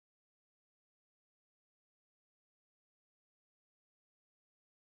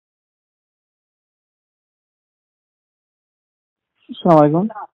আসসালামু আলাইকুম।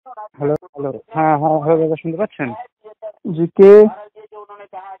 Hello hello হ্যাঁ হ্যাঁ হ্যালো দাদা, শুনতে পাচ্ছেন? জি, কে?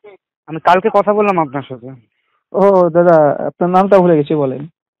 আমি কালকে কথা বললাম আপনার সাথে। ও দাদা, আপনার নামটা ভুলে গেছি, বলেন।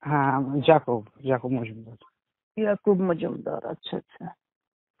 হ্যাঁ, জাকব জাকব মজুমদার। ইয়াকুব মজুমদার, আচ্ছা আচ্ছা।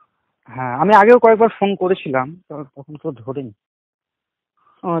 হ্যাঁ, আমি আগেও কয়েকবার ফোন করেছিলাম, তখন কেউ ধরেনি।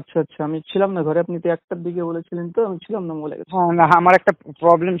 ও আচ্ছা আচ্ছা, আমি ছিলাম না ঘরে, আপনি তো 1টার দিকে বলেছিলেন, তো আমি ছিলাম না, বলে গেছি। হ্যাঁ না, আমার একটা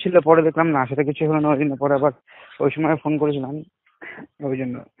প্রবলেম ছিল, পরে দেখলাম না সেটা কিছু হলো না, ওই জন্য পরে আবার ওই সময় ফোন করেছিলাম, ওই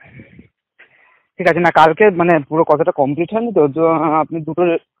জন্য। ঠিক আছে, না কালকে মানে পুরো কথাটা কমপ্লিট হয়নি তো, তো আপনি দুটো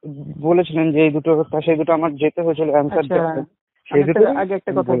বলেছিলেন যে এই দুটো, সেই দুটো আমার যেতে হয়েছিল অ্যান্সার আচ্ছা, দিতে, আমি সেই দুটো আগে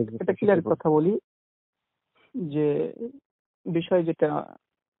একটা কথা, একটা ক্লিয়ার কথা বলি, যে বিষয় যেটা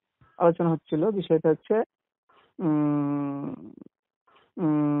আলোচনা হচ্ছিল, বিষয়টা হচ্ছে উম,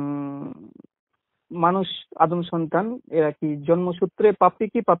 উম, মানুষ, আদম সন্তান, এরা কি জন্মসূত্রে পাপী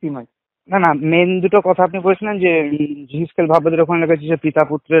কি পাপী নয়? না না, মেন দুটো কথা আপনি বলেছিলেন যে জিসকেল ভাববাদের ওখানে লেগেছে যে পিতা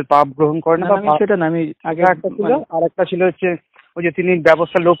পুত্রের পাপ গ্রহণ করে না, না বা না, আমি সেটা না, আমি আগে একটা ছিল, মানে আর একটা ছিল হচ্ছে ওই যে তিনি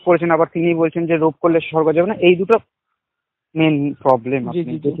ব্যবস্থা লোপ করেছেন, আবার তিনি বলছেন যে লোপ করলে স্বর্গ যাবে না, এই দুটো মেন প্রবলেম জি আপনি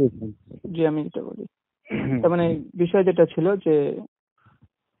জি জি দেখিয়েছেন। জি, আমি এটা বলি। তার মানে বিষয় যেটা ছিল যে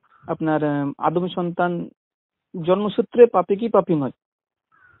আপনার আদম সন্তান জন্মসূত্রে পাপী কি পাপী নয়,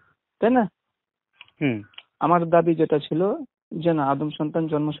 তাই না? হুম। আমার দাবি যেটা ছিল যে না, আদম সন্তান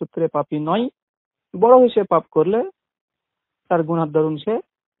জন্মসূত্রে পাপী নয়, বড় হয়ে সে পাপ করলে তার গুনার দরুন সে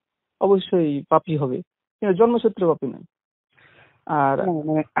অবশ্যই পাপী হবে, কিন্তু জন্মসূত্রে পাপী নয়। আর না,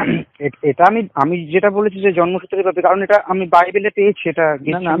 মানে এটা আমি আমি যেটা বলেছি যে জন্মসূত্রে পাবে, কারণ এটা আমি বাইবেলে পেয়েছি, এটা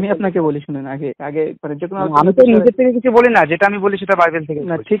না না, আমি আপনাকে বলি, শুনেন, আগে আগে মানে যে কোনো আমি আলোচনার তো বিষয়। নিজের থেকে কিছু বলি না, যেটা আমি বলি সেটা বাইবেল থেকে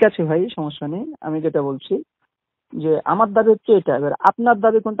না, বলছি। ঠিক আছে ভাই, সমস্যা নেই, আমি যেটা বলছি যে আমার দাবি হচ্ছে এটা, এবার আপনার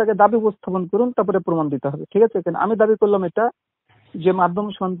দাবি কোনটাকে দাবি উপস্থাপন করুন, তারপরে প্রমাণ দিতে হবে, ঠিক আছে? কেন আমি দাবি করলাম এটা, যে মাধ্যম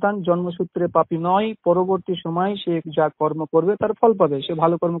সন্তান জন্মসূত্রে পাপী নয়, পরবর্তী সময় সে যা কর্ম করবে তার ফল পাবে, সে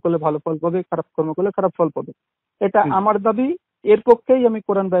ভালো কর্ম করলে ভালো ফল পাবে, খারাপ কর্ম করলে খারাপ ফল পাবে, এটা হুম আমার দাবি। এর পক্ষেই আমি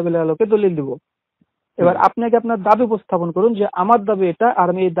কোরআন বাইবেলের আলোকে দলিল দিব। হুম। এবার আপনি আগে আপনার দাবি উপস্থাপন করুন যে আমার দাবি এটা, আর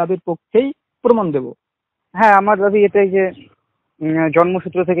আমি এই দাবির পক্ষেই প্রমাণ দেব। হ্যাঁ, আমার দাবি এটাই যে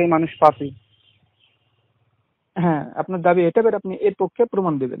জন্মসূত্র থেকেই মানুষ পাপী। হ্যাঁ, আপনার দাবি এটা, এবার আপনি এর পক্ষে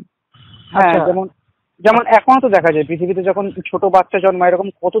প্রমাণ দেবেন। হ্যাঁ, আচ্ছা। যেমন যেমন এখনো তো দেখা যায় পৃথিবীতে যখন ছোট বাচ্চা জন্মায়, এরকম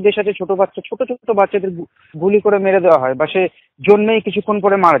কত দেশ আছে ছোট বাচ্চা, ছোট ছোট বাচ্চাদের গুলি করে মেরে দেওয়া হয়, বা সে জন্মেই কিছুক্ষণ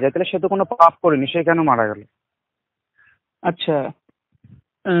পরে মারা যায়, তাহলে সে তো কোনো পাপ করেনি, সে কেন মারা গেল? আচ্ছা,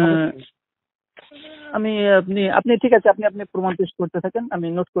 আহ, আমি আপনি আপনি ঠিক আছে, আপনি আপনি প্রমাণ পেশ করতে থাকেন, আমি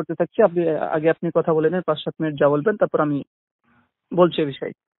নোট করতে থাকছি। আপনি আগে আপনি কথা বলে নেন, 5-7 মিনিট যা বলবেন, তারপর আমি বলছি এ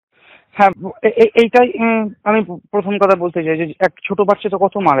বিষয়ে। হ্যাঁ, এইটাই আমি প্রথম কথা বলতে চাই যে এক ছোট বাচ্চা তো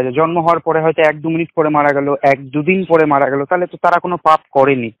কত মারা যায়, জন্ম হওয়ার পরে হয়তো 1-2 মিনিট পরে মারা গেল, 1-2 দিন পরে মারা গেল, তাহলে তো তারা কোনো পাপ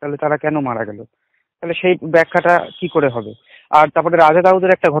করেনি, তাহলে তারা কেন মারা গেল? তাহলে সেই ব্যাখ্যাটা কি করে হবে? আর তারপরে রাজা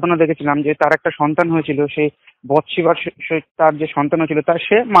দাউদের একটা ঘটনা দেখেছিলাম যে তার একটা সন্তান হয়েছিল, সে বৎসিবার তার যে সন্তান হয়েছিল তার,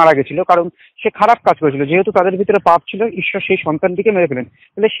 সে মারা গেছিল কারণ সে খারাপ কাজ করেছিল, যেহেতু তাদের ভিতরে পাপ ছিল, ঈশ্বর সেই সন্তানটিকে মেরে ফেলেন।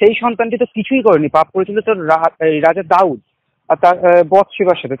 তাহলে সেই সন্তানটি তো কিছুই করেনি, পাপ করেছিল তো এই রাজা দাউদ আর তার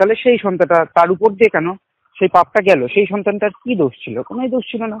বৎসিবার সাথে, তাহলে সেই সন্তানটা তার উপর দিয়ে কেন সেই পাপটা গেল? সেই সন্তানটার কি দোষ ছিল? কোনোই দোষ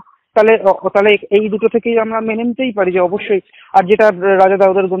ছিল না। তাহলে তাহলে এই দুটো থেকেই আমরা মেনে নিতেই পারি যে অবশ্যই। আর যেটা রাজা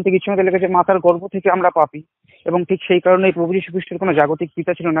দাউদের গ্রন্থে কিছু মধ্যে লেগেছে, মাতার গর্ভ থেকে আমরা পাপী, এবং ঠিক সেই কারণেই প্রভু যীশু খ্রিস্টের কোনো জাগতিক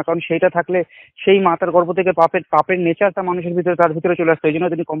পিতা ছিল না, কারণ সেইটা থাকলে সেই মাতার গর্ভ থেকে পাপের পাপের নেচারটা মানুষের ভিতরে, তার ভিতরে চলে আসতো, এই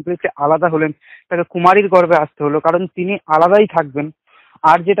জন্য তিনি কমপ্লিটলি আলাদা হলেন, তাকে কুমারীর গর্ভে আসতে হলো, কারণ তিনি আলাদাই থাকবেন।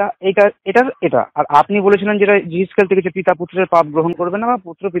 আর যেটা এটা এটা এটা আর আপনি বলেছিলেন যেটা জিসকেল থেকে, যে পিতা পুত্রের পাপ গ্রহণ করবে না বা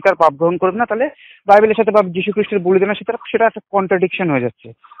পুত্র পিতার পাপ গ্রহণ করবে না, তাহলে বাইবেলের সাথে বা যীশু খ্রিস্টের বলিদানের সাথে সেটা একটা কন্ট্রাডিকশন হয়ে যাচ্ছে,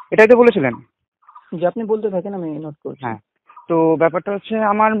 এটাই তো বলেছিলেন। যে আপনি বলতে থাকেন, আমি নোট করছি। হ্যাঁ, তো ব্যাপারটা হচ্ছে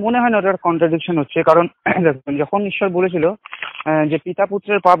আমার মনে হয় না ওটার কন্ট্রাডিকশন হচ্ছে, কারণ দেখুন, যখন ঈশ্বর বলেছিল যে পিতা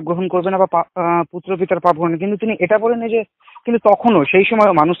পুত্রের পাপ গ্রহণ করবে না বা পুত্র পিতার পাপ গ্রহণ, কিন্তু তিনি এটা বলেন যে কিন্তু তখনও সেই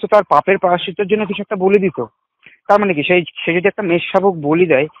সময় মানুষ তো তার পাপের প্রায়শ্চিত্তের জন্য কিছু একটা বলে দিত। তার মানে কি সে যদি একটা মেষ শাবক বলি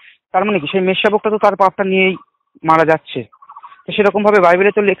দেয়, তার মানে কি সেই মেষ শাবকটা তো তার পাপটা নিয়েই মারা যাচ্ছে। তো সেরকম ভাবে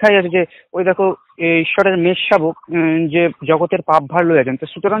বাইবেলে তো লেখাই আছে যে ওই দেখো, ঈশ্বরের মেষ শাবক যে জগতের পাপ ভার লয়ে যান, তো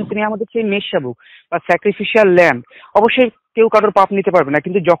সুতরাং তিনি আমাদের সেই মেষ শাবক বা স্যাক্রিফিশিয়াল ল্যাম্ব। অবশ্যই কেউ কারোর পাপ নিতে পারবে না,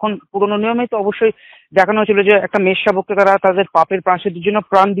 কিন্তু যখন পুরোনো নিয়মে তো অবশ্যই দেখানো হয়েছিল যে একটা মেষ শাবককে তারা তাদের পাপের প্রায়শ্চিত্তের জন্য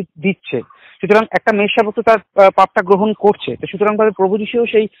প্রাণ দিচ্ছে, সুতরাং একটা মেষ শাবক তো তার পাপটা গ্রহণ করছে। তো সুতরাং ভাবে প্রভু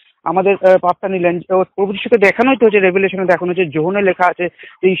যিশুও সেই আমাদের পাপটা নিলেন। প্রভু যিশুকে দেখানোই তো হচ্ছে, রেভেলেশনে দেখানো হচ্ছে, যোহনে লেখা আছে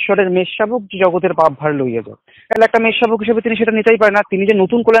যে ঈশ্বরের মেষ শাবক যে জগতের পাপ ভার লইয়া যায়। তাহলে একটা মেষ শাবক হিসেবে তিনি সেটা নিতেই পারেন না, তিনি যে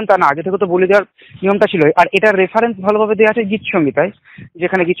নতুন করলেন তা না, আগে থেকে তো বলে দেওয়ার নিয়মটা ছিল। আর এটার রেফারেন্স ভালোভাবে দেওয়া আছে গীত সংহিতায়,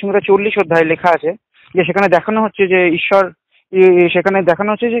 যেখানে গীত সংহিতা 40 অধ্যায়ে লেখা আছে যে সেখানে দেখানো হচ্ছে যে ঈশ্বর সেখানে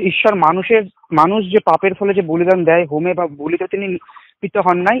দেখানো হচ্ছে যে ঈশ্বর মানুষ যে পাপের ফলে যে বলিদান দেয় হোমে বা বলিতে তিনি পিত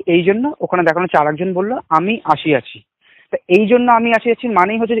হন নাই, এই জন্য ওখানে দেখানো হচ্ছে আরেকজন বললো আমি আসিয়াছি। তা এই জন্য আমি আসিয়াছি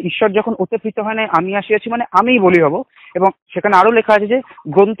মানেই হচ্ছে যে ঈশ্বর যখন ওতে প্রীত হয় নাই আমি আসিয়াছি মানে আমিই বলি হব। এবং সেখানে আরো লেখা আছে যে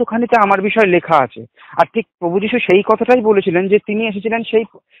গ্রন্থখানিতে আমার বিষয়ে লেখা আছে। আর ঠিক প্রভু যীশু সেই কথাটাই বলেছিলেন যে তিনি এসেছিলেন সেই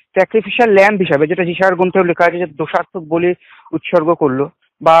স্যাক্রিফিশিয়াল ল্যাম্প হিসাবে, যেটা যিশার গ্রন্থেও লেখা আছে যে দোষার্থক বলি উৎসর্গ করলো,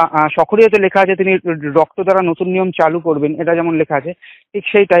 বা সকরিয়াতে লেখা আছে তিনি রক্ত দ্বারা নতুন নিয়ম চালু করবেন, এটা যেমন লেখা আছে ঠিক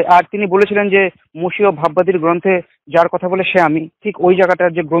সেইটাই। আর তিনি বলেছিলেন যে মসীহ ভাববাদীর গ্রন্থে যার কথা বলে সে আমি, ঠিক ওই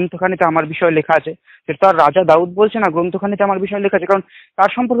জায়গাটার যে গ্রন্থখানিতে আমার বিষয়ে লেখা আছে সেটা তো আর রাজা দাউদ বলছে না, গ্রন্থখানিতে আমার বিষয়ে লেখা আছে, কারণ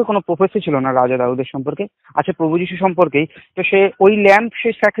তার সম্পর্কে কোনো প্রফেসি ছিল না রাজা দাউদের সম্পর্কে, আছে প্রভু যীশু সম্পর্কেই। তো সে ওই ল্যাম্প,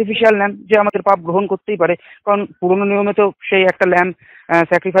 সেই স্যাক্রিফিশিয়াল ল্যাম্প যে আমাদের পাপ গ্রহণ করতেই পারে, কারণ পুরোনো নিয়মে তো সেই একটা ল্যাম্প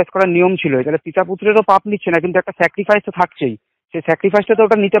স্যাক্রিফাইস করার নিয়ম ছিল, তাহলে পিতা পুত্রেরও পাপ নিচ্ছে না কিন্তু একটা স্যাক্রিফাইস তো থাকছেই, সেই স্যাক্রিফাইসটা তো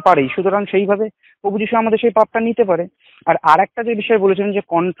ওটা নিতে পারেই, সুতরাং সেইভাবে প্রভু যীশু আমাদের সেই পাপটা নিতে পারে। আর একটা যে বিষয় বলেছেন যে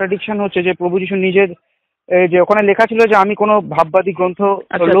কন্ট্রাডিকশন হচ্ছে যে প্রভু যীশু নিজের যে ওখানে লেখা ছিল যে আমি কোনো ভাববাদী গ্রন্থ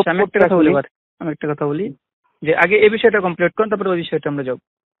লোপ আমি একটা কথা বলি যে আগে এই বিষয়টা কমপ্লিট করুন, তারপরে ওই বিষয়টা আমরা যাবো।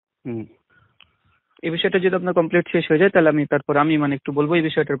 এই বিষয়টা যদি আপনার কমপ্লিট শেষ হয়ে যায় তাহলে আমি মানে একটু বলবো এই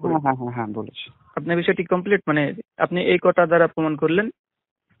বিষয়টার উপর। হ্যাঁ বলেছি। আপনার বিষয়টি কমপ্লিট, মানে আপনি এই কথা দ্বারা প্রমাণ করলেন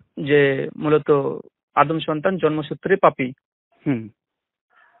যে মূলত আদম সন্তান জন্মসূত্রে পাপী।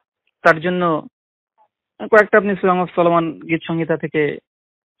 তার জন্য কয়েকটা আপনি সুরাং অফ সলোমন গীত সংহিতা থেকে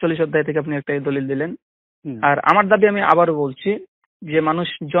 40 অধ্যায় থেকে আপনি একটা দলিল দিলেন। আর আমার দাবি আমি আবারও বলছি যে মানুষ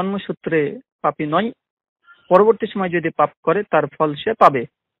জন্মসূত্রে পাপী নয়, পরবর্তী সময় যদি পাপ করে তার ফল সে পাবে,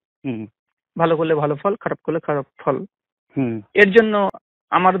 ভালো করলে ভালো ফল, খারাপ করলে খারাপ ফল। এর জন্য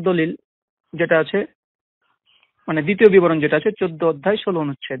আমার দলিল যেটা আছে, মানে দ্বিতীয় বিবরণ যেটা আছে 14 অধ্যায় 16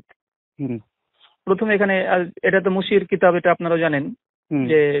 অনুচ্ছেদ। প্রথমে এখানে, এটা তো মুশির কিতাব, এটা আপনারাও জানেন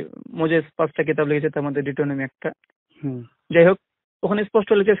যে মোজেস 5টা কিতাব লিখেছে, তার মধ্যে ডিউটোনমি একটা। যাই হোক, ওখানে স্পষ্ট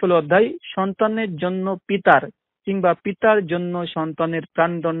লিখেছে 16 অধ্যায়, সন্তানের জন্য পিতার কিংবা পিতার জন্য সন্তানের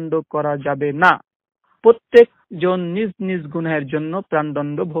প্রাণদণ্ড করা যাবে না, প্রত্যেক জন নিজ নিজ গুনাহের জন্য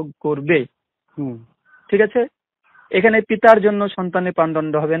প্রাণদণ্ড ভোগ করবে। ঠিক আছে, এখানে পিতার জন্য সন্তানের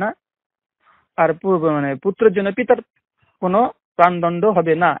প্রাণদণ্ড হবে না, আর পুত্রের জন্য পিতার কোনো প্রাণদণ্ড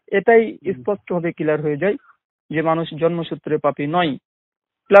হবে না। এটাই স্পষ্টভাবে ক্লিয়ার হয়ে যায় যে মানুষ জন্মসূত্রে পাপী নয়।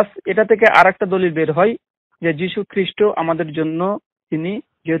 প্লাস এটা থেকে আর একটা দলিল বের হয় যে যীশু খ্রিস্ট আমাদের জন্য, তিনি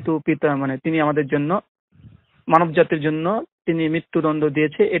যেহেতু পিতা, মানে তিনি আমাদের জন্য, মানব জাতির জন্য তিনি মৃত্যুদণ্ড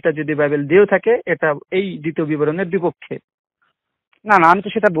দিয়েছে, এটা যদি বাইবেল দিয়েও থাকে এটা এই দ্বিতীয় বিবরণের বিপক্ষে। না আমি তো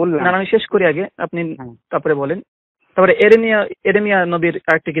সেটা বললাম না, আমি শেষ করি আগে, আপনি তারপরে বলেন। তারপরে এরেমিয়া নবীর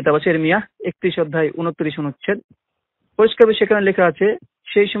আরেকটি কিতাব আছে, এরেমিয়া 31 অধ্যায় 29 অনুচ্ছেদ। পরিষ্কার সেখানে লেখা আছে,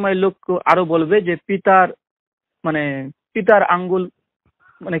 সেই সময় লোক আরো বলবে যে পিতার আঙ্গুল,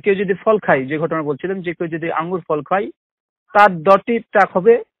 মানে কেউ যদি ফল খায়, যে ঘটনা বলছিলাম, যে কেউ যদি আঙ্গুর ফল খায় তার দাঁতটি টক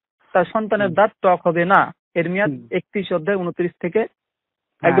হবে, তার সন্তানের দাঁত টক হবে না। এরমিয়া 31 অধ্যায় 29 থেকে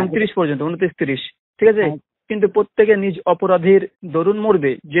একদম 30 পর্যন্ত, 29-30। ঠিক আছে, কিন্তু প্রত্যেকে নিজ অপরাধীর দরুন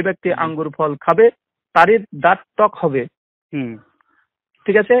মরবে, যে ব্যক্তি আঙ্গুর ফল খাবে তারই দাঁত টক হবে।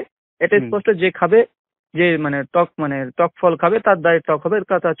 ঠিক আছে, এটা স্পষ্ট, যে খাবে, যে টক ফল খাবে তার দাঁত টক হবে,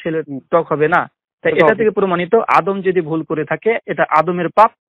 তার ছেলে টক হবে না। তাই এটা থেকে প্রমাণিত আদম যদি ভুল করে থাকে এটা আদমের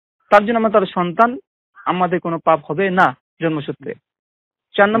পাপ, তার জন্য আমরা তার সন্তান, আমাদের কোনো পাপ হবে না জন্মসূত্রে।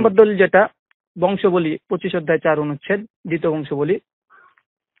 4 নম্বর দলিল যেটা বংশবলী 25 অধ্যায় 4 অনুচ্ছেদ, দ্বিতীয় বংশবলী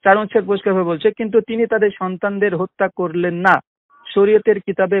 4 অনুচ্ছেদ পরিষ্কারভাবে বলছে, কিন্তু তিনি তাদের সন্তানদের হত্যা করলেন না। শরীয়তের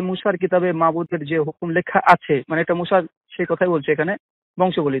কিতাবে, মুসার কিতাবে মাবুদের যে হুকুম লেখা আছে, মানে এটা মুসার সেই কথাই বলছে এখানে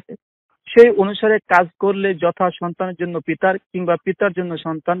বংশবলীতে, সেই অনুসারে কাজ করলে যথা সন্তানের জন্য পিতার কিংবা পিতার জন্য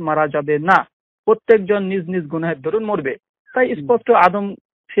সন্তান মারা যাবে না, প্রত্যেকজন নিজ নিজ গুনাহের দরুন মরবে। তাই স্পষ্ট আদম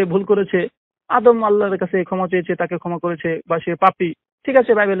সে ভুল করেছে, আদম আল্লাহর কাছে ক্ষমা চেয়েছে, তাকে ক্ষমা করেছে, বা সে পাপী, ঠিক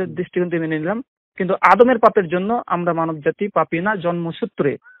আছে, বাইবেলের দৃষ্টিকোণ থেকে মেনে নিলাম, কিন্তু আদমের পাপের জন্য আমরা মানব জাতি পাপী না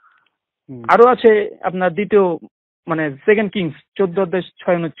জন্মসূত্রে। আরো আছে আপনার দ্বিতীয়, সেকেন্ড কিংস 14 অধ্যায়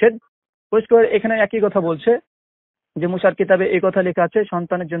 6 অনুচ্ছেদ, পরিষ্কার এখানে একই কথা বলছে যে মুসার কিতাবে এই কথা লেখা আছে,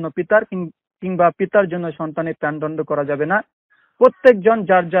 সন্তানের জন্য পিতার কিংবা পিতার জন্য সন্তানের প্রাণদণ্ড করা যাবে না, প্রত্যেকজন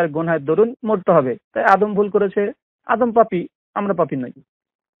যার যার গুনাহের দরুন মরতে হবে। তাই আদম ভুল করেছে, আদম পাপী, আমরা পাপী নই।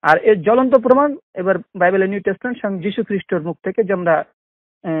 আর এর জ্বলন্ত প্রমাণ এবার বাইবেলের নিউ টেস্টামেন্ট স্বয়ং যীশু খ্রিস্টের মুখ থেকে যে আমরা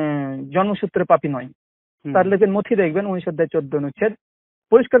জন্মসূত্রে পাপী নয়। তার লেখেন মথি দেখবেন 19 অধ্যায় 14 অনুচ্ছেদ,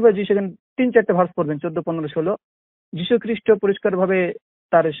 পরিষ্কারভাবে যীশু 3-4টা ভার্স পড়বেন, 14, 15, 16। যীশু খ্রিস্ট পরিষ্কারভাবে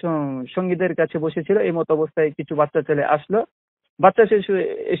তার সঙ্গীদের কাছে বসেছিল, এই মত অবস্থায় কিছু বাচ্চা ছেলে আসলো, বাচ্চা শিশু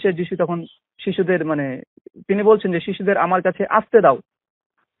এসে যীশু তখন শিশুদের, তিনি বলছেন যে শিশুদের আমার কাছে আসতে দাও,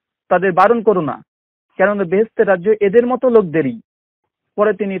 তাদের বারণ করো না, কেননা বেহেশতের রাজ্য এদের মতো লোকদেরই।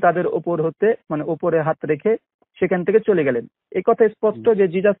 পরে তিনি তাদের ওপর হতে, ওপরে হাত রেখে সেখান থেকে চলে গেলেন। এই কথা স্পষ্ট যে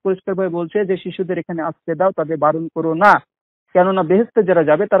জিজাস পরিষ্কারভাবে বলছে যে শিশুদের এখানে আসতে দাও, তাদের বারণ করো না, কেননা বেহেশতে যারা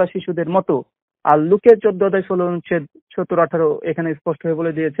যাবে তারা শিশুদের মতো। আর লুকের 14 অধ্যায় 16 অনুচ্ছেদ 17-18 এখানে স্পষ্ট হয়ে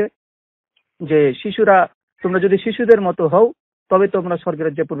বলে দিয়েছে যে শিশুরা, তোমরা যদি শিশুদের মতো হও তবে তোমরা স্বর্গের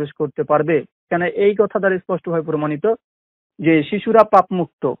রাজ্যে প্রবেশ করতে পারবে। কেন এই কথা দ্বারা স্পষ্টভাবে প্রমাণিত যে শিশুরা পাপ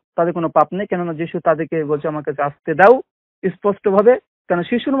মুক্ত, তাদের কোনো পাপ নেই, কেননা যিশু তাদেরকে বলছে আমার কাছে আসতে দাও স্পষ্টভাবে। কেন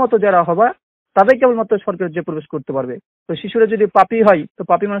শিশুর মতো যারা হবা তাদের কেবলমাত্র স্বর্গের রাজ্যে প্রবেশ করতে পারবে। তো শিশুরা যদি পাপী হয় তো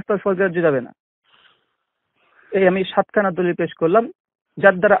পাপী মানুষ তো স্বর্গের রাজ্যে যাবে না। এই আমি 7খানা দলিল পেশ করলাম,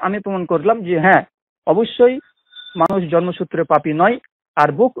 যার দ্বারা আমি প্রমাণ করলাম যে হ্যাঁ অবশ্যই মানুষ জন্মসূত্রে পাপী নয়। আর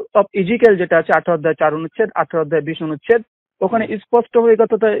বুক অফ ইজিকেল যেটা আছে 18 অধ্যায় 4 অনুচ্ছেদ, 18 অধ্যায় 20 অনুচ্ছেদ, ওখানে স্পষ্ট হয়ে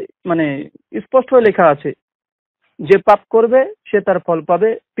কথাটা মানে স্পষ্ট হয়ে লেখা আছে যে পাপ করবে সে তার ফল পাবে।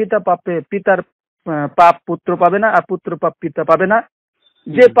 পিতার পাপ পুত্র পাবে না, আর পুত্র পাপ পিতা পাবে না।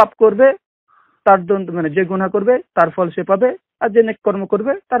 যে পাপ করবে তার দণ্ড মানে যে গুনাহ করবে তার ফল সে পাবে, আর যে নেক কর্ম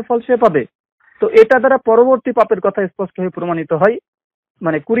করবে তার ফল সে পাবে। তো এটা দ্বারা পরবর্তী পাপের কথা স্পষ্ট হয়ে প্রমাণিত হয়,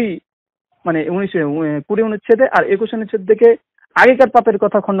 মানে 20 অনুচ্ছেদে আর 21 অনুচ্ছেদ থেকে আগেকার পাপের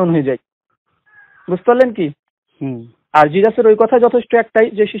কথা খণ্ডন হয়ে যায়। বুঝতে পারলেন কি? আর জিজাসের ওই কথা যথেষ্ট একটাই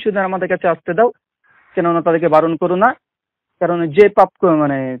যে শিশুদের আমাদের কাছে আসতে দাও, কেননা তাদেরকে বারণ করো না, কারণ যে পাপ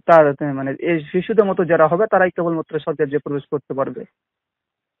মানে তার মানে এই শিশুদের মতো যারা হবে তারাই কেবলমাত্র স্বর্গের যে প্রবেশ করতে পারবে।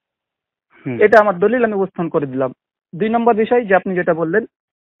 এটা আমার দলিল আমি উপস্থাপন করে দিলাম। 2 নম্বর বিষয় যে আপনি যেটা বললেন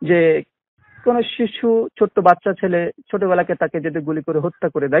যে কোন শিশু, ছোট্ট বাচ্চা ছেলে ছোটবেলাকে তাকে যদি গুলি করে হত্যা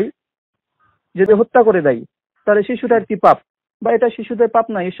করে দেয়, তাহলে শিশুটার কি পাপ? বা এটা শিশুদের পাপ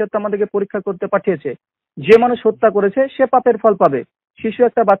না, ঈশ্বর তো আমাদেরকে পরীক্ষা করতে পাঠিয়েছে। যে মানুষ হত্যা করেছে সে পাপের ফল পাবে। শিশু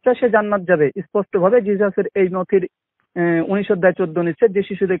একটা বাচ্চা, সে জান্নাত যাবে। স্পষ্টভাবে জিজাসের এই নথির 19 অধ্যায় 14 অনুচ্ছেদ যে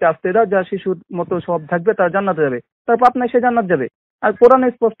শিশুদেরকে আসতে দাও, যা শিশুর মতো সব থাকবে তারা জান্নাতে যাবে, তার পাপ নাই, সে জান্নাত যাবে। আর কোরআনে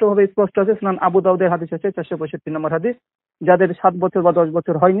স্পষ্ট আছে, সুনান আবু দাউদের হাদিস আছে 465 নম্বর হাদিস, যাদের 7 বছর বা 10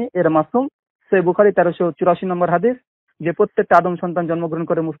 বছর হয়নি এরা মাসুম। সহিহ বুখারী 1384 নম্বর হাদিস, যে প্রত্যেকটা আদম সন্তান জন্মগ্রহণ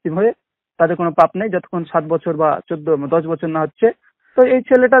করে মুসলিম হয়ে তাদের কোনো পাপ নেই যতক্ষণ 7 বছর বা 10 বছর না হচ্ছে। তো এই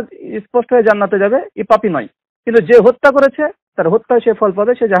ছেলেটা স্পষ্ট হয়ে জান্নাতে যাবে, এই পাপী নয়। কিন্তু যে হত্যা করেছে তার হত্যায় সে ফল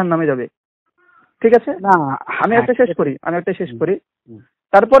পাবে, সে জাহান্নামে যাবে। ঠিক আছে না? আমি একটা শেষ করি।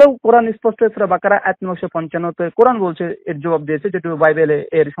 তারপরেও কোরআন স্পষ্ট সূরা বাকারা আয়াত 955 কোরআন বলছে, এর জবাব দিয়েছে, যেটু বাইবেলে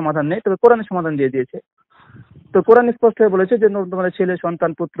এর সমাধান নেই, তবে কোরআনের সমাধান দিয়ে দিয়েছে। তো কোরআন স্পষ্ট হয়ে বলেছে যে তোমাদের ছেলে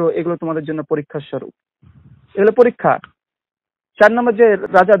সন্তান পুত্র এগুলো তোমাদের জন্য পরীক্ষার স্বরূপ, এগুলো পরীক্ষা। 4 নম্বর যে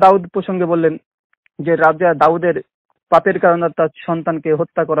রাজা দাউদ প্রসঙ্গে বললেন যে রাজা দাউদের পাপের কারণে তার সন্তানকে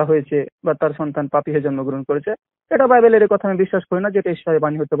হত্যা করা হয়েছে বা তার সন্তান পাপী হয়ে জন্মগ্রহণ করেছে, এটা বাইবেলের কথা আমি বিশ্বাস করি না যে এটা ঈশ্বরের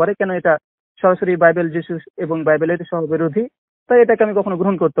বাণী হতে পারে। কেন এটা সরাসরি বাইবেল যিশু এবং বাইবেলের সহবিরোধী, তাই এটাকে আমি কখনো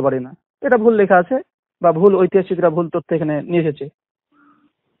গ্রহণ করতে পারি না। এটা ভুল লেখা আছে বা ভুল ঐতিহাসিকরা ভুল তথ্য এখানে নিয়ে এসেছে।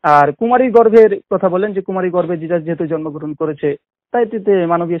 আর কুমারী গর্ভের কথা বলেন যে কুমারী গর্ভে জিজাস যেহেতু জন্মগ্রহণ করেছে তাই এতে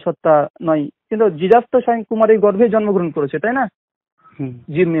মানবীয় সত্তা নয়, কিন্তু জিজাস তো স্বয়ং কুমারী গর্ভে জন্মগ্রহণ করেছে, তাই না?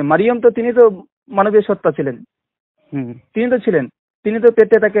 জি, মারিয়াম তো তিনি তো মানবীয় সত্তা ছিলেন, তিনি তো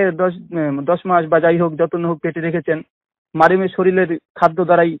পেটে তাকে 10 মাস বা যাই হোক যত হোক পেটে রেখেছেন। মারিয়ামের শরীরের খাদ্য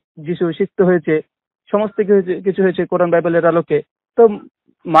দ্বারাই যিশু সিক্ত হয়েছে, সমস্ত কিছু হয়েছে কোরআন বাইবেলের আলোকে। তো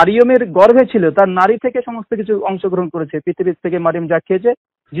মারিয়ামের গর্ভে ছিল, তার নারী থেকে সমস্ত কিছু অংশগ্রহণ করেছে। পৃথিবীর থেকে মারিয়াম যা খেয়েছে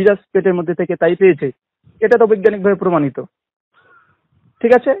জিজাস পেটের মধ্যে থেকে তাই পেয়েছে, এটা তো বৈজ্ঞানিকভাবে প্রমাণিত।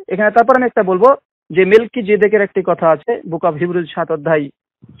 ঠিক আছে, এখানে তারপর আমি একটা বলবো যে মেলকি জেদেকের একটি কথা আছে, বুক অফ হিব্রুজ 7 অধ্যায়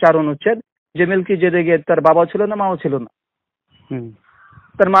 4 অনুচ্ছেদ, যে মেলকি জেদেকের তার বাবা ছিল না, মাও ছিল না।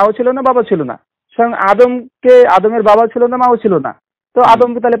 তার মাও ছিল না, বাবা ছিল না। স্বয়ং আদমের বাবা ছিল না, মাও ছিল না। তো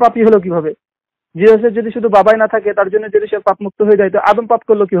আদমকে তাহলে পাপী হলো কিভাবে? জিজাসের যদি শুধু বাবাই না থাকে, তার জন্য যদি সে পাপ মুক্ত হয়ে যায়, তো আদম পাপ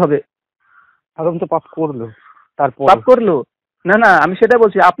করলো কিভাবে? আদম তো পাপ করলো, তারপর পাপ করলো না, আমি সেটা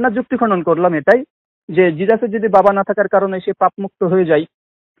বলছি, আপনার যুক্তি খণ্ডন করলাম এটাই যে জিজাসের যদি বাবা না থাকার কারণে সে পাপ মুক্ত হয়ে যায়,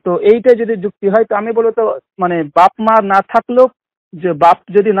 তো এইটাই যদি যুক্তি হয়, তো আমি বলবো তো মানে বাপ মা না থাকলেও, যে বাপ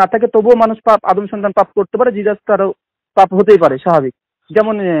যদি না থাকে তবুও মানুষ আদম সন্তান পাপ করতে পারে, জিজাস তারও পাপ হতেই পারে স্বাভাবিক।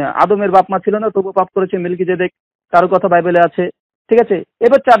 যেমন আদমের বাপ মা ছিল না তবুও পাপ করেছে মেলকি জেদেক, তারও কথা বাইবেলে আছে। ঠিক আছে,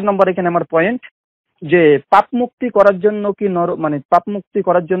 এবার 4 নম্বর এখানে আমার পয়েন্ট, যে পাপ মুক্তি করার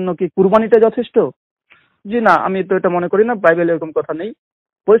জন্য কি কুরবানিটা যথেষ্ট? জি না, আমি তো এটা মনে করি না, বাইবেলে এরকম কথা নেই।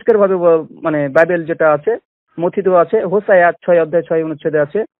 পরিষ্কারভাবে মানে বাইবেল যেটা আছে মথিত আছে, হোসায়া 6 অধ্যায় 6 অনুচ্ছেদে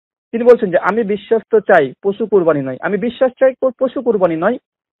আছে, তিনি বলছেন যে আমি বিশ্বাস চাই পশু কুরবানি নয়, আমি বিশ্বাস চাই পশু কুরবানি নয়,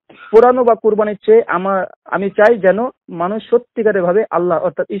 পোড়ানো বা কুরবানির চেয়ে আমি চাই যেন মানুষ সত্যিকারের ভাবে আল্লাহ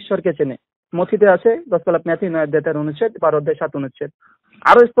অর্থাৎ ঈশ্বরকে চেনে। মথিতে আছে গসপেল অফ ম্যাথিউ 9 অধ্যায় 13 অনুচ্ছেদ, 12 অধ্যায় 7 অনুচ্ছেদ।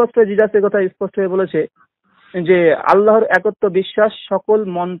 আরো স্পষ্ট জিজাসের কথা স্পষ্ট হয়ে বলেছে যে আল্লাহর একত্ব বিশ্বাস, সকল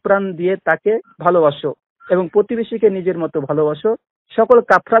মন প্রাণ দিয়ে তাকে ভালোবাসো এবং প্রতিবেশীকে নিজের মতো ভালোবাসো, সকল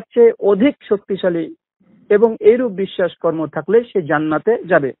কাফরার চেয়ে অধিক শক্তিশালী এবং এইরূপ বিশ্বাস কর্ম থাকলে সে জান্নাতে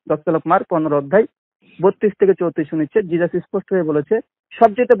যাবে। 10 লোকমার 15 অধ্যায় 32 থেকে 34 অনুচ্ছেদ জিজাস স্পষ্ট হয়ে বলেছে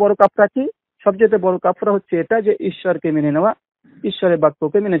সবচেয়ে বড় কাফরা কি? সবচেয়ে বড় কাফরা হচ্ছে এটা যে ঈশ্বরকে মেনে নেওয়া, ঈশ্বরের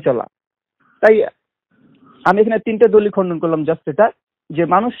বাক্যকে মেনে চলা। তাই আমি এখানে 3টে দলিল খণ্ডন করলাম, জাস্ট এটা যে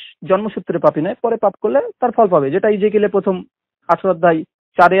মানুষ জন্মসূত্রে পাপী নয়, পরে পাপ করলে তার ফল পাবে, যেটা ইজেকিলে প্রথম 18 অধ্যায়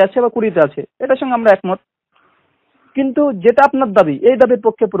 4-এ আছে বা 20-তে আছে। এটার সঙ্গে আমরা একমত। কিন্তু যেটা আপনার দাবি, এই দাবির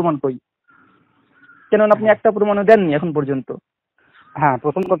পক্ষে প্রমাণ কই? কেননা আপনি একটা প্রমাণও দেননি এখন পর্যন্ত। হ্যাঁ,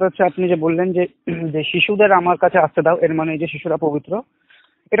 প্রথম কথা হচ্ছে আপনি যে বললেন যে শিশুদের আমার কাছে আসতে দাও, এর মানে এই যে শিশুরা পবিত্র,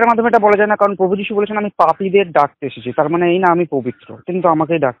 এটার মাধ্যমে এটা বলা যায় না, কারণ প্রভু যিশু বলেছেন আমি পাপীদের ডাকতে এসেছি, তার মানে এই না আমি পবিত্র, তিনি তো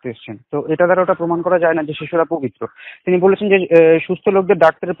আমাকেই ডাকতে এসেছেন। তো এটা দ্বারা ওটা প্রমাণ করা যায় না যে শিশুরা পবিত্র। তিনি বলেছেন যে সুস্থ লোকদের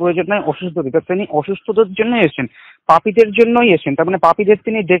ডাক্তারের প্রয়োজন নয়, অসুস্থদের, তিনি অসুস্থদের জন্যই এসেছেন, পাপীদের জন্যই এসেছেন, তার মানে পাপীদের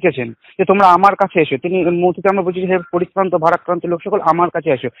তিনি ডেকেছেন যে তোমরা আমার কাছে এসো। তিনি মূর্তিতে আমরা বলছি যে পরিশ্রান্ত ভারাক্রান্ত লোক সকল আমার কাছে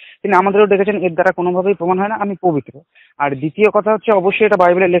এসো, তিনি আমাদেরও ডেকেছেন। এর দ্বারা কোনোভাবেই প্রমাণ হয় না আমি পবিত্র। আর দ্বিতীয় কথা হচ্ছে অবশ্যই এটা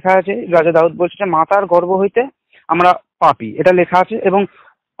বাইবেলে লেখা আছে, রাজা দাউদ বলছে যে মাতার গর্ভ হইতে আমরা পাপী, এটা লেখা আছে। এবং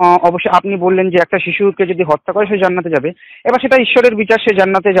অবশ্যই আপনি বললেন যে একটা শিশুকে যদি হত্যা করে সে জান্নাতে যাবে। এবার সেটা ঈশ্বরের বিচার, সে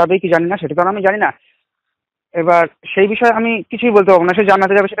জান্নাতে যাবে কি জানি না, সেটা তো আমি জানি না। এবার সেই বিষয়ে আমি কিছুই বলতে পারবো না, সে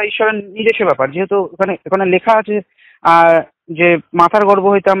জান্নাতে যাবে সেটা ঈশ্বরের নিজস্ব ব্যাপার। যেহেতু এখানে লেখা আছে যে মাথার গর্ভ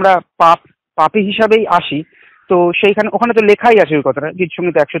হইতে আমরা পাপী হিসাবেই আসি, তো ওখানে তো লেখাই আছে ওই কথাটা, গীত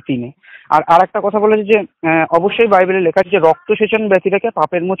সংহিতা 103-এ। আর একটা কথা বলেছে যে অবশ্যই বাইবেলে লেখা আছে যে রক্তসেচন ব্যতিরেকে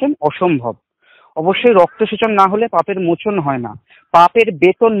পাপের মোচন অসম্ভব। অবশ্যই রক্তসেচন না হলে পাপের মোচন হয় না। পাপের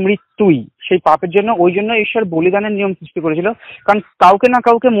বেতন মৃত্যুই। সেই পাপের জন্য ওই জন্য ঈশ্বর বলিদানের নিয়ম সৃষ্টি করেছিল, কারণ কাউকে না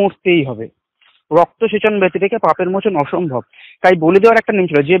কাউকে মরতেই হবে। রক্তসেচন ব্যতিরেকে পাপের মোচন অসম্ভব। তাই বলি দেওয়ার একটা নিয়ম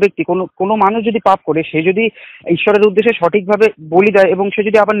ছিল, যে ব্যক্তি কোনো মানুষ যদি পাপ করে, সে যদি ঈশ্বরের উদ্দেশ্যে সঠিকভাবে বলি দেয় এবং সে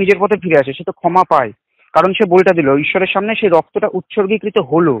যদি আবার নিজের পথে ফিরে আসে, সে তো ক্ষমা পায়, কারণ সে বলিটা দিল, ঈশ্বরের সামনে সেই রক্তটা উৎসর্গীকৃত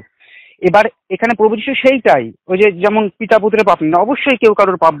হলো। এবার এখানে প্রভু যিশু সেইটাই, ওই যে যেমন পিতা পুত্রের পাপ না, অবশ্যই কেউ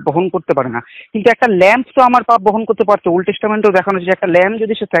কারোর পাপ বহন করতে পারে না, কিন্তু একটা ল্যাম্প তো আমার পাপ বহন করতে পারতো। ওল্ড টেস্টামেন্টেও দেখানো হচ্ছে যে একটা ল্যাম্প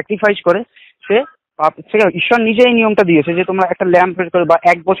যদি সে স্যাক্রিফাইস করে, সে পাপ, ঈশ্বর নিজেই নিয়মটা দিয়েছে যে তোমরা একটা ল্যাম্প করে, বা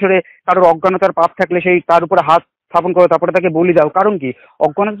 1 বছরে কারোর অজ্ঞানতার পাপ থাকলে সেই তার উপরে হাত স্থাপন করো, তারপরে তাকে বলি দাও। কারণ কি,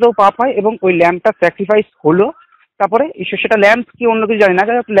 অজ্ঞানতাতেও পাপ হয় এবং ওই ল্যাম্পটা স্যাক্রিফাইস হলো, তারপরে ঈশ্বর, সেটা ল্যাম্প কি অন্য কিছু জানি না,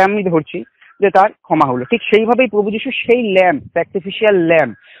 যাই হোক ল্যাম্পই ধরছি, যে তার ক্ষমা হলো। ঠিক সেইভাবেই প্রভু যিশু সেই ল্যাম্প, স্যাক্রিফিশিয়াল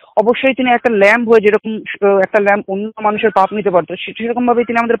ল্যাম্প। অবশ্যই তিনি একটা ল্যাম্প হয়ে, যেরকম একটা ল্যাম্প অন্য মানুষের পাপ নিতে পারতো, সেরকম ভাবেই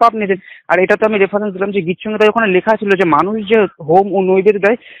তিনি আমাদের পাপ নিতেন। আর এটা তো আমি রেফারেন্স দিলাম যে গীত সংহিতায় ওখানে লেখা ছিল যে মানুষ যে হোম ও নৈবেদ্য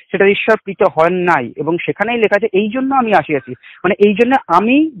দেয় সেটা ঈশ্বর প্রীত হন নাই, এবং সেখানেই লেখা আছে এই জন্য আমি আসিয়াছি, মানে এই জন্য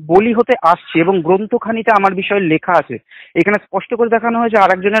আমি বলি হতে আসছি। এবং গ্রন্থখানিতে আমার বিষয়ে লেখা আছে, এখানে স্পষ্ট করে দেখানো হয়েছে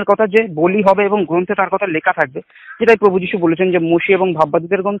আরেকজনের কথা যে বলি হবে এবং গ্রন্থে তার কথা লেখা থাকবে, যেটাই প্রভু যিশু বলেছেন যে মসি এবং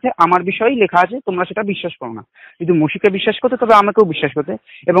ভাববাদীদের গ্রন্থে আমার বিষয়েই লেখা আছে, তোমরা সেটা বিশ্বাস করো না। যদি মসিকে বিশ্বাস করতে তবে আমাকেও বিশ্বাস করতে।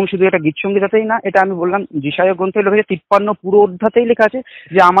 এবং শুধু এটা গীত সংগীতাতেই না, এটা আমি বললাম যিশায়া গ্রন্থে লেখা আছে 53 পুরো অধ্যাতেই লেখা আছে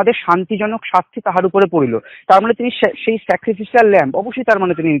যে আমাদের শান্তিজনক শাস্তি তাহার উপরে পড়িল। তার মানে তিনি সেই স্যাক্রিফিশিয়াল ল্যাম্প, অবশ্যই তার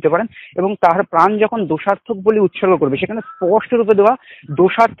মানে তিনি নিতে পারেন। এবং তার প্রাণ যখন দোষার্থক বলি উৎসর্গ করবে, সেখানে স্পষ্ট রূপে দেওয়া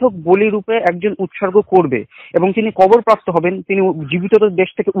দোষার্থক বলি রূপে একজন উৎসর্গ করবে, এবং তিনি কবরপ্রাপ্ত হবেন, তিনি জীবিত দেশ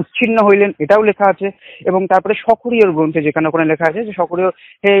থেকে উচ্ছিন্ন হইলেন, এটাও লেখা আছে। এবং তারপরে সকরীয়র গ্রন্থে যেখানে ওখানে লেখা আছে যে সকরীয়,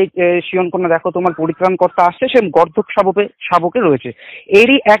 হে সিয়ন কন্যা দেখো তোমার পরিত্রাণকর্তা আসছে, সে গর্ধক শাবকে রয়েছে।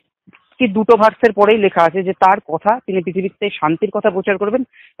 এরই কি 2টো ভার্সের পরেই লেখা আছে যে তার কথা, তিনি পৃথিবীতে শান্তির কথা প্রচার করবেন,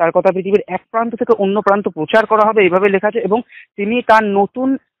 তার কথা পৃথিবীর এক প্রান্ত থেকে অন্য প্রান্ত প্রচার করা হবে, এইভাবে লেখা আছে। এবং তিনি তার নতুন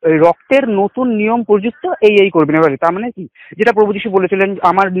রক্তের নতুন নিয়ম প্রযুক্ত এই করবেন। এবারে তার মানে কি, যেটা প্রভু যিশু বলেছিলেন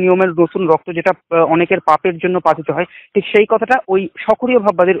আমার নিয়মের নতুন রক্ত, যেটা অনেকের পাপের জন্য পাতিত হয়, ঠিক সেই কথাটা ওই সকরীয়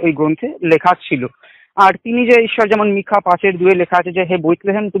ভাববাদের ওই গ্রন্থে লেখা ছিল। আর তিনি যে ঈশ্বর, যেমন মিখা 5:2 লেখা আছে যে হে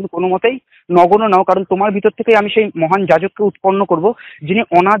বৈতলেহেম তুমি কোনো মতেই নগণ্য নাও, কারণ তোমার ভিতর থেকে আমি সেই মহান যাজককে উৎপন্ন করব, যিনি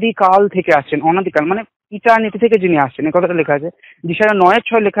অনাদিকাল থেকে আসছেন। অনাদিকাল মানে ইটারনিটি থেকে যিনি আসছেন, এই কথাটা লেখা আছে। যিশায়া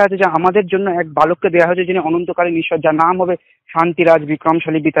 9:6 লেখা আছে যে আমাদের জন্য এক বালককে দেওয়া হয়েছে, যিনি অনন্তকালীন ঈশ্বর, যার নাম হবে শান্তিরাজ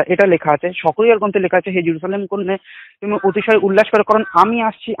বিক্রমশালী পিতা, এটা লেখা আছে। সকরীয়র গ্রন্থে লেখা আছে হে জেরুজালেম কন্যা তুমি অতিশয় উল্লাস করো, কারণ আমি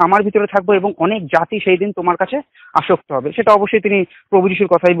আসছি, আমার ভিতরে থাকবো, এবং অনেক জাতি সেই দিন তোমার কাছে আসক্ত হবে। সেটা অবশ্যই তিনি প্রভু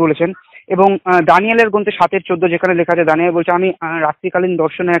যিশুর কথাই বলেছেন। এবং দানিয়েলের গ্রন্থে 7:14 যেখানে লেখা আছে, দানিয়েল বলছে আমি রাত্রিকালীন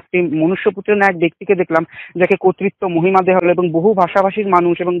দর্শনে একটি মনুষ্যপুত্রের ন্যায় এক ব্যক্তিকে দেখলাম, যাকে কর্তৃত্ব মহিমা দেওয়া হলো, এবং বহু ভাষাভাষীর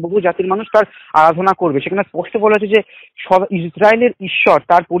মানুষ এবং বহু জাতির মানুষ তার আরাধনা করবে। সেখানে স্পষ্ট বলা আছে যে ইসরায়েলের ঈশ্বর,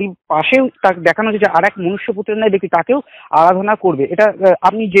 তার পাশেও তাকে দেখানো হচ্ছে যে আর এক মনুষ্যপুত্রের ন্যায় ব্যক্তি তাকেও আরাধনা করবে। এটা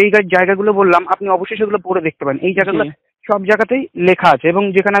আপনি যেই জায়গাগুলো বললাম আপনি অবশ্যই সেগুলো পড়ে দেখতে পারেন, এই জায়গাগুলো সব জায়গাতেই লেখা আছে। এবং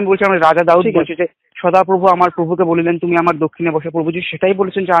যেখানে আমি বলছি আমার রাজা দাউদ বলছে যে সদাপ্রভু আমার প্রভুকে বলিলেন তুমি আমার দক্ষিণে বসে, প্রভু যে সেটাই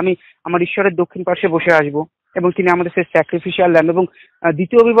বলেছেন যে আমি আমার ঈশ্বরের দক্ষিণ পাশে বসে আসবো, এবং তিনি আমাদের সেই স্যাক্রিফিশিয়াল ল্যাম্প। এবং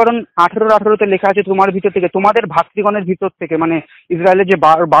দ্বিতীয় বিবরণ 18:18 লেখা আছে তোমার ভিতর থেকে, তোমাদের ভাতৃগণের ভিতর থেকে, মানে ইসরায়েলের যে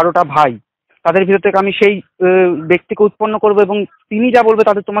 12টা ভাই, তাদের ভিতর থেকে আমি সেই ব্যক্তিকে উৎপন্ন করবো এবং তিনি যা বলবে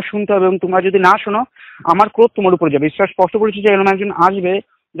তাদের তোমার শুনতে হবে এবং তোমরা যদি না শোনো আমার ক্রোধ তোমার উপরে যাবে। ঈশ্বর স্পষ্ট বলেছে যে এরকম একজন আসবে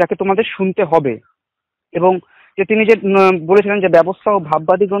যাকে তোমাদের শুনতে হবে। এবং যে তিনি যে বলেছিলেন যে ব্যবস্থা ও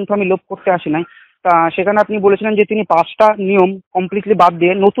ভাববাদী গ্রন্থ আমি লোপ করতে আসি নাই, তা সেখানে আপনি বলেছিলেন যে তিনি 5টা নিয়ম কমপ্লিটলি বাদ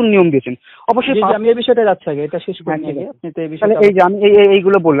দিয়ে নতুন নিয়ম দিয়েছেন। অবশ্যই আমি এই বিষয়টা যাচ্ছি আগে, এটা শেষ করে নিয়ে আপনি তো এই বিষয়টা এই যে আমি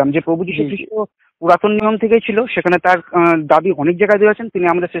এইগুলো বললাম যে প্রভু যীশু খ্রিস্ট পুরাতন নিয়ম থেকেই ছিল, সেখানে তার দাবি অনেক জায়গায় দিয়েছেন। তিনি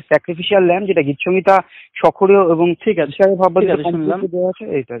আমাদের সেই স্যাক্রিফিশিয়াল ল্যাম্ব, যেটা গীতসংহিতা সক্রিয় এবং ঠিক আছে শুনলাম।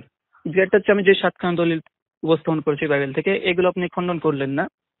 এইটাই যেটা হচ্ছে আমি যে 7খানা দলিল উপস্থাপন করেছি বাইবেল থেকে, এগুলো আপনি খণ্ডন করলেন না,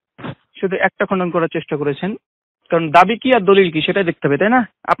 শুধু একটা খণ্ডন করার চেষ্টা করেছেন। কারণ দাবি কি আর দলিল কি সেটাই দেখতে হবে, তাই না?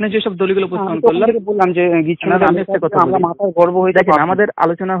 আপনি যেসব দলিলগুলো উপস্থাপন করলেন, বললাম যে আমি একটা কথা বলি, মাথায় গর্ব হয়ে দেখেন আমাদের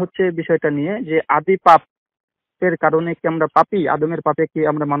আলোচনা হচ্ছে বিষয়টা নিয়ে যে আদি পাপের কারণে কি আমরা পাপী, আদমের পাপে কি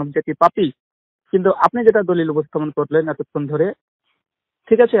আমরা মানব জাতি পাপী। কিন্তু আপনি যেটা দলিল উপস্থাপন করলেন এতক্ষণ ধরে,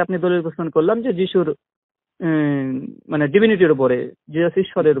 ঠিক আছে, আপনি দলিল উপস্থাপন করলাম যে যিশুর মানে ডিভিনিটির উপরে, জিসাস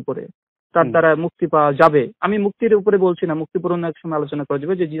ঈশ্বরের উপরে, তার দ্বারা মুক্তি পাওয়া যাবে। আমি মুক্তির উপরে বলছি না, মুক্তিপূরণ এক সময় আলোচনা করা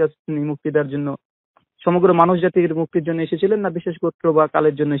যাবে যে জিসাস তিনি মুক্তি দেওয়ার জন্য সমগ্র মানুষ জাতির মুক্তির জন্য এসেছিলেন না বিশেষ গোত্র বা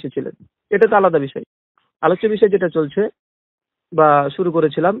কালের জন্য এসেছিলেন, এটা তো আলাদা বিষয়। আলোচ্য বিষয় যেটা চলছে বা শুরু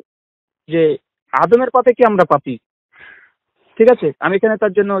করেছিলাম যে আদমের পাপে কি আমরা পাপী, ঠিক আছে। আমি এখানে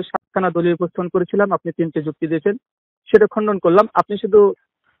তার জন্য 7খানা দলিল উপস্থাপন করেছিলাম, আপনি 3টে যুক্তি দিয়েছেন, সেটা খণ্ডন করলাম। আপনি শুধু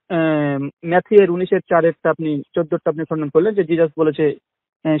ম্যাথিউ 19:4 আপনি 14টা আপনি খণ্ডন করলেন যে জিসাস বলেছে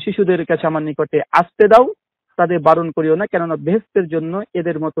শিশুদের কাছে আমার নিকটে আসতে দাও, তাদের বারণ করিও না, কেননা বেহেশতের জন্য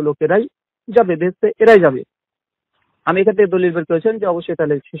এদের মতো লোকেরাই যাবে, বেহেশতে এরাই যাবে। আমি এখান থেকে দলিল বের করেছেন যে অবশ্যই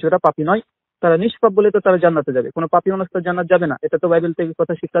তাহলে শিশুরা পাপী নয়, তারা নিষ্পাপ বলে তো তারা জান্নাতে যাবে, কোনো পাপী মানুষ তো জান্নাত যাবে না, এটা তো বাইবেল থেকে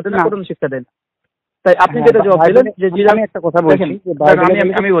কথা শিক্ষা দেয় না, কোরআন শিক্ষা দেয় না। তাই আপনি যেটা জবাব দিলেন যে জিসাস, আমি একটা কথা বলছি,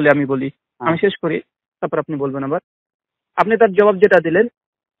 আমি বলি আমি শেষ করি, তারপর আপনি বলবেন আবার। আপনি তার জবাব যেটা দিলেন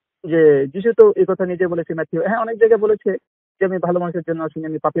যে যিশু তো এই কথা নিজে বলেছে ম্যাথিউ, হ্যাঁ অনেক জায়গায় বলেছে যে আমি ভালো মানুষের জন্য আসিনি,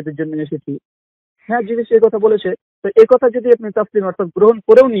 আমি পাপীদের জন্য এসেছি। হ্যাঁ যিশু এই কথা বলেছে, তো এই কথা যদি আপনি তাফসীর অর্থাৎ গ্রহণ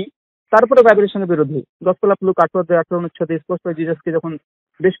করেও নি, তারপরে বাইবেলের সঙ্গে বিরোধী। গসপেল অফ লুক 8:18 স্পষ্ট জিসাসকে যখন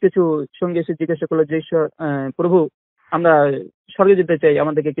বেশ কিছু সঙ্গে এসে জিজ্ঞাসা করলো যে প্রভু আমরা স্বর্গে যেতে চাই,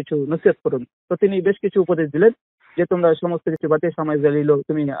 আমাদেরকে কিছু নসিহত করুন, তো তিনি বেশ কিছু উপদেশ দিলেন যে তোমরা সমস্ত কিছু বাতিল সমাজ জ্বালিল,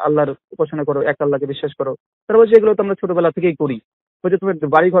 তুমি আল্লাহর উপাসনা করো, এক আল্লাহকে বিশ্বাস করো। তার বলছে এগুলো তো আমরা ছোটবেলা থেকেই করি, বলছে তুমি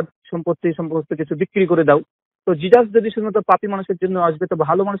বাড়িঘর সম্পত্তি সমস্ত কিছু বিক্রি করে দাও। তো জিসাস যদি শুধুমাত্র পাপী মানুষের জন্য আসবে, তো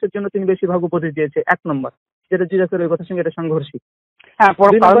ভালো মানুষের জন্য তিনি বেশিরভাগ উপদেশ দিয়েছে, 1 নম্বর, যেটা জিসাসের ওই কথার সঙ্গে এটা সংঘর্ষী। হ্যাঁ,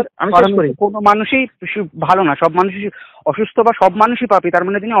 আমি শেষ করি, কোনো মানুষই ভালো না, সব মানুষই অসুস্থ বা সব মানুষই পাপী, তার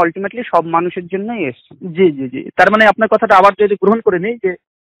মানে তিনি আলটিমেটলি সব মানুষের জন্যই এসেছেন। জি জি জি, তার মানে আপনার কথাটা আবার যদি গ্রহণ করে নিই যে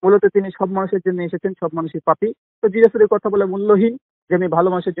মূলত তিনি সব মানুষের জন্য এসেছেন, সব মানুষই পাপী, তো জিসাসের কথা বলে মূল্যহীন যে আমি ভালো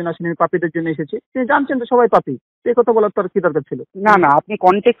মানুষের জন্য আসিনি, আমি পাপীদের জন্য এসেছি। তিনি জানছেন তো সবাই পাপী, এই কথা বলার তার কি দরকার ছিল? না না, আপনি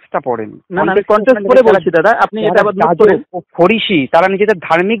কনটেক্সটটা পড়েন। না না, আমি কনটেক্সট পড়ে বলছি দাদা, আপনি এটা আবার নোট করেন। ফরিসি তারা নিজেদের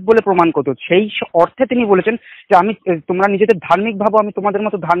ধার্মিক বলে প্রমাণ করত, সেই অর্থে তিনি বলেছেন যে আমি তোমরা নিজেদের ধার্মিক ভাবো, আমি তোমাদের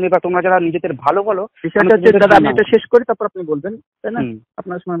মতো ধার্মিক, বা তোমরা যারা নিজেদের ভালো বলো। দাদা আমি এটা শেষ করি, তারপর আপনি বলবেন, তাই না?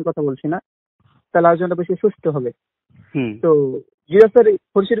 আপনার সময় আমি কথা বলছি না, তাহলে আলোচনাটা বেশি সুস্থ হবে। তো জিসাসের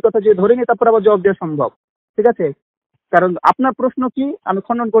ফরিসির কথা যে ধরে নিই, তারপর আবার জবাব দেওয়া সম্ভব, ঠিক আছে? কারণ আপনার প্রশ্ন কি, আমি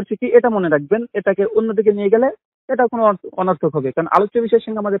খণ্ডন করছি কি, এটা মনে রাখবেন। এটাকে অন্যদিকে নিয়ে গেলে এটা কোনো অনর্থক হবে, কারণ আলোচ্য বিষয়ের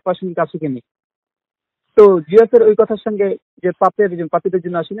সঙ্গে আমাদের প্রাসঙ্গিক আছে কি নেই। তো জিসাসের ওই কথার সঙ্গে যে পাপীদের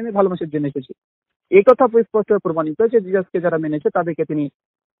জন্য আসেনি, আমি ভালো মানুষের জন্য এসেছি, এই কথা স্পষ্ট প্রমাণিত যে জিসাসকে যারা মেনেছে তাদেরকে তিনি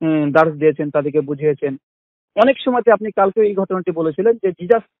দার্স দিয়েছেন, তাদেরকে বুঝিয়েছেন। অনেক সময়তে আপনি কালকে এই ঘটনাটি বলেছিলেন যে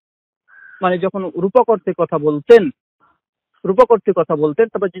জিসাস মানে যখন রূপক অর্থে কথা বলতেন,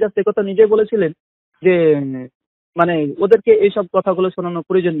 তারপর জিসাস এই কথা নিজেই বলেছিলেন যে মানে ওদেরকে এইসব কথাগুলো শোনানোর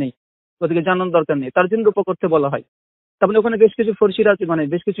প্রয়োজন নেই, ওদেরকে জানানোর দরকার নেই, তার জন্য রূপক করতে বলা হয়। তারপরে ওখানে বেশ কিছু ফরিসিরা মানে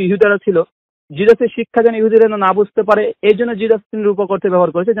বেশ কিছু ইহুদারা ছিল, জিসাসের শিক্ষা যেন ইহুদিরা না বুঝতে পারে, এই জন্য জিসাস তিনি রূপক অর্থে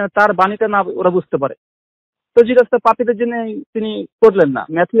ব্যবহার করেছে যেন তার বাণীটা না ওরা বুঝতে পারে। তো জিসাস তার পাপীদের জন্য তিনি করলেন না।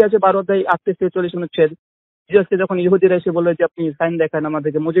 ম্যাথিউ 12:38-40 জিসাসকে যখন ইহুদিরা এসে বললো যে আপনি সাইন দেখান,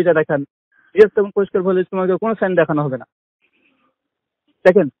 আমাদেরকে মুজিজা দেখান, জিসাস তখন পরিষ্কার বলে তোমাকে কোনো সাইন দেখানো হবে না।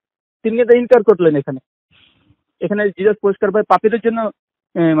 দেখেন তিনি কিন্তু ইনকার করলেন এখানে জিসাস পরিষ্কার ভাবে পাপীদের জন্য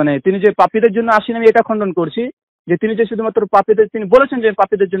মানে তিনি যে পাপীদের জন্য আসেন, আমি এটা খণ্ডন করছি যে তিনি যে শুধুমাত্র পাপীদের, তিনি বলেছেন যে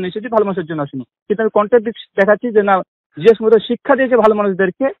পাপীদের জন্য এসেছি, ভালো মানুষের জন্য আসেনি। কিন্তু আমি কন্ট্রাডিক্ট দেখাচ্ছি যে না, জিসাস মূলত শিক্ষা দিয়েছে ভালো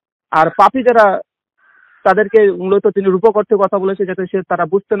মানুষদেরকে, আর পাপী যারা তাদেরকে মূলত তিনি রূপক অর্থে কথা বলেছে যাতে তারা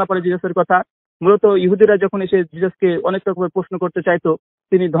বুঝতে না পারে জিসাসের কথা। মূলত ইহুদিরা যখন এসে জিসাসকে অনেক রকমের প্রশ্ন করতে চাইতো,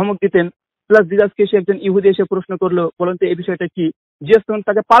 তিনি ধমক দিতেন। প্লাস জিসাসকে এসে একজন ইহুদি এসে প্রশ্ন করলো, বলেন তো এই বিষয়টা কি, জিসাস তখন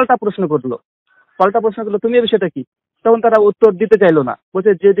তাকে পাল্টা প্রশ্ন করলো, তুমি এই বিষয়টা কি? তখন তারা উত্তর দিতে চাইলো না,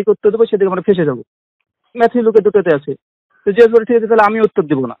 বলছে যেদিকে উত্তর দেবো সেদিকে আমরা ফেসে যাবো। ম্যাথিউ লুকে দুটোতে আছে। তো জিসাস বলে ঠিক আছে তাহলে আমি উত্তর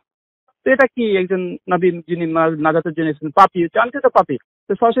দিব না। তো এটা কি একজন নবী যিনি নাজাতের জন্য এসেছেন, পাপী জানছে তো পাপী,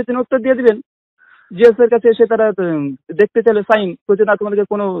 তো সরাসরি তিনি উত্তর দিয়ে দিবেন। জিএস এর কাছে এসে তারা দেখতে চাইলে সাইন বলছে, না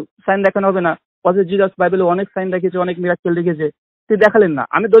তোমাদেরকে কোনো সাইন দেখানো হবে না, অথচ জিজাস বাইবেলে অনেক সাইন দেখিয়েছে, অনেক মিরাক্কেল দেখিয়েছে, তিনি দেখালেন না।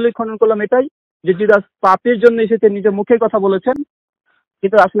 আমি দলিল খণ্ডন করলাম এটাই যে জিজাস পাপীর জন্য এসেছে, নিজের মুখে কথা বলেছেন,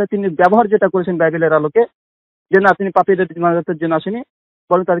 কিন্তু আসলে তিনি ব্যবহার যেটা করেছেন বাইবেলের আলোকে, যে না তিনি পাপীদের নাজাতের জন্য আসেনি,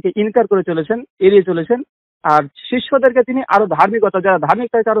 বরং তাদেরকে ইনকার করে চলেছেন, এড়িয়ে চলেছেন। আর শিষ্যদেরকে তিনি আরো ধার্মিকতা, যারা ধার্মিক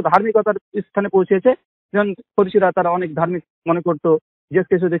তাদেরকে আরো ধার্মিকতার স্থানে পৌঁছেছে। যেমন ফরিসিরা তারা অনেক ধার্মিক মনে করতো, যে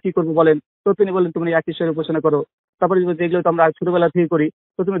কেসে কি করবো বলেন, তো তিনি বলেন তুমি এক ঈশ্বরের উপাসনা করো। তারপরে যেগুলো তো আমরা ছোটবেলা থেকে করি,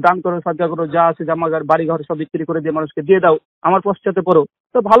 তো তুমি দান করো, সাজগা করো, যা আছে জামাগার বাড়ি ঘর সব বিক্রি করে দিয়ে মানুষকে দিয়ে দাও, আমার পশ্চাতে পড়ো।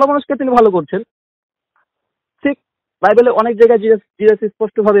 তো ভালো মানুষকে তিনি ভালো করছেন। ঠিক বাইবেলে অনেক জায়গায় জিজাস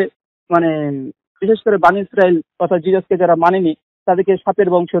স্পষ্ট ভাবে মানে বিশেষ করে বানি ইসরায়েল তথা জিজাসকে যারা মানেনি তাদেরকে সাপের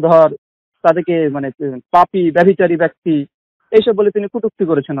বংশধর, তাদেরকে মানে পাপী ব্যভিচারী ব্যক্তি এইসব বলে তিনি কটূক্তি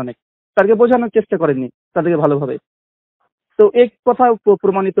করেছেন অনেক, তাদেরকে বোঝানোর চেষ্টা করেননি তাদেরকে ভালোভাবে। তো এই কথা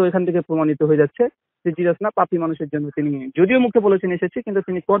প্রমাণিত, এখান থেকে প্রমাণিত হয়ে যাচ্ছে যে জিজাস না পাপী মানুষের জন্য তিনি যদিও মুখে বলেছেন এসেছে, কিন্তু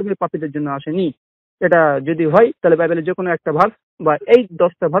তিনি কর্মে পাপীদের জন্য আসেনি। এটা যদি হয় তাহলে বাইবেলের যে কোনো একটা ভার্স বা এই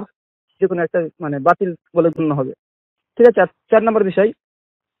 10টা ভার্স যে কোনো একটা মানে বাতিল বলে গণ্য হবে। ঠিক আছে। 4 নম্বর বিষয়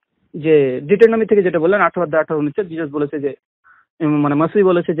যে ডিটেরনমি থেকে যেটা বললেন 18-19 জিজাস বলেছে যে মানে মাসি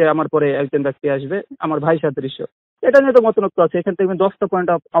বলেছে যে আমার পরে একজন ব্যক্তি আসবে আমার ভাই সাদৃশ্য। এটা নিয়ে তো মতনৈক্য আছে। এখান থেকে আমি 10টা পয়েন্ট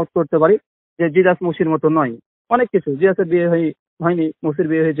আউট করতে পারি যে জিজাস মসির মতো নয়। অনেক কিছু, জিজাসের বিয়ে হয়নি, মসির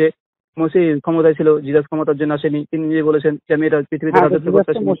বিয়ে হয়েছে, মসি ক্ষমতায় ছিল, জিজাস ক্ষমতার জন্য আসেনি। তিনি নিজে বলেছেন যে আমি এটা পৃথিবীতে রাজত্ব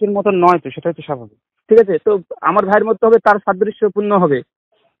করতে আসিনি। মসির মতো নয়, তো সেটাই তো স্বাভাবিক। ঠিক আছে, তো আমার ভাইয়ের মধ্যে হবে, তার সাদৃশ্যপূর্ণ হবে,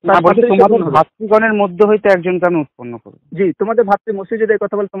 তোমাদের ভাতৃগণের মধ্যে হইতে একজনকে আমি উৎপন্ন করবো। জি, তোমাদের ভাতৃ মসি যদি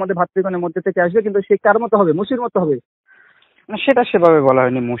কথা বলে তোমাদের ভাতৃগণের মধ্যে থেকে আসবে, কিন্তু সে কার মতো হবে? মসির মতো হবে। সেটা সেভাবে বলা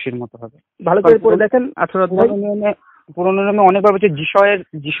হয়নি মসির মতো হবে। ভালো করে পড়ে দেখেন 18 অধ্যায়। পুরোনো নিয়মে অনেকবার বলছে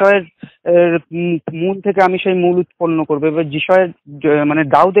যিশয়ের মূল থেকে আমি সেই মূল উৎপন্ন করবো। এবার যিশয়ের মানে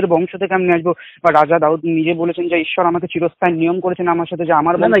দাউদের বংশ থেকে আমি আসবো, বা রাজা দাউদ নিজে বলেছেন যে ঈশ্বর আমাকে চিরস্থায়ী নিয়ম করেছেন আমার সাথে, যে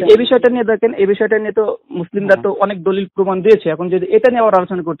আমার এই বিষয়টা নিয়ে দেখেন, এই বিষয়টা নিয়ে তো মুসলিমরা তো অনেক দলিল প্রমাণ দিয়েছে। এখন যদি এটা নিয়ে আবার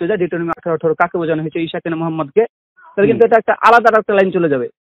আলোচনা করতে যায় ডিটেরনমি 18 কাকে বোঝানো হয়েছে, ঈসাকে না মুহাম্মদকে, তাহলে কিন্তু এটা একটা আলাদা একটা লাইন চলে যাবে।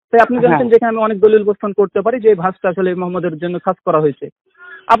 তাই আপনি জানছেন যেখানে আমি অনেক দলিল উপস্থাপন করতে পারি যে ভাষটা আসলে মোহাম্মদের জন্য খাস করা হয়েছে,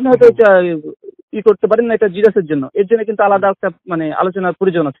 আপনি হয়তো এটা করতে পারেন না, এটা জিজাসের জন্য, এর জন্য কিন্তু আলাদা একটা মানে আলোচনার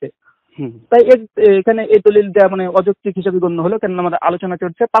প্রয়োজন আছে। তাই এখানে এই দলিল দেওয়া মানে অযৌক্তিক হিসেবে গণ্য হলো। কেন আমাদের আলোচনা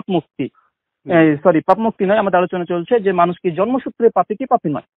চলছে পাপ মুক্তি, পাপ মুক্তি নয়, আমাদের আলোচনা চলছে যে মানুষ কি জন্মসূত্রে পাপী কি পাপী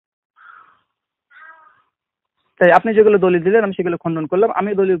নয়। তাই আপনি যেগুলো দলিল দিলেন আমি সেগুলো খণ্ডন করলাম, আমি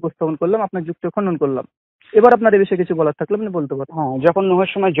দলিল উপস্থাপন করলাম, আপনার যুক্তি খণ্ডন করলাম। এবার আপনার এই বিষয়ে কিছু বলার থাকলে আপনি বলতে পারেন। হ্যাঁ, যখন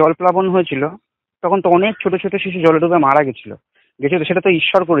নোহের সময় জল প্লাবন হয়েছিল তখন তো অনেক ছোট ছোট শিশু জলে ডুবে মারা গেছিল, সেটা তো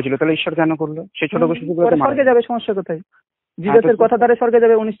ঈশ্বর করেছিল, তাহলে ঈশ্বর কেন করলো? সেই ছোট শিশুগুলো স্বর্গে যাবে, সমস্যা কোথায়? জিজাসের কথা দ্বারা স্বর্গে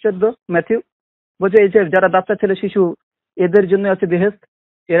যাবে। 19:14 ম্যাথিউ বলছে এই যে যারা বাচ্চা ছেলে শিশু এদের জন্য আছে বেহেশত,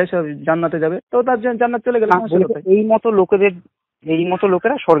 এরা সব জান্নাতে যাবে, তো তার জান্নাত চলে গেল। এই মতো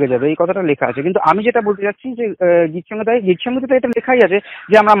লোকেরা স্বর্গে যাবে, এই কথাটা লেখা আছে। কিন্তু আমি যেটা বলতে চাচ্ছি যে গীতসংহিতায় তো এটা লেখাই আছে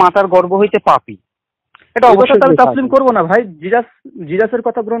যে আমরা মাতার গর্ভ হইতে পাপী। এটা অবশ্যই তাসলিম করবো না ভাই, জিজাসের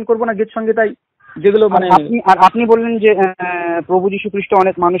কথা গ্রহণ করবো না গীত সংহিতায় যেগুলো মানে। আপনি বললেন যে প্রভু যীশু খ্রিস্ট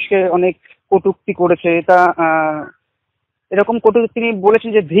অনেক মানুষকে অনেক কটূক্তি করেছে, এটা এরকম কটূক্তি তিনি বলেছেন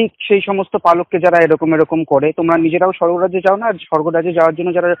যে ধিক সেই সমস্ত পালককে যারা এরকম করে, তোমরা নিজেরাও স্বর্গরাজ্যে যাও না, আর স্বর্গরাজ্যে যাওয়ার জন্য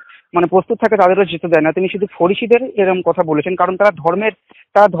যারা মানে প্রস্তুত থাকে তাদেরও যেতে দেয় না। তিনি শুধু ফরিসিদের এরকম কথা বলেছেন, কারণ তারা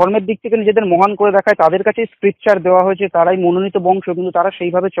ধর্মের দিক থেকে নিজেদের মহান করে দেখায়, তাদের কাছে স্ক্রিপচার দেওয়া হয়েছে, তারাই মনোনীত বংশ, কিন্তু তারা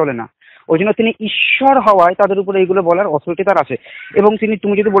সেইভাবে চলে না। ওই জন্য তিনি ঈশ্বর হওয়ায় তাদের উপরে এইগুলো বলার অথরিটি তার আছে। এবং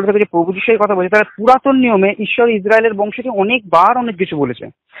তুমি যদি বলে থাকো যে প্রভু যিশুর কথা বলছে, তারা পুরাতন নিয়মে ঈশ্বর ইসরায়েলের বংশকে অনেকবার অনেক কিছু বলেছে।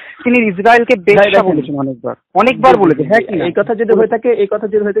 তিনি ইসরায়েলকে বেশ্যা বলেছেন অনেকবার বলেছেন। হ্যাঁ, এই কথা যদি হয়ে থাকে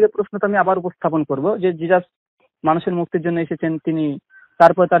প্রশ্নটা আমি আবার উপস্থাপন করব যে জিজাস মানুষের মুক্তির জন্য এসেছেন, তিনি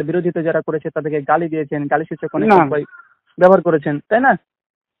তারপর তার বিরোধিতা যারা করেছে তাদেরকে গালি দিয়েছেন, গালি সূচক অনেক ব্যবহার করেছেন, তাই না?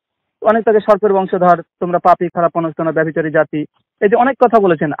 অনেক তাকে সর্পের বংশধর, তোমরা পাপী, খারাপ মানুষ, তোমরা ব্যভিচারী জাতি, এই যে অনেক কথা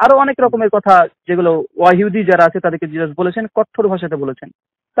বলেছেন। আরো অনেক রকমের কথা যেগুলো ওয়াহিউদি যারা আছে তাদেরকে জিজাস বলেছেন, কঠোর ভাষাতে বলেছেন।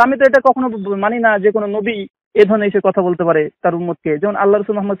 তো আমি তো এটা কখনো মানি না যে কোনো নবী এ ধরনের এসে কথা বলতে পারে তার উম্মতকে। যেমন আল্লাহ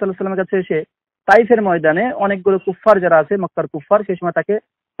রাসূল মুহাম্মদ সাল্লাল্লাহু আলাইহি ওয়াসাল্লামের কাছে এসে তাইফের ময়দানে অনেকগুলো কুফফার যারা আছে, মক্কার কুফফার, সেই সময় তাকে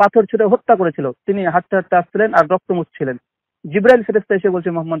পাথর ছুঁড়ে হত্যা করেছিল। তিনি হাঁটতে হাঁটতে আসছিলেন আর রক্ত মুছছিলেন। জিবরাইল ফেরেশতা এসে বলছে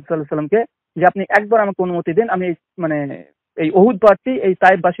মুহাম্মদ সাল্লাল্লাহু আলাইহি ওয়াসাল্লামকে যে আপনি একবার আমাকে অনুমতি দিন, আমি মানে এই উহুদ পাহাড়টি এই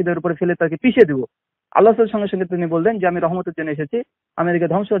তাইফবাসীদের উপরে ফেলে তাকে পিষে দিব। আল্লাহ রাসূল সঙ্গে সঙ্গে তিনি বললেন যে আমি রহমতের জন্য এসেছি, আমি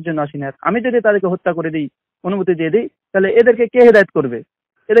এদেরকে ধ্বংসের জন্য আসিনি। আমি যদি তাদেরকে হত্যা করে দিই, অনুমতি দিয়ে দিই, তাহলে এদেরকে কে হেদায়েত করবে?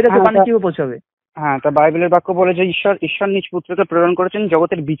 এদের কাছে পানি কিভাবে পৌঁছাবে? হ্যাঁ, তা বাইবেলের বাক্য বলে যে ঈশ্বর নিজ পুত্রকে প্রেরণ করেছেন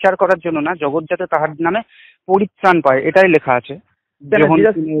জগতের বিচার করার জন্য না, জগৎ যাতে তাহার নামে পরিত্রাণ পায়, এটাই লেখা আছে।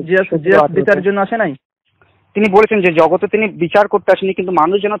 বিচারের জন্য আসে নাই? তিনি বলেছেন যে জগতে তিনি বিচার করতে আসেনি, কিন্তু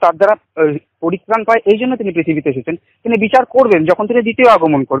মানুষ যেন তার দ্বারা পরিত্রাণ পায় এই জন্য তিনি পৃথিবীতে এসেছেন। তিনি বিচার করবেন যখন তিনি দ্বিতীয়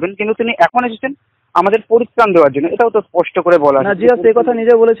আগমন করবেন, কিন্তু তিনি এখন এসেছেন আমাদের পরিত্রাণ দেওয়ার জন্য। এটাও তো স্পষ্ট করে বলা না, জিজাস এই কথা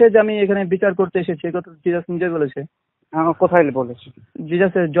নিজে বলেছে যে আমি এখানে বিচার করতে এসেছি, এই কথা জিজাস নিজে বলেছে। কোথায় বলেছে?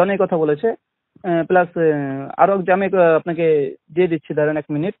 জিজাস জনে কথা বলেছে, প্লাস আরো আমি আপনাকে দিয়ে দিচ্ছি, দাঁড়ান 1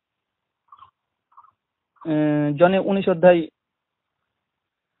 মিনিট। জনে 19 অধ্যায়,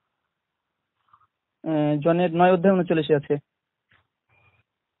 জনের 9 অধ্যায় 39 আছে।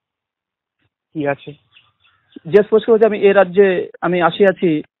 কি আছে? যে স্পষ্ট হচ্ছে আমি এই রাজ্যে আমি আসিয়াছি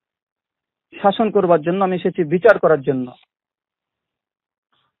শাসন করবার জন্য, আমি এসেছি বিচার করার জন্য।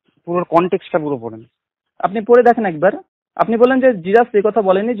 পুরো কনটেক্সটটা পুরো পড়েন, আপনি পড়ে দেখেন একবার। আপনি বলেন যে জিজাস এই কথা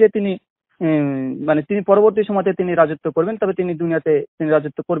বলেনি যে তিনি মানে তিনি পরবর্তী সময়তে তিনি রাজত্ব করবেন, তবে তিনি দুনিয়াতে তিনি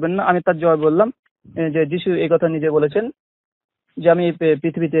রাজত্ব করবেন না। আমি তার জবাব বললাম যে যিশু এই কথা নিজে বলেছেন যে আমি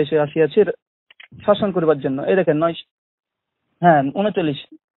পৃথিবীতে এসে আসিয়াছি শাসন করবার জন্য। এই দেখেন 39,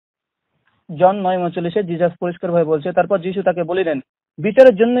 জন 9:39 জিজাস পরিষ্কার ভাবে বলছে। তারপর যিশু তাকে বলিলেন,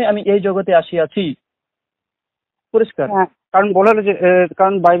 বিচারের জন্যই আমি এই জগতে আসিয়াছি। পরিষ্কার। কারণ বলা হলো যে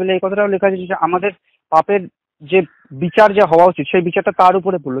কারণ বাইবেলে এই কথাটাও লেখা আছে যে আমাদের পাপের যে বিচার যা হওয়া উচিত সেই বিচারটা তার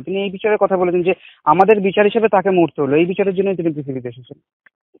উপরে পড়লো। তিনি এই বিচারের কথা বলেছেন যে আমাদের বিচার হিসেবে তাকে মরতে হলো, এই বিচারের জন্যই তিনি পৃথিবীতে এসেছেন।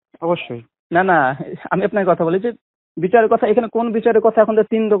 অবশ্যই না, আমি আপনাকে কথা বলি যে বিচারের কথা, এখানে কোন বিচারের কথা? এখন তো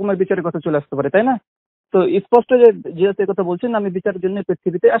 3 রকমের বিচারের কথা চলে আসতে পারে, তাই না? তো স্পষ্ট যে জিজাস এই কথা বলছেন আমি বিচারের জন্য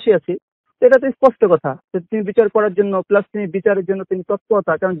পৃথিবীতে আসিয়াছি, এটা তো স্পষ্ট কথা। তিনি বিচার করার জন্য, প্লাস তিনি বিচারের জন্য তিনি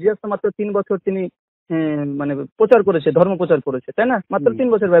তৎপরতা। কারণ জিজাস তো মাত্র 3 বছর তিনি মানে প্রচার করেছে, ধর্ম প্রচার করেছে, তাই না? মাত্র 3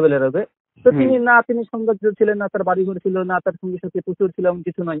 বছর বাইবেলের হবে। তো তিনি সম্রাজ্য ছিলেন না, তার বাড়িঘর ছিল না, তার সঙ্গী সাথে প্রচুর ছিল, এমন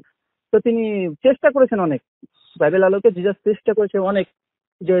কিছু নয়। তো তিনি চেষ্টা করেছেন অনেক, বাইবেল আলোকে জিজাস চেষ্টা করেছে অনেক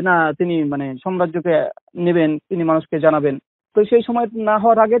যে না তিনি মানে সাম্রাজ্যকে নেবেন, তিনি মানুষকে জানাবেন। তো সেই সময় না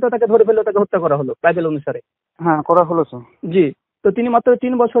হওয়ার আগে তো তাকে ধরে ফেলে তাকে হত্যা করা হলো বাইবেল অনুসারে। করা হলো তো। জি। তো তিনি মাত্র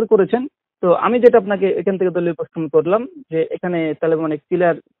 3 বছর করেছেন। তো আমি যেটা আপনাকে এখান থেকে দলীয় উপস্থাপন করলাম যে এখানে তাহলে মানে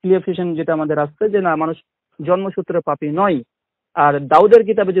ক্লিয়ারফিকেশন যেটা আমাদের আসছে যে না, মানুষ জন্মসূত্রে পাপী নয়। আর দাউদের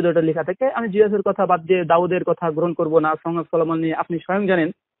কিতাবে যদি ওটা লেখা থাকে, আমি জিজাসের কথা বাদ দিয়ে দাউদের কথা গ্রহণ করব না। সং অফ সলোমন নিয়ে আপনি স্বয়ং জানেন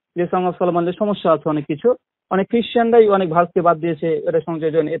যে সং অফ সলোমনের সমস্যা আছে অনেক কিছু। অনেক খ্রিস্টানরাই অনেক ভার্সকে বাদ দিয়েছে, এটা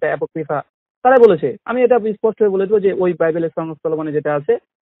সংযোজন, এটা অ্যাপোক্রিফা, তারা বলেছে। আমি এটা স্পষ্ট হয়ে বলে দেবো যে ওই বাইবেলের সং অফ সলোমনে যেটা আছে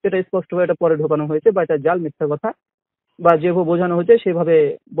সেটা স্পষ্ট হয়ে এটা পরে ঢোকানো হয়েছে, বা এটা জাল, মিথ্যা কথা, বা যেভাবে বোঝানো হয়েছে সেভাবে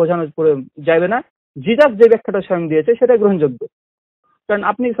বোঝানো করে যাবে না। জিজাস যে ব্যাখ্যাটা স্বয়ং দিয়েছে সেটা গ্রহণযোগ্য। কারণ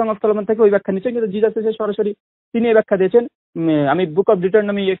আপনি সং অফ সলোমন থেকে ওই ব্যাখ্যা নিচ্ছেন, কিন্তু জিজাস এসে সরাসরি তিনি এই ব্যাখ্যা দিয়েছেন। আমি বুক অফ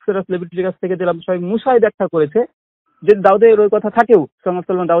রিটার্ন আমি এক্সোডাস লেভিটিকাস কাছ থেকে দিলাম, স্বয়ং মুসাই ব্যাখ্যা করেছে যে দাউদের ওই কথা থাকেও, সং অফ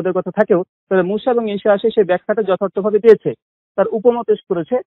সলোমন দাউদের কথা থাকেও, তাহলে মুসা এবং ঈসা আসে সেই ব্যাখ্যাটা যথার্থভাবে দিয়েছে, তার উপমা পেশ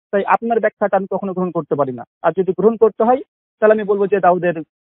করেছে। তাই আপনার ব্যাখ্যাটা আমি কখনো গ্রহণ করতে পারি না। আর যদি গ্রহণ করতে হয় তাহলে আমি বলবো যে দাউদের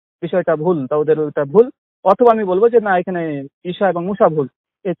বিষয়টা ভুল, দাউদের ওইটা ভুল, অথবা আমি বলবো যে না এখানে ঈসা এবং মুসা ভুল।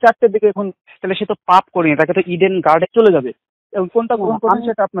 এই 4টের দিকে এখন তাহলে সে তো পাপ করেনি, তাকে তো ইডেন গার্ডে চলে যাবে। এবং কোনটা গ্রহণ করবেন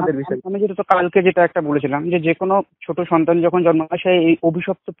সেটা আপনাদের বিষয়। আমি যেটা তো কালকে যেটা একটা বলেছিলাম যে কোনো ছোট সন্তান যখন জন্ম হয় সে এই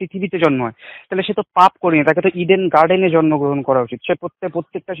অভিশপ্ত পৃথিবীতে জন্ম হয়, তাহলে সে তো পাপ করেনি, তাকে তো ইডেন গার্ডেনে জন্মগ্রহণ করা উচিত। সে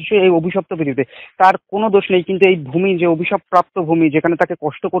প্রত্যেকটা শিশু এই অভিশপ্ত পৃথিবীতে, তার কোনো দোষ নেই। কিন্তু এই ভূমি যে অভিশাপ প্রাপ্ত ভূমি, যেখানে তাকে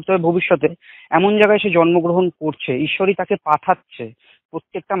কষ্ট করতে হবে ভবিষ্যতে, এমন জায়গায় সে জন্মগ্রহণ করছে। ঈশ্বরই তাকে পাঠাচ্ছে,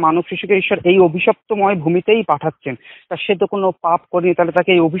 প্রত্যেকটা মানব শিশুকে ঈশ্বর এই অভিশপ্তময় ভূমিতেই পাঠাচ্ছেন। তা সে তো কোনো পাপ করেনি, তাহলে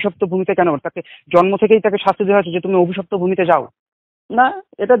তাকে এই অভিশপ্ত ভূমিতে কেন? তাকে জন্ম থেকেই তাকে শাস্তি দেওয়া হচ্ছে যে তুমি অভিশপ্ত ভূমিতে যাও। না,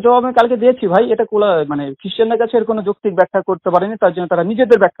 এটা জবাব আমি কালকে দিয়েছি ভাই। এটা মানে খ্রিস্টানদের কাছে এর কোনো যৌক্তিক ব্যাখ্যা করতে পারেনি, তার জন্য তারা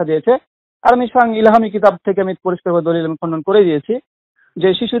নিজেদের ব্যাখ্যা দিয়েছে। আর আমি স্বয়ং ইলহামি কিতাব থেকে আমি পরিষ্কারভাবে দলিল আমি খণ্ডন করে দিয়েছি যে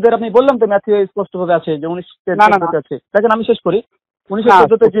শিশুদের, আপনি বললাম তো ম্যাথিউ স্পষ্টভাবে আছে যে 19 আছে। দেখেন আমি শেষ করি।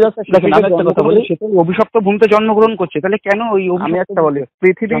 1914 জিজাস, দেখেন আমি একটা কথা বলি, অভিশপ্ত ভূমিতে জন্মগ্রহণ করছে, তাহলে কেন ওই? আমি একটা বলি,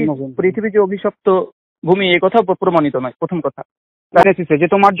 পৃথিবী যে অভিশপ্ত ভূমি এই কথা প্রমাণিত নয়। প্রথম কথা যে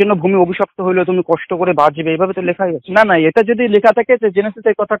তোমার জন্য ভূমি অভিশপ্ত হইলো, তুমি কষ্ট করে বাঁচবে, এইভাবে তো লেখাই আছে। না, এটা যদি লেখা থাকে যে জেনেসিস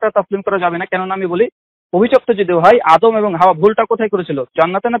এই কথাটা তাসলিম করা যাবে না। কেননা আমি বলি অভিশপ্ত যদি হয়, আদম এবং হাওয়া ভুলটা কোথায় করেছিল?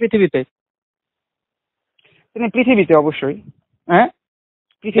 জান্নাতে না পৃথিবীতে? তিনি পৃথিবীতে। অবশ্যই হ্যাঁ,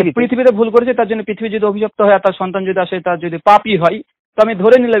 পৃথিবীতে ভুল করেছে, তার জন্য পৃথিবী যদি অভিশপ্ত হয় আর তার সন্তান যদি আসে তার যদি পাপই হয়, তো আমি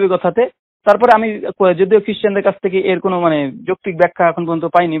ধরে নিলাম এই কথাতে। তারপরে আমি যদিও খ্রিস্টানদের কাছ থেকে এর কোনো মানে যৌক্তিক ব্যাখ্যা এখন পর্যন্ত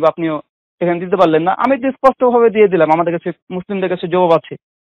পাইনি, বা আপনিও এখানে দিতে পারলেন না, আমি স্পষ্টভাবে দিয়ে দিলাম। আমাদের কাছে মুসলিমদের কাছে জবাব আছে।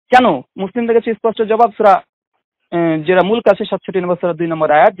 কেন? মুসলিমদের কাছে স্পষ্ট জবাব সূরা যেটা মূল কাছে 67 নম্বর সূরা 2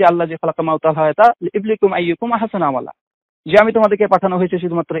 নম্বর আয়াত, যে আল্লাহ যে খালাকা মাউতা হায়াতা লিবলিকুম আইয়ুকুম আহসানু আমালা, যে আমি তোমাদেরকে পাঠানো হয়েছে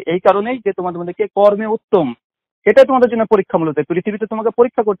শুধুমাত্র এই কারণেই যে তোমাদেরকে কর্মে উত্তম। এটা তোমাদের জন্য পরীক্ষা, মূলত পৃথিবীতে তোমাকে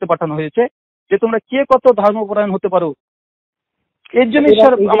পরীক্ষা করতে পাঠানো হয়েছে যে তোমরা কে কত ধর্মপরায়ণ হতে পারো। এর জন্য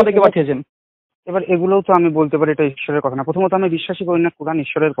ঈশ্বর আমাদেরকে পাঠিয়েছেন। এবার এগুলোও তো আমি বলতে পারি এটা ঈশ্বরের কথা না। প্রথমত আমি বিশ্বাসই করি না কোরআন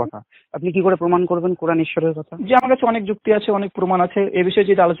ঈশ্বরের কথা। আপনি কি করে প্রমাণ করবেন কোরআন ঈশ্বরের কথা? যে আমার কাছে অনেক যুক্তি আছে, অনেক প্রমাণ আছে। এই বিষয়ে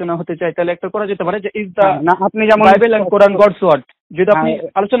যদি আলোচনা হতে চাই তাহলে একটা করা যেতে পারে যে ইজ দা না, আপনি যেমন Bible and Quran gods word, যদি আপনি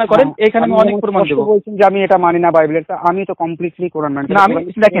আলোচনা করেন এখানে আমি অনেক প্রমাণ দেব। বলছেন যে আমি এটা মানি না বাইবেলের, তা আমি তো কমপ্লিটলি কোরআন মানি না। আমি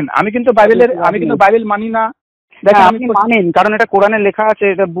দেখেন, আমি কিন্তু বাইবেল মানি না। দেখেন আপনি মানেন কারণ এটা কোরআনে লেখা আছে,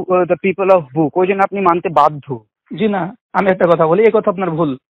 এটা দ্য পিপল অফ বুক, ওই জন্য আপনি মানতে বাধ্য। জি না, আমি একটা কথা বলি, এই কথা আপনার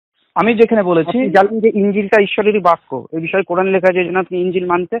ভুল। আমি যেখানে বলেছি জানেন যে ইঞ্জিলটা ঈশ্বরেরই বাক্য, এই বিষয়ে কোরআন লেখা আছে, এই জন্য আপনি ইঞ্জিল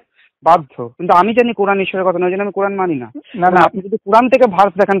মানতে বাধ্য। কিন্তু আমি জানি কোরআন ঈশ্বরের কথা নয়, জন্য আমি কোরআন মানি না। না, আপনি যদি কোরআন থেকে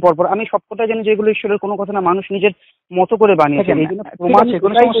ভার্স দেখেন পরপর, আমি সবকটাই জানি যে এগুলো ঈশ্বরের কোনো কথা না, মানুষ নিজের মতো করে বানিয়েছে। এই জন্য প্রমাণ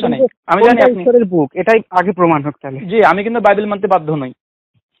কোনো সমস্যা নেই, আমি জানি আপনি ঈশ্বরের বুক, এটাই আগে প্রমাণ হোক তাহলে। জি, আমি কিন্তু বাইবেল মানতে বাধ্য নই,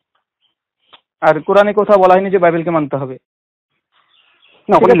 আর কোরআনে কোথাও বলা হয়নি যে বাইবেলকে মানতে হবে।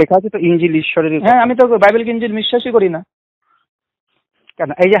 না, ওখানে লেখা আছে তো ইঞ্জিল ঈশ্বরের। হ্যাঁ, আমি তো বাইবেলকে ইঞ্জিল বিশ্বাসই করি না।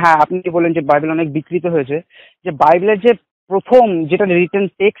 কেন? এই যে হ্যাঁ, আপনি যে বললেন যে বাইবেল অনেক বিকৃত হয়েছে, যে বাইবেলের যে প্রথম যেটা রিটেন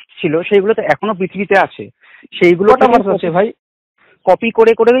টেক্সট ছিল সেগুলো তো এখনো পৃথিবীতে আছে, সেইগুলো আছে ভাই, কপি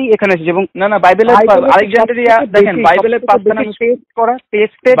করে করেই এখানে এসেছে। এবং না বাইবেলের আলেকজান্ড্রিয়া, দেখেন বাইবেলের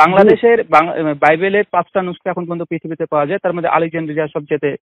 5টা বাংলাদেশের বাইবেলের 5টা নুসখা এখন পর্যন্ত পৃথিবীতে পাওয়া যায়, তার মধ্যে আলেকজান্ড্রিয়া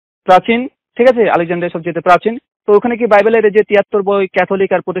সবচেয়ে প্রাচীন। ঠিক আছে, আলেকজান্ড্রিয়া সবচেয়ে প্রাচীন। তো ওখানে কি বাইবেলের যে 73 বই,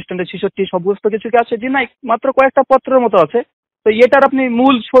 ক্যাথলিক আর প্রোটেস্ট্যান্টের 66 সমস্ত কিছু কি আছে? জি না, মাত্র কয়েকটা পত্রের মতো আছে। তো এটার আপনি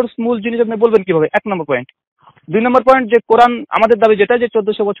মূল সোর্স, মূল জিনিস আপনি বলবেন কিভাবে? 1 নম্বর পয়েন্ট। 2 নম্বর পয়েন্ট, যে কোরআন আমাদের দাবি যেটা, যে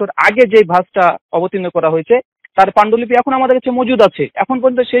 1400 বছর আগে যে ভাষটা অবতীর্ণ করা হয়েছে তার পাণ্ডুলিপি এখন আমাদের কাছে মজুদ আছে, এখন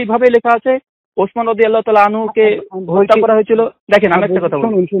পর্যন্ত সেইভাবে লেখা আছে। ওসমান রাদিয়াল্লাহু তাআলা আনহুকে হত্যা করা হয়েছিল। দেখেন আমি একটা কথা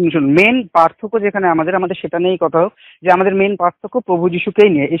বলি, শুনুন, মেন পার্থক্য যেখানে আমাদের সেটা নিয়েই কথা হোক, যে আমাদের মেন পার্থক্য প্রভু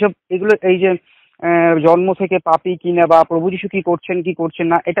যিশুকেই নিয়ে। এগুলো এই যে জন্ম থেকে পাপী কিনা বা প্রভু যিশু কি করছেন কি করছেন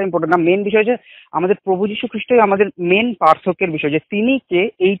না, এটা ইম্পর্টেন্ট না। মেন বিষয় যে আমাদের প্রভু যিশু খ্রিস্টই আমাদের মেন পার্থক্যের বিষয়, যে তিনি কে,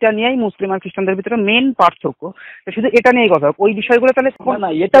 এইটা নিয়েই মুসলিম আর খ্রিস্টানদের ভিতরে মেন পার্থক্য। শুধু এটা নিয়েই কথা হোক, ওই বিষয়গুলো তাহলে না,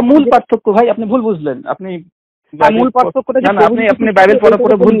 এটা মূল পার্থক্য ভাই, আপনি ভুল বুঝলেন। আপনি মূল পার্থক্যটা আপনি বাইবেল পড়ার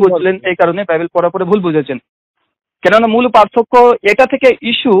পরে ভুল বুঝলেন, এই কারণে বাইবেল পড়ার পরে ভুল বুঝেছেন। কেননা মূল পার্থক্য এটা থেকে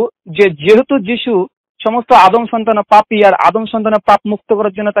ইস্যু, যে যেহেতু যিশু সমস্ত আদম সন্তান পাপী, আর আদম সন্তানের পাপ মুক্ত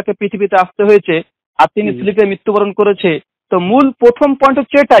করার জন্য তাকে পৃথিবীতে আসতে হয়েছে, আর তিনি স্লিপে মৃত্যুবরণ করেছে। তো মূল প্রথম পয়েন্ট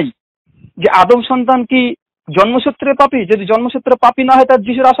হচ্ছে এটাই, যে আদম সন্তান কি জন্মসূত্রে পাপী? যদি জন্মসূত্রে পাপী না হয় তার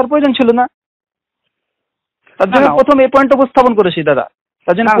যিশুর আসার প্রয়োজন ছিল না। তার জন্য প্রথম এই পয়েন্ট উপস্থাপন করেছি দাদা।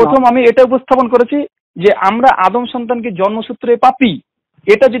 তার জন্য প্রথম আমি এটা উপস্থাপন করেছি যে আমরা আদম সন্তানকে জন্মসূত্রে পাপী,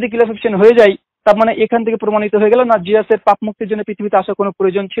 এটা যদি ক্লাসিফিকেশন হয়ে যায়, তার মানে এখান থেকে প্রমাণিত হয়ে গেল না জিসাসের পাপ মুক্তির জন্য পৃথিবীতে আসার কোনো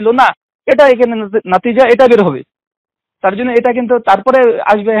প্রয়োজন ছিল না। এটা এখানে নাতিজা এটা বের হবে। তার জন্য এটা কিন্তু তারপরে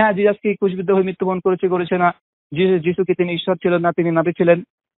আসবে, হ্যাঁ জিসাস কি ক্রুশবিদ্ধ হয়ে মৃত্যুবরণ করেছে না, যিশু কি তিনি ঈশ্বর ছিলেন না, তিনি নাবী ছিলেন।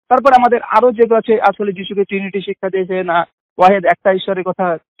 তারপর আমাদের আরো যেগুলো আছে, আসলে যিশুকে ট্রিনিটি শিক্ষা দিয়েছে না, ওয়াহেদ একটা ঈশ্বরের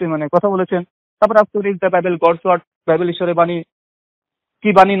কথা বলেছেন। তারপর after Bible gods word, Bible ঈশ্বরের বাণী কি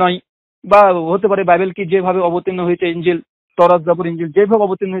বাণী নয়, বা হতে পারে বাইবেল কি যেভাবে অবতীর্ণ হয়েছে, ইঞ্জিল, তওরাত, জাবুর, ইঞ্জিল যেভাবে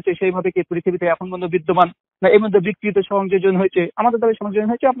অবতীর্ণ হয়েছে সেইভাবে কি পৃথিবীতে এখন পর্যন্ত বিদ্যমান, না এর মধ্যে বিকৃত সংযোজন হয়েছে? আমাদের দাবি সংযোজন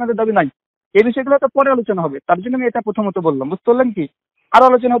হয়েছে, আপনাদের দাবি নাই। এই বিষয়গুলো তো পরে আলোচনা হবে, তার জন্য আমি এটা প্রথমত বললাম। বুঝতে পারলেন কি? আরো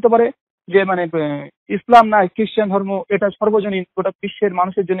আলোচনা হতে পারে যে ইসলাম না খ্রিস্টান ধর্ম, এটা সর্বজনীন, গোটা বিশ্বের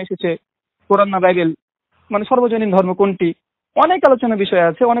মানুষের জন্য এসেছে, কোরআন না বাইবেল, সর্বজনীন ধর্ম কোনটি? অনেক আলোচনার বিষয়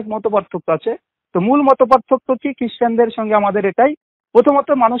আছে, অনেক মত পার্থক্য আছে। তো মূল মত পার্থক্য কি খ্রিস্টানদের সঙ্গে আমাদের এটাই, প্রথমত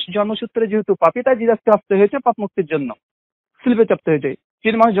মানুষ জন্মসূত্রে যেহেতু পাপী, তাই জিসাসকে আসতে হয়েছে পাপ মুক্তির জন্য, শিল্পে চাপতে হয়েছে।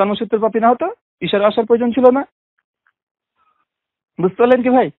 যদি মানুষ জন্মসূত্রে পাপী না হতো, ঈশ্বর আসার প্রয়োজন ছিল না। বুঝতে পারলেন কি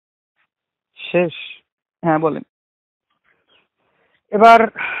ভাই? শেষ। হ্যাঁ বলেন। এবার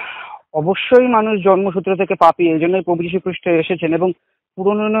অবশ্যই মানুষ জন্মসূত্র থেকে পাপী, এই জন্যই প্রভু যীশু খ্রিস্ট এসেছেন। এবং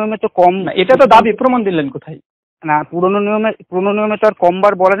পুরনো নিয়মে তো কম, এটা তো দাবি, প্রমাণ দিলেন কোথায়? না, পুরনো নিয়মে তো আর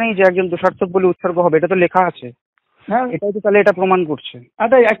কমবার বলা নেই যে একজন দোষার্থক বলে উৎসর্গ হবে, এটা তো লেখা আছে। হ্যাঁ, এটাই তো তাহলে এটা প্রমাণ করছে।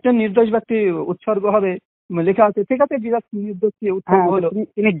 একজন নির্দোষ ব্যক্তি উৎসর্গ হবে লেখা আছে, ঠিক আছে, জিসাস নির্দোষ উৎসর্গ হলো,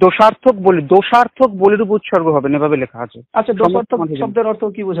 তিনি দোষার্থক বলে রূপ উৎসর্গ হবেন, এভাবে লেখা আছে। আচ্ছা, দোষার্থক শব্দের অর্থ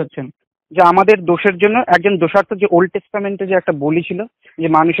কি বোঝাচ্ছেন? যে আমাদের দোষের জন্য একজন দোষার্থক, যে ওল্ড টেস্টামেন্টে যে একটা বলি ছিল যে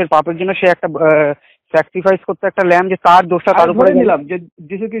মানুষের পাপের জন্য সে একটা স্যাক্রিফাইস করতে একটা ল্যাম্ব, যে তার দোষটা তার উপরে নিলাম, যে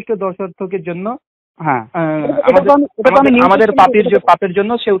যীশু খ্রিস্ট দোষার্থকের জন্য, হ্যাঁ আমাদের পাপের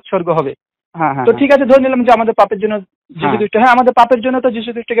জন্য সে উৎসর্গ হবে। তো ঠিক আছে, ধরে নিলাম যে আমাদের পাপের জন্য যীশু খ্রিস্ট, হ্যাঁ আমাদের পাপের জন্য তো যীশু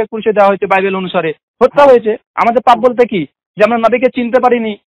খ্রিস্টকে ক্রুশে দেওয়া হয়েছে, বাইবেল অনুসারে হত্যা হয়েছে। আমাদের পাপ বলতে কি? যে আমরা নবীকে চিনতে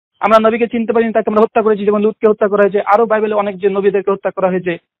পারিনি, তাকে আমরা হত্যা করেছি, যেমন লুতকে হত্যা করা হয়েছে, আরো বাইবেলে অনেক যে নবীদেরকে হত্যা করা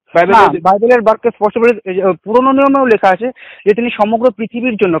হয়েছে, বাইবেলের বাক্যে স্পষ্ট করে পুরনো নিয়মেও লেখা আছে যে তিনি সমগ্র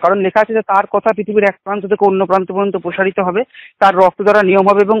পৃথিবীর জন্য, কারণ লেখা আছে যে তার কথা পৃথিবীর এক প্রান্ত থেকে অন্য প্রান্ত পর্যন্ত প্রসারিত হবে, তার রক্ত দ্বারা নিয়ম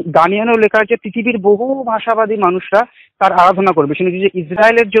হবে, এবং দানিয়েলেও লেখা আছে পৃথিবীর বহু ভাষাবাদী মানুষরা তার আরাধনা করবে। শুনেছি যে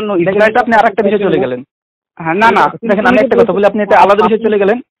ইসরায়েলের জন্য, ইসরায়েলটা আপনি আরেকটা বিষয়ে চলে গেলেন। হ্যাঁ, না দেখেন আমি একটা কথা বলি, আপনি এটা আলাদা বিষয়ে চলে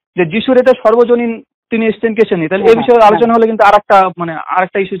গেলেন যে যিশুর এটা সর্বজনীন তিনি এসছেন কে শুনি, তাহলে এই বিষয়ে আলোচনা হলে কিন্তু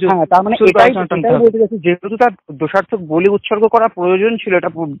আরেকটা ইস্যু। তার মানে এটাই বলতে চাচ্ছি, যেহেতু তার দোষার্থক বলি উৎসর্গ করা প্রয়োজন ছিল,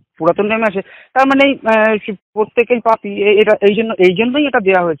 এটা পুরাতন নিয়মে আছে, তার মানে প্রত্যেকেই পাপী, এই জন্যই এটা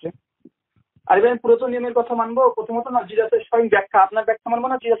দেওয়া হয়েছে। আর এবার পুরাতন নিয়মের কথা মানবো প্রথমত, না জিজাসের স্বয়ং ব্যাখ্যা, আপনার ব্যাখ্যা মানবো,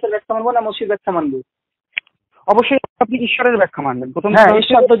 না জিজাসের ব্যাখ্যা মানবো, না মসির ব্যাখ্যা মানবো? অবশ্যই আপনি ঈশ্বরের ব্যাখ্যা মানবেন প্রথম। হ্যাঁ,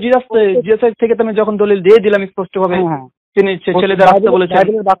 ঈশ্বর তো জিজাসের থেকে তো আমি যখন দলিল দিয়ে দিলাম স্পষ্টভাবে, তিনি ছেলেদের আসতে বলেছেন।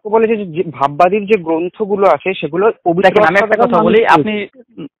 বাইবেলের বাক্য বলেছে যে ভাববাদীর যে গ্রন্থগুলো আছে সেগুলো পবিত্র। আমি একটা কথা বলি,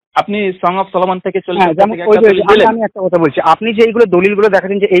 আপনি সং অফ সলোমন থেকে চলে আমি একটা কথা বলছি, আপনি যে এইগুলো দলিলগুলো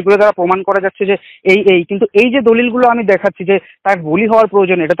দেখাচ্ছেন যে এইগুলো দ্বারা প্রমাণ করা যাচ্ছে যে কিন্তু এই যে দলিলগুলো আমি দেখাচ্ছি যে তার বলি হওয়ার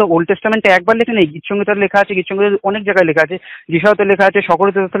প্রয়োজন, এটা তো ওল্ড টেস্টামেন্টে একবার লেখা নেই, গীতসংহিতার লেখা আছে, গীতসংহিতা অনেক জায়গায় লেখা আছে, যিশাতে লেখা আছে,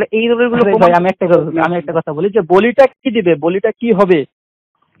 সকলেতে। তাহলে এই দলিলগুলো আমি একটা কথা বলি যে বলিটা কি দিবে, বলিটা কি হবে,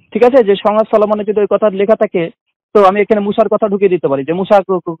 ঠিক আছে? যে সং অফ সলোমনে যদি ওই কথা লেখা থাকে, তো আমি এখানে মুসার কথা ঢুকিয়ে দিতে পারি যে মুসা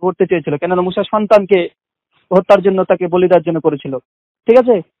করতে চেয়েছিল, কেননা মুসা সন্তানকে হত্যার জন্য তাকে বলি দেওয়ার জন্য করেছিল, ঠিক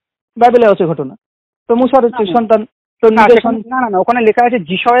আছে? বাইবেলে আছে ঘটনা। তো মুসার সন্তান তো না, ওখানে লেখা আছে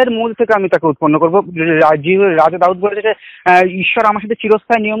যিশয়ের মূল থেকে আমি তাকে উৎপন্ন করবো। রাজা দাউদ বলেছে যে ঈশ্বর আমার সাথে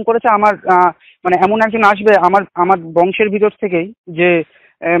চিরস্থায়ী নিয়ম করেছে, আমার মানে এমন একজন আসবে আমার বংশের ভিতর থেকেই, যে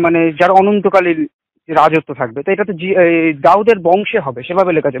মানে যার অনন্তকালীন রাজত্ব থাকবে। তো এটা তো দাউদের বংশে হবে,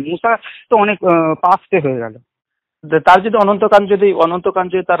 সেভাবে লেখা আছে। মুসা তো অনেক পাস্টে হয়ে গেল। তার যদি অনন্তকাল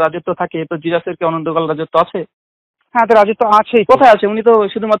যদি তার রাজত্ব থাকে, তো জিজাসের কি অনন্তকাল রাজত্ব আছে? হ্যাঁ, তো রাজত্ব আছেই। কোথায় আছে? উনি তো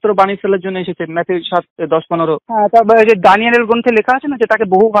শুধুমাত্র বাণী ফেলার জন্য এসেছেন, ম্যাথিউ 7:10-15। হ্যাঁ, তারপরে যে দানিয়েলের গ্রন্থে লেখা আছে না যে তাকে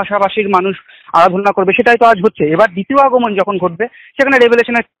বহু ভাষাভাষীর মানুষ আরাধনা করবে, সেটাই তো আজ হচ্ছে। এবার দ্বিতীয় আগমন যখন ঘটবে, সেখানে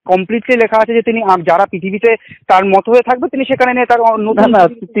রেভেলেশনে কমপ্লিটলি লেখা আছে যে তিনি যারা পৃথিবীতে তার মত হয়ে থাকবে, তিনি সেখানে নিয়ে তার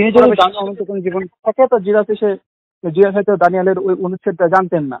তিনি যদি জীবন থাকে, তো জিজাস হয়তো দানিয়েলের ওই অনুচ্ছেদটা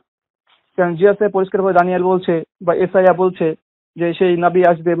জানতেন না, কারণ জিজাসে পরিষ্কারভাবে দানিয়েল বলছে বা এসাইয়া বলছে যে সেই নবী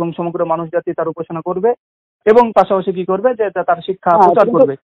আসবে এবং সমগ্র মানুষ জাতি তার উপাসনা করবে, এবং পাশাপাশি কি করবে, যে তার শিক্ষা প্রচার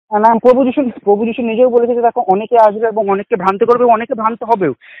করবে। না, প্রভু যিশু নিজেও বলেছে যে দেখো অনেকে আসবে এবং অনেকে ভ্রান্ত করবে, অনেকে ভ্রান্ত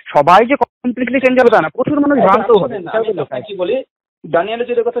হবেও। সবাই যে কমপ্লিটলি চেঞ্জ হবে তা না, প্রচুর মানুষ ভ্রান্ত হবে। কি বলি, দানিয়েলের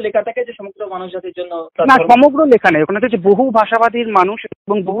যদি কথা লেখা থাকে যে সমগ্র মানুষ জাতির জন্য, না, সমগ্র লেখা নেই, ওখানে হচ্ছে বহু ভাষাবাদীর মানুষ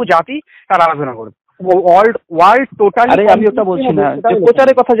এবং বহু জাতি তার আরাধনা করবে, ওয়ার্ল্ড টোটাল। আমি ওটা বলছি না, যে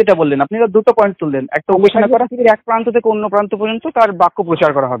প্রচারের কথা যেটা বললেন আপনি, দুটো পয়েন্ট তুললেন। একটা উপাসনা করা, এক প্রান্ত থেকে অন্য প্রান্ত পর্যন্ত তার বাক্য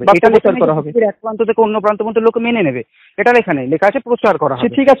প্রচার করা হবে, এটা প্রচার করা হবে। এক প্রান্ত থেকে অন্য প্রান্ত পর্যন্ত লোক মেনে নেবে, এটা লেখা নেই, লেখা আছে প্রচার করা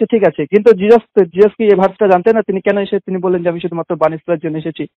হবে। ঠিক আছে, কিন্তু জিজাস কি এই ভাবটা জানতেন না? তিনি কেন তিনি বললেন যে আমি শুধুমাত্র বাণী ফেলার জন্য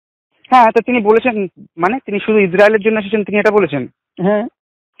এসেছি? হ্যাঁ, তো তিনি বলেছেন, মানে তিনি শুধু ইসরায়েলের জন্য এসেছেন, তিনি এটা বলেছেন।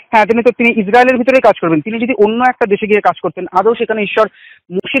 হ্যাঁ, তিনি ইসরায়েলের ভিতরেই কাজ করবেন। তিনি যদি অন্য একটা দেশে গিয়ে কাজ করতেন, আদৌ সেখানে ঈশ্বর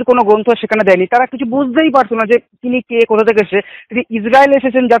মুশির কোনো গ্রন্থ সেখানে দেয়নি, তারা কিছু বুঝতেই পারতো না যে তিনি কে, কোথা থেকে এসেছে। তিনি ইসরায়েল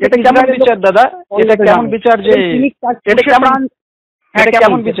এসেছেন, যাতে কেমন বিচার দাদা, এটা কেমন বিচার যে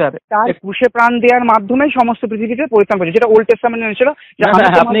কেমন বিচার, তার ক্রুশে প্রাণ দেওয়ার মাধ্যমেই সমস্ত পৃথিবীতে পরিত্রাণ পেয়েছে, যেটা ওল্ড টেস্টামেন্টে এনেছিল।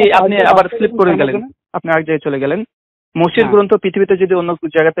 আপনি আবার স্লিপ করে গেলেন, আপনি এক জায়গায় চলে গেলেন। মসির গ্রন্থ পৃথিবীতে যদি অন্য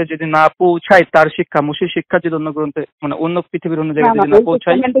জায়গাতে যদি না পৌঁছায়, তার শিক্ষা, মসির শিক্ষা যদি অন্য গ্রন্থে, মানে অন্য পৃথিবীর অন্য জায়গায় যদি না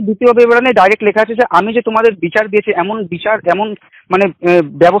পৌঁছায়, দ্বিতীয় বিবরণে ডাইরেক্ট লেখা আছে যে আমি যে তোমাদের বিচার দিয়েছি, এমন মানে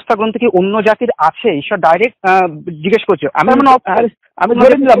ব্যবস্থা গ্রন্থে কি অন্য জাতির আছে? ঈশ্বর ডাইরেক্ট জিজ্ঞেস করছে। আমি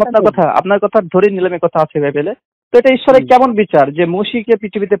ধরে নিলাম আপনার কথা ধরে নিলাম, এই কথা আছে বাইবেলে। তো এটা ঈশ্বরের কেমন বিচার যে মসিকে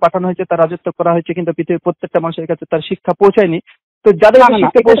পৃথিবীতে পাঠানো হয়েছে, তার রাজত্ব করা হয়েছে, কিন্তু পৃথিবীর প্রত্যেকটা মানুষের কাছে তার শিক্ষা পৌঁছায়নি। তো যাদের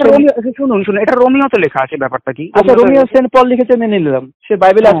শুনুন, এটা রোমিওতে লেখা আছে। ব্যাপারটা কি? আচ্ছা, রোমিও সেন্ট পল লিখেছে, মেনে নিলাম, সে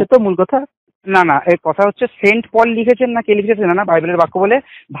বাইবেলে আছে তো মূল কথা। না, এর কথা হচ্ছে সেন্ট পল লিখেছেন না কে লিখেছেন না, বাইবেলের বাক্য বলে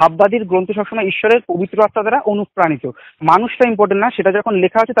ভাববাদীর গ্রন্থ সবসময় ঈশ্বরের পবিত্র আত্মা দ্বারা অনুপ্রাণিত। মানুষটা ইম্পর্টেন্ট না, সেটা যখন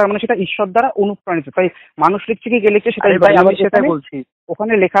লেখা আছে তার মানে সেটা ঈশ্বর দ্বারা অনুপ্রাণিত। তাই মানুষ লিখছে কি কে লিখছে সেটাই, আমি সেটাই বলছি।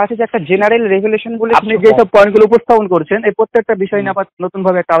 ওখানে লেখা আছে যে একটা জেনারেল রেভেলেশন বলে। আপনি যেসব পয়েন্টগুলো উপস্থাপন করছেন, এই প্রত্যেকটা বিষয় নিয়ে আবার নতুন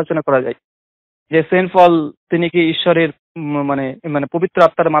ভাবে একটা আলোচনা করা যায়, যে সেন্ট পল তিনি কি ঈশ্বরের মানে পবিত্র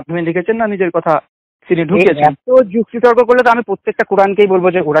আত্মার মাধ্যমে লিখেছেন, না নিজের কথা তিনি ঢুকিয়েছেন? এত যুক্তিতর্ক করলে তো আমি প্রত্যেকটা কোরআনকেই বলবো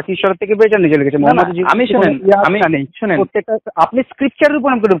যে ওরা কি ঈশ্বরের থেকে পেয়েছেন, নিজে লিখেছেন। প্রত্যেকটা আপনি স্ক্রিপচারের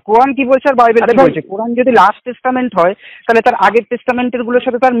উপর করুন, কোরআন কি বলছে আর বাইবেল কি বলছে। কোরআন যদি লাস্ট টেস্টামেন্ট হয়, তাহলে তার আগের টেস্টামেন্টের গুলোর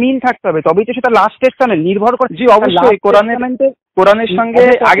সাথে তার মিল থাকতে হবে, তবেই তো সেটা লাস্ট টেস্টামেন্ট নির্ভর করে। জি অবশ্যই, কোরআনের সঙ্গে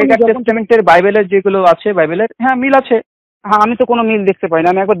আগেকার টেস্টামেন্টের বাইবেলের যেগুলো আছে, বাইবেলের হ্যাঁ মিল আছে, হ্যাঁ, আমি তো কোনো মিল দেখতে পাই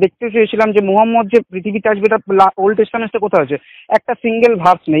না। আমি একবার দেখতে চেয়েছিলাম যে মুহাম্মদ যে পৃথিবীতে আসবে, এটা ওল্ড টেস্টামেন্টে কোথাও আছে? একটা সিঙ্গেল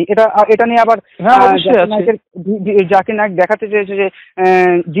ভার্স নেই। এটা নিয়ে আবার জাকির নায়ক দেখাতে চেয়েছে যে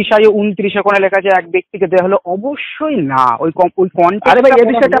যিশায় 29 ওখানে লেখা আছে এক ব্যক্তিকে দেওয়া হলো। অবশ্যই না, ওই কন্টেক্সট। আরে ভাই, এই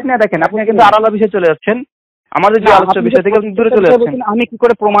বিষয়টা আপনি দেখেন, আপনি কিন্তু আলাদা বিষয়ে চলে যাচ্ছেন, আমাদের যে আলোচ্য বিষয় থেকে দূরে চলে যাচ্ছেন। আমি কি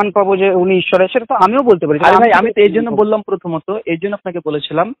করে প্রমাণ পাবো যে উনি ঈশ্বরের? সেটা তো আমিও বলতে পারি। আরে ভাই, আমি তো এই জন্য বললাম, প্রথমত এই জন্য আপনাকে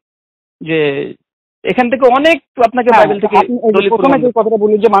বলেছিলাম যে এখান থেকে অনেক আপনাকে বাইবেল থেকে প্রথমে যে কথাটা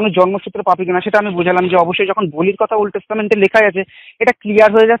বললেন যে মানুষ জন্মসূত্রে পাপী কিনা, সেটা আমি বুঝালাম যে অবশ্যই যখন বলির কথা ওল্ড টেস্টামেন্টে লেখা আছে, এটা ক্লিয়ার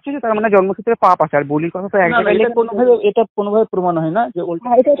হয়ে যাচ্ছে যে তার মানে জন্মসূত্রে পাপ আছে। আর বলির কথা তো এক জায়গায় এটা কোনোভাবে প্রমাণ হয় না যে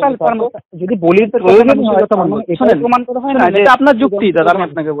যদি বলির প্রমাণ করা হয় না, এটা আপনার যুক্তি। দাদা, আমি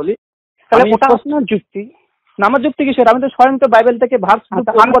আপনাকে বলি, তাহলে ওটা আপনার যুক্তি। আমার যুক্তি কিসের? আমি তো স্বয়ং তো বাইবেল থেকে ভার্স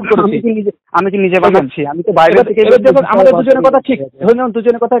অনুবাদ করেছি। আমি কি নিজে বানাচ্ছি? আমি তো বাইবেল থেকে। আমাদের দুজনের কথা ঠিক,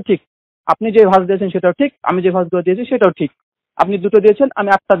 দুজনের কথা ঠিক। আপনি যে ভার্স দিয়েছেন সেটাও ঠিক, আমি যে ভার্সগুলো দিয়েছি সেটাও ঠিক। আপনি 2টো দিয়েছেন, আমি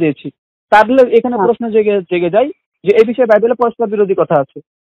 8টা দিয়েছি। তাহলে এখানে প্রশ্ন জেগে যায় যে এই বিষয়ে বাইবেলে পরস্পর বিরোধী কথা আছে।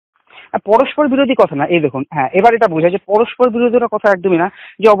 পরস্পর বিরোধী কথা না, এই দেখুন, হ্যাঁ এবার এটা বোঝায় যে পরস্পর বিরোধীর কথা একদমই না,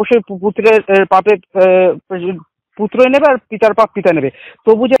 যে অবশ্যই পুত্রের পাপে পুত্রই নেবে আর পিতার পাপ পিতা নেবে।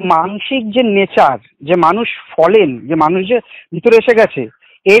 তবু যে মানসিক যে নেচার, যে মানুষ ফলেন, যে মানুষ যে ভিতরে এসে গেছে,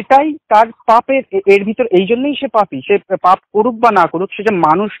 এটাই তার পাপের, এর ভিতর, এই জন্যই সে পাপী। সে পাপ করুক বা না করুক, সে যে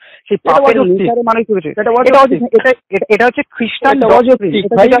মানুষ সেই পাপের নেচারে মানুষ করেছে। এটা হচ্ছে খ্রিস্টান।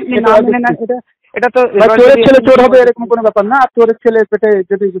 এটা তো চোরের ছেলে চোর হবে এরকম কোনো ব্যাপার না। আর চোরের ছেলে পেটে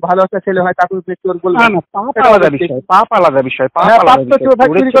যদি ভালো একটা ছেলে হয় তাকে চোর বলবে না। পাপ আলাদা বিষয়, পাপ আলাদা বিষয়।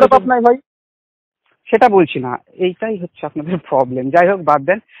 পাপ নাই ভাই, সেটা বলছি না। এইটাই হচ্ছে আপনাদের প্রবলেম। যাই হোক, বাদ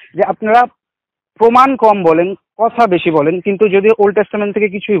দেন। যে আপনারা প্রমাণ কম বলেন, কথা বেশি বলেন, কিন্তু যদি ওল্ড টেস্টামেন্ট থেকে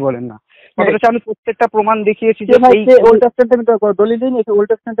কিছুই বলেন না। আমি প্রত্যেকটা প্রমাণ দেখিয়েছি যে ওল্ড টেস্টামেন্টে দলিল দিন। ওল্ড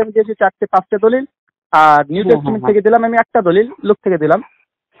টেস্টামেন্টে আমি দিয়েছি 4-5টা দলিল, আর নিউ টেস্টামেন্ট থেকে দিলাম আমি 1টা দলিল, লোক থেকে দিলাম।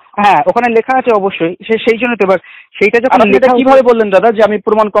 হ্যাঁ, ওখানে লেখা আছে অবশ্যই, সেই জন্য তো। এবার সেইটা যখন কিভাবে বললেন দাদা যে আমি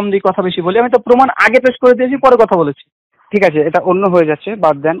প্রমাণ কম দিই, কথা বেশি বলি? আমি তো প্রমাণ আগে পেশ করে দিয়েছি, পরে কথা বলেছি। ঠিক আছে, এটা অন্য হয়ে যাচ্ছে,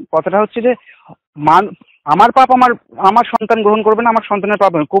 বাদ দেন। কথাটা হচ্ছে যে আমার পাপ আমার সন্তান গ্রহণ করবে না, আমার সন্তানের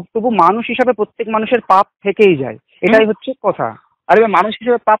পাপ, তবু মানুষ হিসাবে প্রত্যেক মানুষের পাপ থেকেই যায়, এটাই হচ্ছে কথা। আরে মানুষ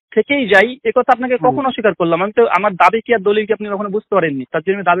হিসেবে পাপ থেকেই যাই, এ কথা আপনাকে কখন অস্বীকার করলাম? আমি তো আমার দাবি কি আর দলিল কি আপনি কখনো বুঝতে পারেননি, তার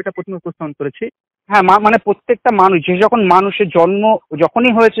জন্য আমি দাবিটা প্রথমে উপস্থাপন করেছি। হ্যাঁ, মানে প্রত্যেকটা মানুষ, যে যখন মানুষের জন্ম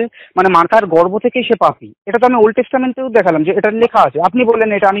যখনই হয়েছে, মানে মাতার গর্ভ থেকেই সে পাপী। এটা তো আমি ওল্ড টেস্টামেন্টেও দেখালাম যে এটা লেখা আছে। আপনি বললেন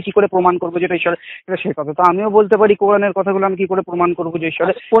এটা আমি কি করে প্রমাণ করবো যেটা ঈশ্বর, এটা সে কথা। তো আমিও বলতে পারি কোরআনের কথাগুলো আমি কি করে প্রমাণ করবো যে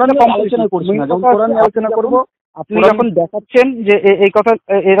ঈশ্বরের। আলোচনা করবো। আপনি যখন দেখাচ্ছেন যে এই কথা,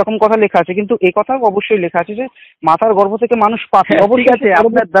 এরকম কথা লেখা আছে, কিন্তু এই কথা অবশ্যই লেখা আছে যে মাতার গর্ভ থেকে মানুষ পাপী। ঠিক আছে,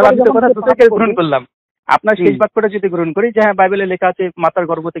 আপনার দ্বারা কথা গ্রহণ করলাম। আপনার শেষ বাক্যটা যদি গ্রহণ করি যে হ্যাঁ বাইবেলে লেখা আছে মাতার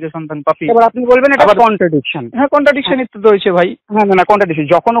গর্ভ থেকে সন্তান পাপী, এবার আপনি বলবেন এটা কন্ট্রাডিকশন। হ্যাঁ, কন্ট্রাডিকশনই তো রয়েছে ভাই। হ্যাঁ, না কন্ট্রাডিকশন।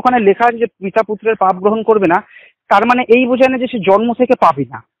 যখন ওখানে লেখা আছে যে পিতা পুত্রের পাপ গ্রহণ করবে না, তার মানে এই বোঝায় না যে সে জন্ম থেকে পাপী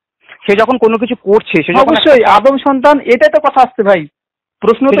না। সে যখন কোনো কিছু করছে, সে অবশ্যই আদম সন্তান, এটাই তো কথা আসছে ভাই।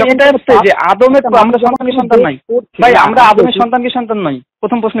 প্রশ্ন তো এটা হচ্ছে যে আদমের আমরা সন্তান নাই ভাই, আমরা আদমের সন্তান কি সন্তান নয়?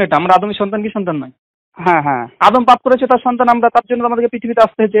 প্রথম প্রশ্ন এটা, আমরা আদমের সন্তান কি সন্তান নয়? হ্যাঁ হ্যাঁ, আদম পাপ করেছে, তার সন্তান আমরা, তার জন্য আমাদেরকে পৃথিবীতে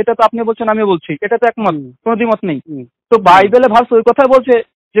আসতে হয়েছে। এটা তো আপনি বলছেন, আমিও বলছি, এটা তো একমত, কোনো দ্বিমত নেই। তো বাইবেলে ভার্স ওই কথা বলছে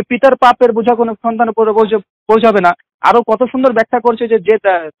যে পিতার পাপের বোঝা কোনো সন্তানের উপরে পৌঁছাবে না। আরো কত সুন্দর ব্যাখ্যা করছে যে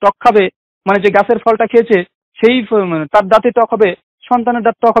টক খাবে, মানে যে গাছের ফলটা খেয়েছে সেই তার দাঁতে টক হবে, সন্তানের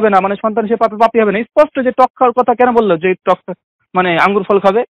দাঁত টক হবে না, মানে সন্তান সে পাপী হবে না। স্পষ্ট যে টক খাওয়ার কথা কেন বললো, যে টক মানে আঙ্গুর ফল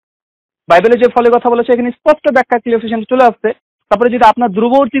খাবে। বাইবেলে যে ফলের কথা বলেছে এখানে স্পষ্ট ব্যাখ্যা ক্লিয়ারিফিকেশন চলে আসছে। তারপরে যদি আপনার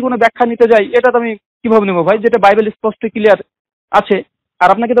দূরবর্তী কোনো ব্যাখ্যা নিতে যাই, এটা তো আমি কিভাবে নেবো ভাই, যেটা বাইবেল স্পষ্ট ক্লিয়ার আছে। আর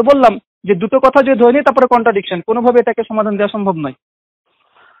আপনাকে তো বললাম যে দুটো কথা যদি ধরে নিই তারপরে কন্ট্রাডিকশন, কোনোভাবে এটাকে সমাধান দেওয়া সম্ভব নয়।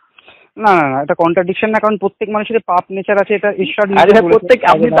 না না না, এটা কন্ট্রাডিকশন না, কারণ প্রত্যেক মানুষের পাপ নেচার আছে, এটা ঈশ্বর। প্রত্যেক,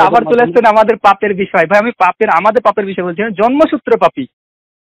 আপনি তো আবার চলে আসছেন আমাদের পাপের বিষয় ভাই। আমি আমাদের পাপের বিষয় বলছি, জন্মসূত্রে পাপী।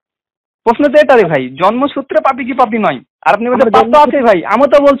 প্রশ্ন তো এটা রে ভাই, জন্মসূত্রে পাপী কি পাপী নয়? আর আপনি বলছেন পাপ তো আছে ভাই। আমি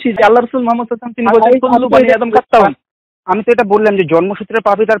তো বলছি যে আল্লাহ রাসূল মুহাম্মদ সাল্লাল্লাহু আলাইহি ওয়াসাল্লাম তিনি বলেছেন কুল্লু বনি আদম খাত্তাউন। আমি তো এটা বললাম যে জন্মসূত্রে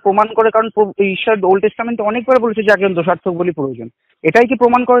পাপী তার প্রমাণ করে, কারণ ঈশ্বর ওল্ড টেস্টামেন্টে অনেকবার বলেছে যে একজন দোষার্থক বলি প্রয়োজন। এটাই কি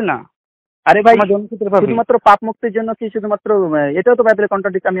প্রমাণ করে না? আরে ভাই, শুধুমাত্র পাপ মুক্তির জন্য কি শুধুমাত্র, এটাও তো বাইবেলে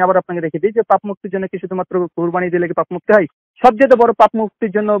কন্ট্রাডিক্ট। আমি আবার আপনাকে রেখে দিই যে পাপ মুক্তির জন্য কি শুধুমাত্র কুরবানি দিলে কি পাপ মুক্তি হয়? সবচেয়ে বড় পাপ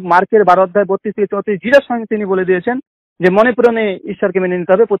মুক্তির জন্য মার্কের 12 অধ্যায় 32-34 জিরার সঙ্গে তিনি বলে দিয়েছেন যে মনে প্রাণে ঈশ্বরকে মেনে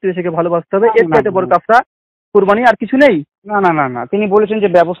নিতে হবে, প্রতিবেশীকে ভালোবাসতে হবে। এর চাইতে বড় কাজটা কুরবানি আর কিছু নেই। না না না না, তিনি বলেছেন যে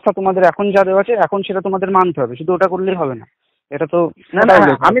ব্যবস্থা তোমাদের এখন যা দেওয়া আছে এখন সেটা তোমাদের মানতে হবে, শুধু ওটা করলেই হবে না। এটা তো না না,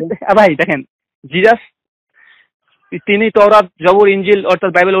 আমি ভাই দেখেন, জিজাস তিনি তওরাত, জবুর, ইনজিল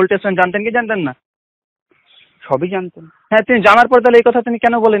অর্থাৎ বাইবেল, ওল্ড টেস্টামেন্ট জানতেন কি জানতেন না? সবই জানতেন। হ্যাঁ, তিনি জানার পর তাহলে এই কথা তিনি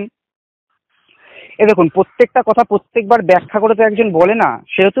কেন বলেন? দেখুন প্রত্যেকটা কথা প্রত্যেকবার ব্যাখ্যা করে তো একজন বলে না,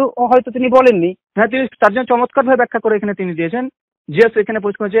 সেহেতু হয়তো তিনি বলেননি। হ্যাঁ, তিনি তার জন্য চমৎকার ভাবে ব্যাখ্যা করে এখানে তিনি দিয়েছেন। জিজাস এখানে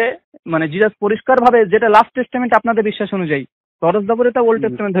পরিষ্কার যে মানে জিজাস পরিষ্কার ভাবে যেটা লাস্ট টেস্টামেন্ট আপনাদের বিশ্বাস অনুযায়ী, টরস দা বলে তা ওল্ড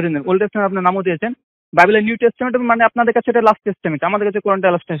টেস্টামেন্ট ধরে নেন, ওল্ড টেস্টামেন্ট আপনার নামও দিয়েছেন, বাইবেলের নিউ টেস্টামেন্ট মানে আপনাদের কাছে এটা লাস্ট টেস্টামেন্ট, আমাদের কাছে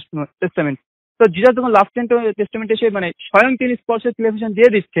কোরআনটা লাস্ট টেস্টামেন্ট। তো জিজাস যখন লাস্ট টেস্টামেন্ট এসে মানে স্বয়ং তিনি স্পর্শের ক্লিয়ারিফিকেশন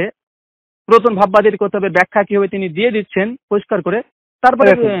দিয়ে দিচ্ছে, পুরাতন ভাববাদীর কথা হবে ব্যাখ্যা কি হবে তিনি দিয়ে দিচ্ছেন পরিষ্কার করে। তারপরে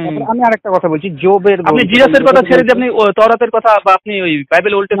আমি আরেকটা কথা বলছি, জোবের আপনি জিজাসের কথা ছেড়ে দিয়ে আপনি তওরাতের কথা বা আপনি ওই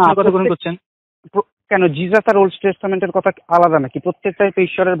বাইবেল ওল্ড টেস্টামেন্টের কথা গ্রহণ করছেন কেন? জিজাস আর ওল্ড টেস্টামেন্টের কথা আলাদা নাকি? প্রত্যেকটাই তো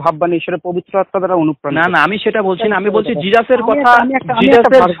ঈশ্বরের ভাববাণী, ঈশ্বরের পবিত্র আত্মা দ্বারা অনুপ্রাণিত। না, আমি সেটা বলছি না, আমি বলছি জিজাসের কথা,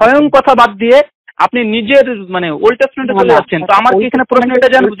 জিজাসের স্বয়ং কথা বাদ দিয়ে আপনি নিজের মানে ওল্ড টেস্টামেন্টে চলে যাচ্ছেন। তো আমার কি এখানে প্রশ্ন এটা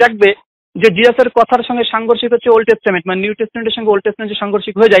জাগবে যে জিজাসের কথার সঙ্গে সাংঘর্ষিক হচ্ছে ওল্ড টেস্টামেন্ট, মানে নিউ টেস্টামেন্টের সঙ্গে ওল্ড টেস্টামেন্টের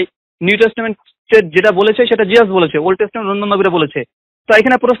সাংঘর্ষিক হয়ে যায়। নিউ টেস্টামেন্ট যেটা বলেছে সেটা জিজাস বলেছে, ওল্ড টেস্টামেন্ট অন্য নবীরা বলেছে। তো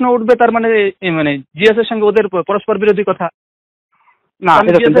এখানে প্রশ্ন উঠবে তার মানে মানে জিজাসের সঙ্গে ওদের পরস্পর বিরোধী কথা। না, আমি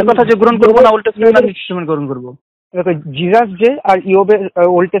জিজাসের কথা যে গ্রহণ করবো না, ওল্ড টেস্টামেন্ট আর নিউ টেস্টামেন্ট গ্রহণ করবো। জিজাস যে আর ইয়োবের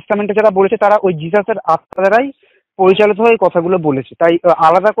ওল্ড টেস্টামেন্টে যারা বলেছে তারা ওই জিজাসের আত্মা দ্বারাই পরিচালিত হয়ে কথাগুলো বলেছে, তাই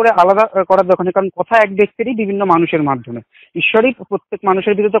আলাদা করার দরকার নেই। কারণ কথা এক ব্যক্তিরই বিভিন্ন মানুষের মাধ্যমে, ঈশ্বরই প্রত্যেক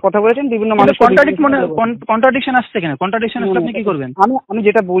মানুষের বিরুদ্ধে কথা বলেছেন বিভিন্ন মানুষ। কন্ট্রাডিকশন আসছে কেন? কন্ট্রাডিকশন আসলে আপনি কি করবেন? আমি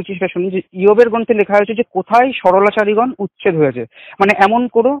যেটা বলছি সেটা শুনুন, যে ইয়োবের গ্রন্থে লেখা হয়েছে যে কোথায় সরলাচারীগণ উচ্ছেদ হয়েছে, মানে এমন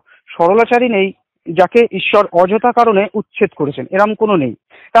কোনো সরলাচারী নেই যাকে ঈশ্বর অযথা কারণে উচ্ছেদ করেছেন, এরকম কোনো নেই।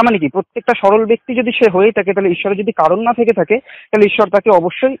 তার মানে কি প্রত্যেকটা সরল ব্যক্তি যদি সে হয়ে থাকে, তাহলে ঈশ্বরের যদি কারণ না থেকে থাকে, তাহলে ঈশ্বর তাকে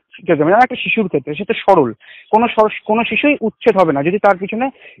অবশ্যই শিক্ষা দেবেন। একটা শিশুর ক্ষেত্রে সে তো সরল, কোনো শিশুই উচ্ছেদ হবে না যদি তার পিছনে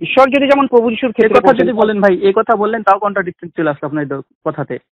ঈশ্বর যদি যেমন প্রভু যিশুর ক্ষেত্রে কথা যদি বলেন ভাই, এই কথা বললেন তাও কন্ট্রাডিকশন চলে আসছে আপনার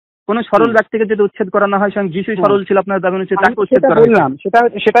কথাতে। কোন সরল ব্যক্তিকে যদি উচ্ছেদ করা না হয়, স্বয়ং যিশু সরল ছিল, আপনার দাবি হচ্ছে তাকে উচ্ছেদ করা বললাম।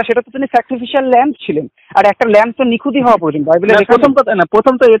 সেটা তো তিনি স্যাক্রিফিশিয়াল ল্যাম্প ছিলেন, আর একটা ল্যাম্প তো নিখুঁতই হওয়া প্রয়োজন। বাইবেলের প্রথম কথা না,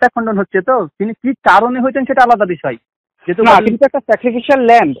 প্রথম তো এটা খণ্ডন হচ্ছে, তো তিনি কি কারণে হইতেন সেটা আলাদা বিষয়। না, কিন্তু একটা স্যাক্রিফিশিয়াল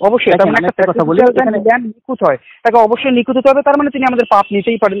ল্যাম্প অবশ্যই, তার মানে একটা কথা বলি, এখানে ল্যাম্প নিখুঁত হয়, তাকে অবশ্যই নিখুঁত হতে হবে। তার মানে তিনি আমাদের পাপ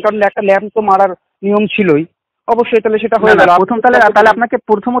নিতেই পারেন, কারণ একটা ল্যাম্প তো মারার নিয়ম ছিলই অবশ্যই। তাহলে সেটা হয়ে গেল প্রথম। তাহলে আপনাকে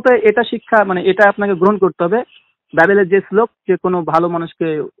প্রথমত এটা শিক্ষা মানে এটা আপনাকে গ্রহণ করতে হবে, বাইবেলের যে শ্লোক যে কোনো ভালো মানুষকে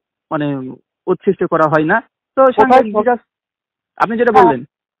মানে উচ্ছিষ্ট করা হয় না। তো আপনি যেটা বললেন,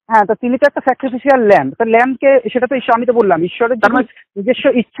 হ্যাঁ, তো তিনি তো একটা স্যাক্রিফিশিয়াল ল্যাম্প, তো ল্যাম্পকে সেটা তো আমি তো বললাম ঈশ্বরের যখন নিজস্ব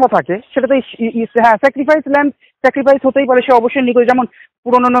ইচ্ছা থাকে সেটা তো হ্যাঁ স্যাক্রিফাইস হতেই পারে, সে অবশ্যই নিখুঁত। যেমন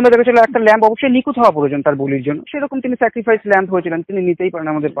পুরোনো নামে দেখেছিল একটা ল্যাম্প অবশ্যই নিখুঁত হওয়া প্রয়োজন তার বলির জন্য, সেরকম তিনি স্যাক্রিফাইস ল্যাম্প হয়েছিলেন, তিনি নিতেই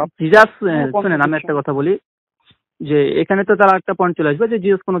পারেন আমাদের পাপ। জিজাস শুনেন, আমি একটা কথা বলি যে এখানে তো তারা একটা পয়েন্ট চলে আসবে যে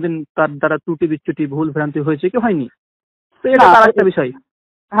জিজাস কোনোদিন তার দ্বারা ত্রুটি বিচ্যুতি ভুল ভ্রান্তি হয়েছে কি হয়নি, তো এটা তার একটা বিষয়।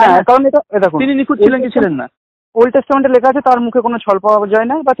 হ্যাঁ, কারণ এটা তিনি নিখুঁত ছিলেন কি ছিলেন না, ওল্ড টেস্টামেন্টে লেখা আছে, তার মুখে কোনো ছল পাওয়া যায়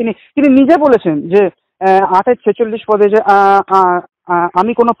না। বা তিনি নিজে বলেছেন যে 8:46 পদে যে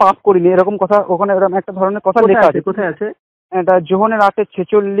আমি কোনো পাপ করিনি, এরকম কথা ওখানে এরকম একটা ধরনের কথা লেখা আছে। কোথায় আছে? এটা যোহনের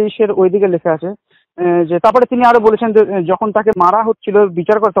 8:46 ওইদিকে লেখা আছে। যে তারপরে তিনি আরো বলেছেন যে যখন তাকে মারা হচ্ছিল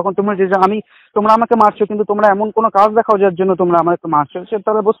বিচার করে, তখন তোমরা তোমরা আমাকে মারছো, কিন্তু তোমরা এমন কোনো কাজ দেখাও যার জন্য তোমরা আমাকে মারছো। সে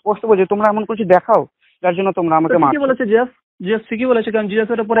তারা বহু স্পষ্ট বলছে তোমরা এমন কিছু দেখাও যার জন্য তোমরা আমাকে মারছো। কি বলেছে জিজাস ঠিকই বলেছে, কারণ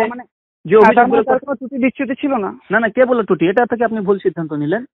জিজাসের উপরে মানে যে অভিযোগগুলো তার কোনো ত্রুটি বিচ্যুতি ছিল না। না, কে বললো ত্রুটি? এটা থেকে আপনি ভুল সিদ্ধান্ত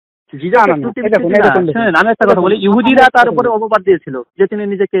নিলেন। আমি একটা কথা বলি, ইহুদিরা তার উপরে অপবাদ দিয়েছিল যে তিনি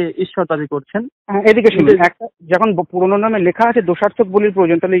নিজেকে ঈশ্বর দাবি করছেন। এদিকে শুনুন, একটা যখন পুরোনো নামে লেখা আছে দোষার্থক বলির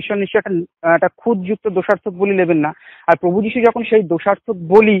প্রয়োজন, তাহলে ঈশ্বর নিশ্চয়ই একটা খুঁতযুক্ত দোষার্থক বলি নেবেন না। আর প্রভু যিশু যখন সেই দোষার্থক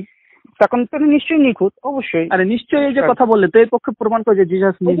বলি, তখন তো নিশ্চয়ই নিখুঁত, অবশ্যই। আরে নিশ্চয়ই, এই যে কথা বললে তো এর পক্ষে প্রমাণ করে যে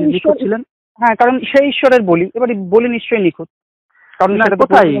জিজাস নিখুঁত ছিলেন। হ্যাঁ, কারণ সেই ঈশ্বরের বলি, এবার বলি নিশ্চয়ই নিখুঁত।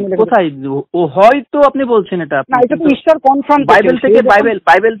 কোথায় ও হয়তো আপনি বলছেন এটা না, এটা তো ঈশ্বর কনফার্ম বাইবেল থেকে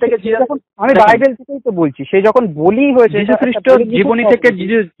আমি বাইবেল থেকেই তো বলছি, সে যখন বলি হয়েছে যীশু খ্রিস্টের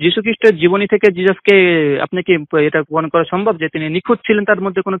জীবনী থেকে জিজাসকে আপনি কি এটা প্রমাণ করা সম্ভব যে তিনি নিখুঁত ছিলেন, তার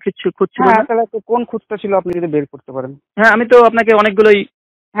মধ্যে কোনো খুঁত ছিল না? তাহলে কোন খুঁতটা ছিল আপনি যদি বের করতে পারেন? হ্যাঁ, আমি তো আপনাকে অনেকগুলোই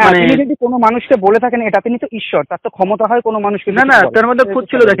তিনি যদি কোনো মানুষকে বলে থাকেন এটা, তিনি তো ঈশ্বর, তার তো ক্ষমতা হয় কোনো মানুষকে। না, তার মধ্যে খুঁত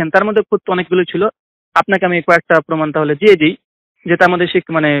ছিল, দেখেন তার মধ্যে খুঁত অনেকগুলো ছিল। আপনাকে আমি কয়েকটা প্রমাণ তাহলে দিয়ে দিই যে তার মধ্যে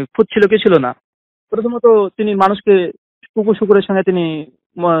মানে খুঁত ছিল কি ছিল না। প্রথমত তিনি মানুষকে কুকুর শুকুরের সঙ্গে তিনি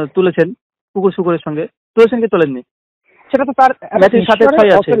তুলেছেন, কুকুর-শুকুরের সঙ্গে তুলেছেন কি তোলেননি? সেটা তো তার সাথে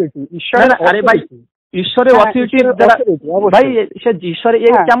ছয় আছে। আরে ভাই, ঈশ্বরের অথরিটির দ্বারা ভাই, সে ঈশ্বর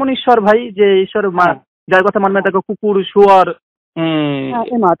কেমন ঈশ্বর ভাই যে ঈশ্বর যার কথা মানবে তাকে কুকুর শুয়ার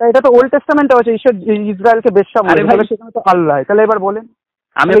এটা তো ওল্ড টেস্টামেন্টে আছে, ঈশ্বর ইসরায়েলকে বেশ্যা বলে, সেখানে তো আল্লাহ। তাহলে এবার বলেন,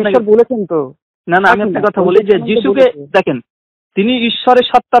 আমি ঈশ্বর বলেছেন তো। না, আমি একটা কথা বলি যে যিশুকে দেখেন, তিনি ঈশ্বরের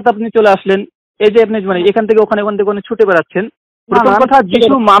সত্তাতে আপনি চলে আসলেন। এই যে আপনি মানে এখান থেকে ওখানে ছুটে বেড়াচ্ছেন। প্রথম কথা,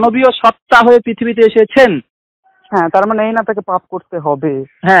 যিশু মানবীয় সত্তা হয়ে পৃথিবীতে এসেছেন, হ্যাঁ, তার মানে এই না তাকে পাপ করতে হবে।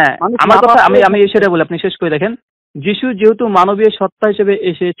 হ্যাঁ, আমার কথা আমি সেটা বলি, আপনি শেষ করে দেখেন। যিশু যেহেতু মানবীয় সত্তা হিসেবে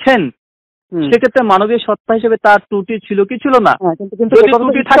এসেছেন, সেক্ষেত্রে মানবীয় সত্তা হিসেবে তার ত্রুটি ছিল কি ছিল না? কিন্তু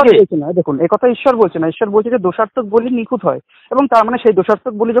ত্রুটি থাকে, দেখুন এই কথা ঈশ্বর বলছে না। ঈশ্বর বলছে যে দোষার্থক বলি নিখুঁত হয়, এবং তার মানে সেই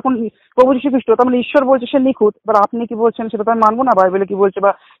দোষার্থক বলি যখন প্রভু যীশু খ্রিস্ট, তার মানে ঈশ্বর বলছে সে নিখুঁত। এবার আপনি কি বলছেন সেটা তো আমি মানবো না। বাইবেলে কি বলছে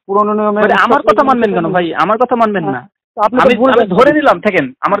বা পুরনো নিয়মে আমার কথা মানবেন কেন ভাই? আমার কথা মানবেন না? আমি ধরে নিলাম, থাকেন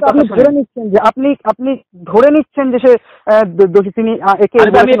আমার কথা ধরে নিচ্ছেন যে আপনি ধরে নিচ্ছেন যে সে দোষী, তিনি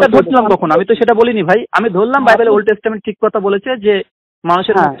আমি এটা ধরলাম কখন? আমি তো সেটা বলিনি ভাই। আমি ধরলাম বাইবেলে ওল্ড টেস্টামেন্ট ঠিক কথা বলেছে যে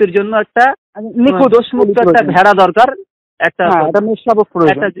মানুষের মুক্তির জন্য একটা দোষ মুক্ত একটা ভেড়া দরকার, একটা মেষশাবক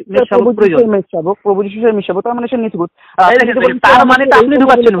প্রয়োজন। প্রভু যীশু সেই মেষশাবক, তার মানে সে নিখুঁত। তার মানে আপনি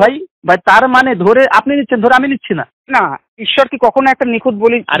ঢুকাচ্ছেন ভাই। তার মানে ধরে আপনি নিচ্ছেন, ধরে আমি নিচ্ছি না। না, ঈশ্বর কি কখনো একটা নিখুঁত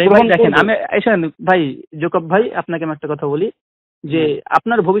বলি? আরে ভাই দেখেন, আমি ভাই জোকব ভাই, আপনাকে আমি একটা কথা বলি যে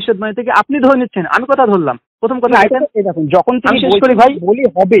আপনার ভবিষ্যৎবাণী থেকে আপনি ধরে নিচ্ছেন, আমি কথা ধরলাম। প্রথম কথা দেখুন, যখন তিনি শেষ করি ভাই বলি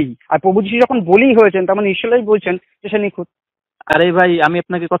হবেই, আর প্রভু যীশু যখন বলি হয়েছেন, তার মানে ঈশ্বরই বলছেন যে সে নিখুঁত। আরে ভাই আমি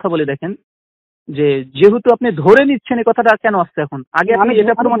আপনাকে কথা বলে দেখেন যে যেহেতু আপনি ধরে নিচ্ছেন, এই কথাটা কেন আসছে এখন? আগে আপনি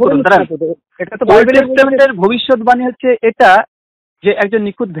এটা প্রমাণ করুন। এটা তো ওল্ড টেস্টামেন্টের ভবিষ্যৎবাণী হচ্ছে এটা যে একজন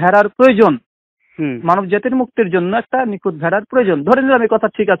নিখুঁত ভেড়ার প্রয়োজন, মানব জাতির মুক্তির জন্য একটা নিখুঁত ভেড়ার প্রয়োজন। ধরে নিলাম এই কথা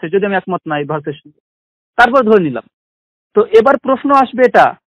ঠিক আছে, যদি আমি একমত নাই ভার্সের সঙ্গে, তারপর ধরে নিলাম। তো এবার প্রশ্ন আসবে এটা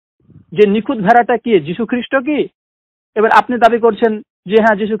যে নিখুঁত ভেড়াটা কি? যীশু খ্রিস্ট কি? এবার আপনি দাবি করছেন যে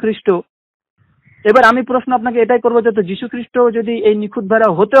হ্যাঁ যীশু খ্রিস্ট। এবার আমি প্রশ্ন আপনাকে এটাই করবো যে যীশু খ্রিস্ট যদি এই নিখুঁত ভেড়া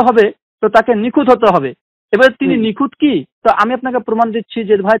হতে হবে, তো তাকে নিখুঁত হতে হবে। এবার তিনি নিখুঁত কি? তো আমি আপনাকে প্রমাণ দিচ্ছি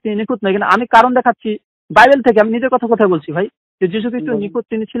যে ভাই তিনি নিখুঁত নয়। কিন্তু আমি কারণ দেখাচ্ছি বাইবেল থেকে, আমি নিজের কথা বলছি ভাই, যে যীশু খ্রিস্ট নিখুঁত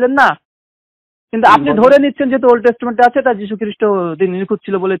তিনি ছিলেন না। কিন্তু আপনি ধরে নিচ্ছেন যেহেতু ওল্ড টেস্টামেন্টে আছে, তা যীশু খ্রিস্ট তিনি নিখুঁত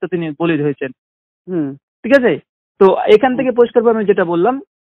ছিল বলে তো তিনি বলি হয়েছেন। ঠিক আছে? তো এখান থেকে পরিষ্কারভাবে আমি যেটা বললাম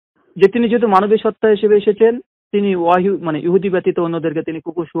যে তিনি যেহেতু মানবীয় সত্তা হিসেবে এসেছেন, তিনি ইহুদি ব্যতীত অন্যদেরকে তিনি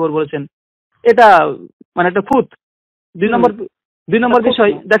কুকুর শুয়োর বলেছেন। এটা মানে একটা খুঁত। দুই নম্বর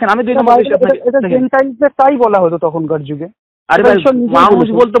বিষয় দেখেন, আমি 2 নম্বর বিষয় তাই বলা হতো তখনকার যুগে। আরে ভাই, মানুষ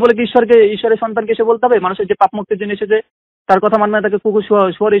বলতে বলে কি ঈশ্বরের সন্তানকে এসে বলতে হবে? মানুষের যে পাপ মুক্তির জন্য এসেছে তার কথা মানবে না, তাকে কুকুর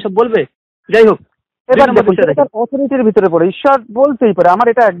শুয়োর এইসব বলবে? যাই হোক, অথরিটির ভিতরে পড়ে ঈশ্বর বলতেই পারে। আমার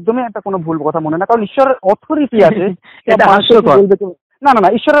এটা একদমই একটা কোনো ভুল কথা মনে না, কারণ ঈশ্বরের অথরিটি আছে। এটা হাস্যকর। না,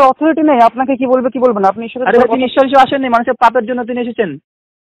 ঈশ্বরের অথরিটি নেই, আপনাকে কি বলবে না? আপনি তিনি ঈশ্বর হিসেবে আসেননি, মানুষের পাপের জন্য তিনি এসেছেন।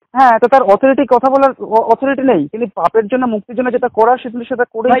 হ্যাঁ, তো তার অথরিটি কথা বলার অথরিটি নেই। তিনি পাপের জন্য মুক্তির জন্য যেটা করার সেটা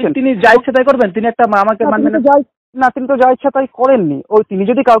করেছেন। তিনি যা ইচ্ছা তাই করবেন? তিনি একটা আমাকে মানবেন না, তিনি তো যা ইচ্ছা তাই করেননি। তিনি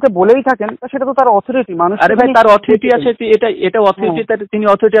যদি কাউকে বলেই থাকেন সেটা তো তার অথরিটি। মানুষ আরে ভাই, তার অথরিটি আছে, এটা অথরিটি, তিনি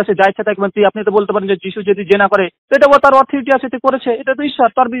অথরিটি আছে, যা ইচ্ছা তাই করবেন। আপনি তো বলতে পারেন যে যিশু যদি জেনা করে, তো এটা তার অথরিটি আছে, করেছে, এটা তো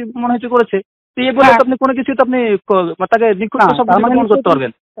ঈশ্বর তার মনে হচ্ছে করেছে। বলে আপনি কোনো কিছু তো আপনি তাকে নিখুঁত শব্দ প্রমাণ করতে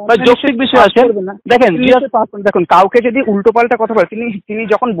পারবেন। যৌক্তিক বিষয় আছে। দেখুন, কাউকে যদি উল্টোপাল্টা কথা বলে, তিনি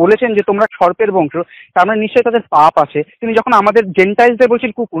যখন বলেছেন যে তোমরা সর্পের বংশ, তার মানে নিশ্চয়ই তাদের পাপ আছে। তিনি যখন আমাদের জেন্টাইলসদের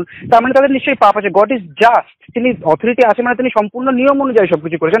বলছেন কুকুর, তার মানে তাদের নিশ্চয়ই পাপ আছে। গড ইজ জাস্ট, তিনি অথরিটি আছে মানে তিনি সম্পূর্ণ নিয়ম অনুযায়ী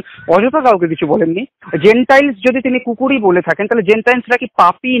সবকিছু করেছেন, অযথা কাউকে কিছু বলেননি। জেন্টাইলস যদি তিনি কুকুরই বলে থাকেন, তাহলে জেন্টাইলসরা কি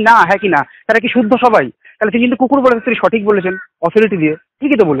পাপী না? হ্যাঁ কি না? তারা কি শুদ্ধ সবাই? তাহলে তিনি কিন্তু কুকুর বলেছেন, তিনি সঠিক বলেছেন অথরিটি দিয়ে,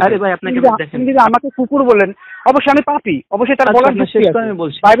 ঠিকই তো বলেছেন। আরে ভাই, আপনাকে যদি আমাকে কুকুর বলেন, অবশ্যই আমি পাপী, অবশ্যই তার বলার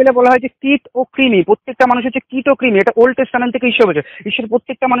বাইবেলে বলা হয় যে কীট ও কৃমি, প্রত্যেকটা মানুষ হচ্ছে কীট ও কৃমি। এটা ওল্ড টেস্টামেন্ট থেকে ঈশ্বর বলছে। ঈশ্বর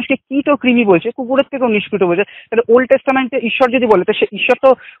প্রত্যেকটা মানুষকে কীট ও কৃমি বলছে, কুকুরের থেকেও নিষ্কৃত বলছে। তাহলে ওল্ড টেস্টামেন্টে ঈশ্বর যদি বলে, তো সে ঈশ্বর তো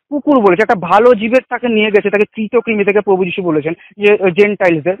কুকুর বলেছে, একটা ভালো জীবের তাকে নিয়ে গেছে, তাকে কীট ও কৃমি থেকে প্রভু যীশু বলেছেন যে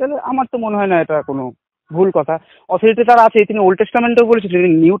জেন্টাইলসদের। তাহলে আমার তো মনে হয় না এটা কোনো ভুল কথা। অথরিটি তার আছে, তিনি ওল্ড টেস্টামেন্টেও বলেছেন, তিনি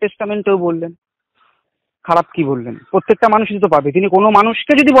নিউ টেস্টামেন্টেও বললেন। খারাপ কি বললেন? প্রত্যেকটা মানুষই তো পাবে। তিনি কোনো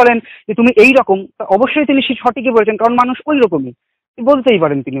মানুষকে যদি বলেন যে তুমি এই রকম, অবশ্যই তিনি সঠিকই বলেছেন, কারণ মানুষ ওই রকমই, বলতেই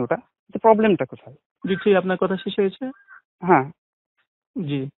পারেন তিনি। ওটা প্রবলেমটা কোথায়? জি ঠিক, আপনার কথা শেষ হয়েছে। হ্যাঁ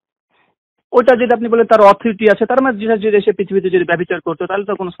জি, ওটা যদি আপনি বলেন তার অথরিটি আছে, তার মানে যে দেশে পৃথিবীতে যদি ব্যভিচার করতো তাহলে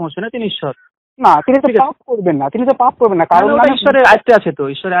তো কোনো সমস্যা নেই, তিনি ঈশ্বর না, তিনি তো পাপ করবেন না, তিনি তো পাপ করবেন না, কারণ ঈশ্বরের আয়ত্তে আছে। তো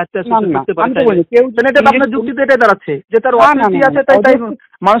ঈশ্বরের আয়ত্তে আছে, আপনার যুক্তিতে এটাই দাঁড়াচ্ছে যে তার অথরিটি আছে, তাই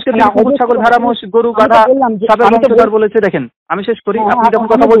মানুষকে কুকুর, ছাগল, ভেড়া, মোষ, গরু, গাধা, সাপের বংশধর বলেছে। দেখেন আমি শেষ করি, আপনি যখন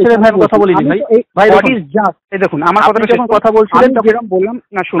কথা বলছিলেন ভাই আমি কথা বলিনি ভাই। দেখুন, আমার আপনি যখন কথা বলছিলেন তখন বললাম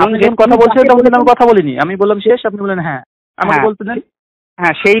না, শুনুন, যখন কথা বলছিলেন তখন আমি কথা বলিনি, আমি বললাম শেষ, আপনি বলেন হ্যাঁ, আমাকে বলতে দেন।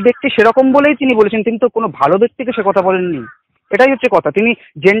 হ্যাঁ, সেই ব্যক্তি সেরকম বলেই তিনি বলেছেন, কিন্তু কোনো ভালো ব্যক্তিকে সে কথা বলেননি। এটাই হচ্ছে কথা। তিনি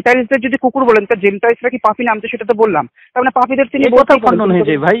জেন্টাইলসদের যদি কুকুর বলেন, তা জেন্টাইলসরা কি পাপী নাম? তো সেটা তো বললাম। তার মানে পাপীদের তিনি কথা খণ্ডন হয়ে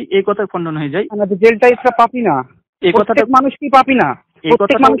যায় ভাই, এই কথা খণ্ডন হয়ে যায়। জেন্টাইলসরা পাপী না, এই কথাটা মানুষ কি পাপী না?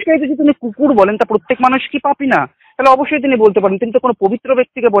 প্রত্যেক মানুষকে যদি তুমি কুকুর বলেন, তা প্রত্যেক মানুষ কি পাপী না? তাহলে অবশ্যই তিনি বলতে পারেন। তিনি তো কোনো পবিত্র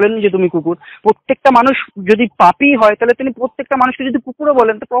ব্যক্তিকে বলেননি যে তুমি কুকুর। প্রত্যেকটা মানুষ যদি পাপী হয়, তাহলে তিনি প্রত্যেকটা মানুষকে যদি কুকুরও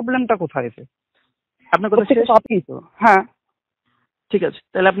বলেন, তো প্রবলেমটা কোথায় এসে? আপনার কথা শেষ? পাপই তো। হ্যাঁ, ঠিক আছে,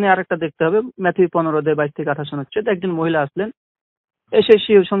 তাহলে আপনি আরেকটা দেখতে হবে, ম্যাথিউ 15:22 থেকে 28 হচ্ছে। একজন মহিলা আসলেন, এসে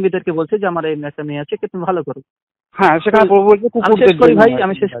সে সঙ্গীদেরকে বলছে যে আমার এই একটা মেয়ে আছে, তুমি ভালো করো। হ্যাঁ, সেখানে প্রভু বলছে আমি শেষ কুকুরদের করি জন্য ভাই, হয়।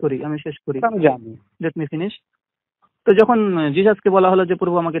 আমি শেষ করি, আমি জানি। Let me finish. তো যখন জিসাসকে বলা হলো যে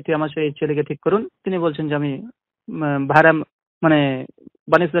প্রভু আমাকে আমার সেই ছেলেকে ঠিক করুন, তিনি বলছেন যে আমি ভাড়া মানে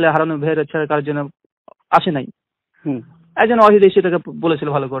বানি ইসরায়েলে হারানো ভেড় ছেড়ে কার জন্য আসে নাই। একজন অহিদেশী তাকে বলেছিল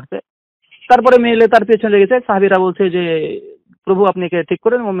ভালো করতে। তারপরে মেয়ে তার পেছনে লেগেছে, সাহাবীরা বলছে যে প্রভু আপনি একে ঠিক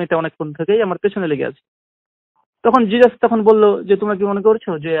করেন, ও মেয়েটা অনেকক্ষণ থেকেই আমার পেছনে লেগে আছে। তখন জিসাস তখন বলল যে তোমরা কি মনে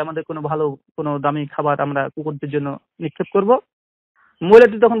করছো যে আমাদের কোনো দামি খাবার আমরা কুকুরদের জন্য নিক্ষেপ করব?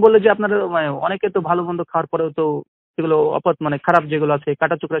 মহিলাটি তখন বললো যে আপনারা অনেকে তো ভালো মন্দ খাওয়ার পরেও তো সেগুলো খারাপ যেগুলো আছে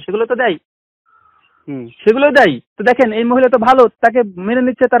কাটা চোখরা সেগুলো তো দেয়, সেগুলো দেয়। তো দেখেন এই মহিলা তো ভালো, তাকে মেনে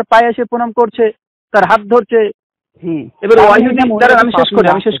নিচ্ছে, তার পায়ে এসে প্রণাম করছে, তার হাত ধরছে। এবার আমি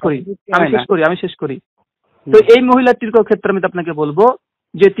শেষ করি। তো এই মহিলাটির ক্ষেত্রে আমি আপনাকে বলবো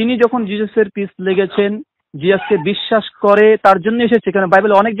যে তিনি যখন জিসাসের পিছ লেগেছেন, জিসাসকে বিশ্বাস করে তার জন্য এসেছে। কারণ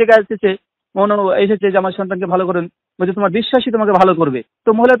বাইবেলে অনেক জায়গায় এসেছে যে আমার সন্তানকে ভালো করেন, বলছে তোমার বিশ্বাসী তোমাকে ভালো করবে। তো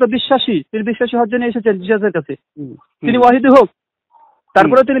মহিলা তো বিশ্বাসী, তিনি বিশ্বাসী হওয়ার জন্য এসেছেন জিসাসের কাছে। তিনি ওয়াহিদ হোক,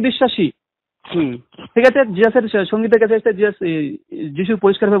 তারপরেও তিনি বিশ্বাসী। ঠিক আছে, জিসাসের সঙ্গীতের কাছে এসে যিশু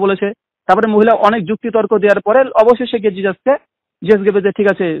পরিষ্কারভাবে বলেছে। তারপরে মহিলা অনেক যুক্তি তর্ক দেওয়ার পরে অবশেষে গিয়ে জিসাসকে বলছে ঠিক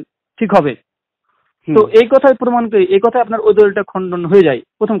আছে, ঠিক হবে। তো এই কথায় প্রমাণ করে, এই কথায় আপনার ওই দলটা খণ্ডন হয়ে যায়,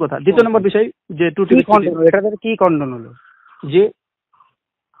 প্রথম কথা। দ্বিতীয় নম্বর বিষয় যে এটা কি খণ্ডন হলো?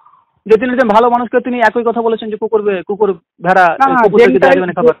 যে তিনি ভালো মানুষকে তিনি একই কথা বলেছেন যে কুকুর ভেড়া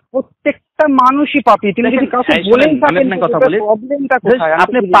খাবার। প্রত্যেকটা মানুষই পাপী। তিনি যদি কাউকে বলেন কথা বলে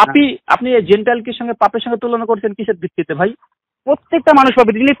আপনি পাপী, আপনি জেন্টাইলকে সঙ্গে পাপের সঙ্গে তুলনা করছেন কিসের ভিত্তিতে ভাই? প্রত্যেকটা মানুষ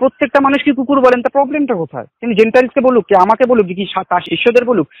পাবে। তিনি প্রত্যেকটা মানুষকে কুকুর বলেন, তা প্রবলেমটা কোথায়? তিনি জেন্টাইলসকে বলুক, কি আমাকে বলুক, কি তার শিষ্যদের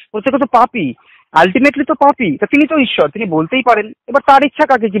বলুক, প্রত্যেকে তো পাপী, আলটিমেটলি তো পাপী। তা তিনি তো ঈশ্বর, তিনি বলতেই পারেন। এবার তার ইচ্ছা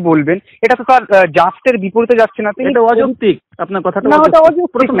কাকে কি বলবেন, এটা তো তার জাস্টের বিপরীতে যাচ্ছে না। তিনি অযৌক্তিক, আপনার কথাটা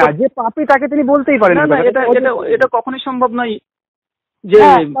অযৌক্তিক না। যে পাপী তাকে তিনি বলতেই পারেন। এটা কখনোই সম্ভব নয়। যে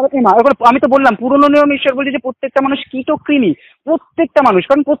আমি তো বললাম পুরনো নিয়ম ঈশ্বর বলছে যে প্রত্যেকটা মানুষ কীটকৃমি, প্রত্যেকটা মানুষ,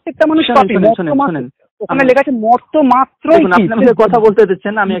 কারণ প্রত্যেকটা মানুষ পাপী। ওখানে লেখা আছে মর্ত মাত্রই। আপনি কথা বলতে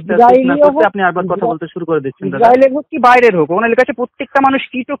দিচ্ছেন, আমি একটা আপনি আবার কথা বলতে শুরু করে দিচ্ছেন। ইসরায়েলের হোক কি বাইরের হোক, ওখানে লেখা আছে প্রত্যেকটা মানুষ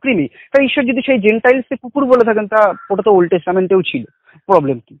কীটকৃমি। তাই ঈশ্বর যদি সেই জেন্টাইলসকে কুকুর বলে থাকেন, তা ওটা তো ওল্ড টেস্টামেন্টেও ছিল।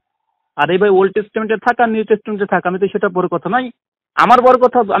 প্রবলেম কি? আরে ভাই, ওল্ড টেস্টামেন্টে থাক আর নিউ টেস্টামেন্টে থাক, আমি তো সেটা বড় কথা নয়। আমার বড়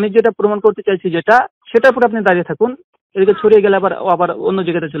কথা আমি যেটা প্রমাণ করতে চাইছি, সেটার উপর আপনি দাঁড়িয়ে থাকুন। এদিকে ছড়িয়ে গেলে আবার অন্য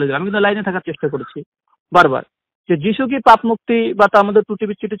জায়গাতে চলে যাবে। আমি কিন্তু লাইনে থাকার চেষ্টা করেছি বারবার যে যিশু কি পাপ মুক্তি বা তার মধ্যে ত্রুটি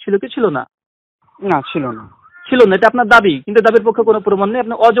বিচ্যুতি ছিল কি ছিল না? না, ছিল না। এটা আপনার দাবি, কিন্তু দাবির পক্ষে কোনো প্রমাণ নেই।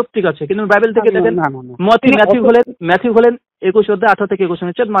 আপনি অযৌক্তিক আছে। কিন্তু বাইবেল থেকে দেখেন, ম্যাথিউ হলেন 21 অধ্যায় 18 থেকে 21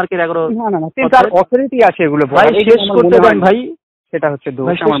 অনুচ্ছেদ, মার্কের 11। তার অথরিটি আছে এগুলো শেষ করতে দেন ভাই, সেটা হচ্ছে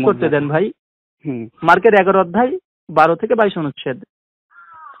শেষ করতে দেন ভাই। মার্কের 11 অধ্যায় 12 থেকে 22 অনুচ্ছেদ।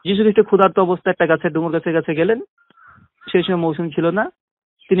 যিশু খ্রিস্ট ক্ষুধার্ত অবস্থায় একটা ডুমুর গাছের কাছে গেলেন। সেই সময় মৌসুম ছিল না।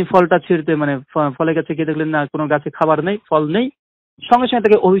 তিনি ফলটা ছিঁড়তে ফলের কাছে গিয়ে দেখলেন না কোনো গাছে খাবার নেই, ফল নেই। সঙ্গে সঙ্গে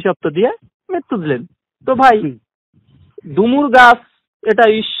তাকে অভিশপ্ত দিয়ে মৃত্যু দিলেন। তো ভাই, ডুমুর গাছ এটা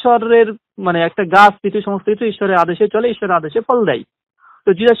ঈশ্বরের একটা গাছ, পৃথিবীর সমস্ত কিছু ঈশ্বরের আদেশে চলে, ঈশ্বরের আদেশে ফল দেয়। তো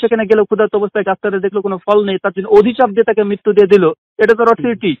জিসাস সেখানে গেল, ক্ষুধার্ত অবস্থায় গাছটাতে দেখলো কোনো ফল নেই, তার জন্য অভিশাপ দিয়ে তাকে মৃত্যু দিয়ে দিল। এটা তো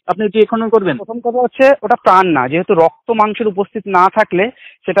অথরিটি, আপনি কি খণ্ডন করবেন? প্রথম কথা হচ্ছে ওটা প্রাণ না, যেহেতু রক্ত মাংসের উপস্থিত না থাকলে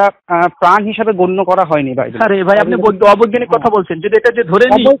সেটা প্রাণ হিসাবে গণ্য করা হয়নি ভাই। আরে ভাই, আপনি অবৈজ্ঞানিক কথা বলছেন। যদি এটা যে ধরে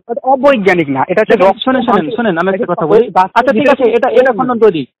নিই, অবৈজ্ঞানিক না, এটা শোনেন আমি একটা কথা বলি। আচ্ছা ঠিক আছে, এটা খণ্ডন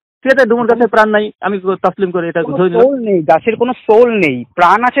করে দিই। ঠিক আছে, ডুমুর গাছের প্রাণ নাই, আমি তাসলিম করে এটা ধরে নিলাম। সোল নেই, গাছের কোনো সোল নেই।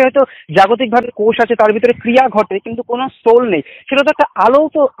 প্রাণ আছে, হয়তো জাগতিকভাবে কোষ আছে, তার ভিতরে ক্রিয়া ঘটে, কিন্তু কোনো সোল নেই। সেটা তো একটা আলো,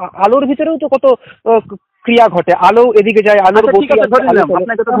 তো আলোর ভিতরেও তো কত ক্রিয়া ঘটে। আলো এদিকে যায়, আলোর গতি। ঠিক আছে, ধরে নিলাম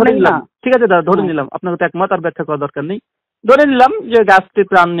আপনাকে তো ধরে নিলাম। ঠিক আছে দাদা, ধরে নিলাম। আপনাকে তো একমত, আর ব্যাখ্যা করার দরকার নেই। ধরে নিলাম যে গাছটি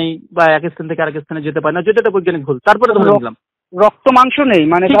প্রাণ নেই বা এক স্থান থেকে আরেক স্থানে যেতে পারে না, যেটা বৈজ্ঞানিক ভুল। তারপরে ধরে নিলাম রক্ত মাংস নেই,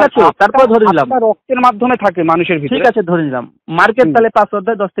 ঠিক আছে, তারপর ধরে নিলাম রক্তের মাধ্যমে থাকে মানুষের ভিতরে। ঠিক আছে, ধরে নিলাম। মার্কেট তাহলে 5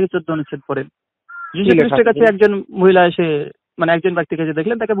 অধ্যায় 10 থেকে 14 অনুচ্ছেদ পড়েন। যিশু খ্রিস্টের কাছে একজন মহিলা এসে একজন ব্যক্তিকে যে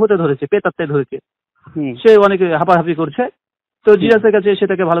দেখলেন তাকে ভূতে ধরেছে, পেতাত্মায় ধরেছে। সে অনেকে হাঁপাহাঁপি করছে। তো জিসাসের কাছে এসে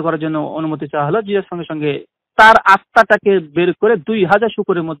তাকে ভালো করার জন্য অনুমতি চাওয়া হলো। জিসাস সঙ্গে সঙ্গে তার আত্মাটাকে বের করে 2000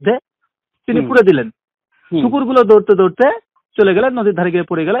 শুকুরের মধ্যে তিনি পুড়ে দিলেন। শুকুরগুলো দৌড়তে দৌড়তে চলে গেলেন, নদীর ধারে গিয়ে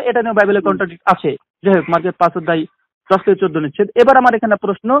পড়ে গেল। এটা নিয়ে বাইবেলে কন্ট্রাডিক্ট আছে। যাই হোক, মার্কেট 5 অধ্যায় 10 থেকে 14 অনুচ্ছেদ। এবার আমার এখানে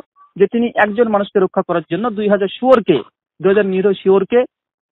প্রশ্ন যে তিনি একজন মানুষকে রক্ষা করার জন্য 2000 শুয়োরকে, 2000 নিরীহ শুয়োরকে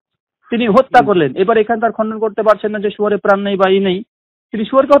তিনি হত্যা করলেন। এবার এখানে তার খণ্ডন করতে পারছেন না যে শুয়োরে প্রাণ নেই বা নেই, তিনি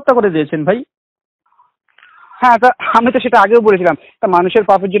শুয়োরকে হত্যা করে দিয়েছেন ভাই। হ্যাঁ, তা আমি তো সেটা আগেও বলেছিলাম, তা মানুষের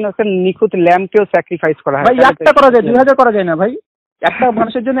পাপের জন্য একটা নিখুঁত ল্যাম্পকেও স্যাক্রিফাইস করা হয়। ভাই একটা করা যায়, 2000 করা যায় না ভাই? একটা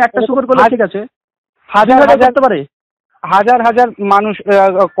মানুষের জন্য একটা শুকর করলে ঠিক আছে, হাজার হাজার করতে পারে। হাজার হাজার মানুষ,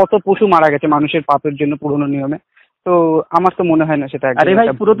 কত পশু মারা গেছে মানুষের পাপের জন্য পুরনো নিয়মে। তো আমার তো মনে হয় না সেটা। আরে ভাই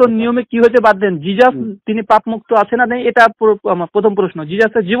পুরাতন নিয়মে কি হয়েছে বাদ দেন, জিজাস তিনি পাপ মুক্ত আছে না নেই এটা প্রথম প্রশ্ন।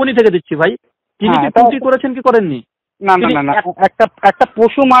 জিজাসের জীবনী থেকে দিচ্ছি ভাই, তিনি কি ত্রুটি করেছেন কি করেননি? না না না না, একটা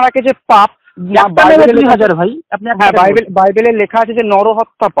পশু মারা গেছে পাপ। ভাই আপনি বাইবেলে লেখা আছে যে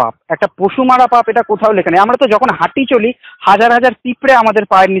নরহত্যা পাপ, একটা পশু মারা পাপ, এটা কোথাও লেখা নেই। আমরা তো যখন হাঁটি চলি হাজার হাজার পিঁপড়ে আমাদের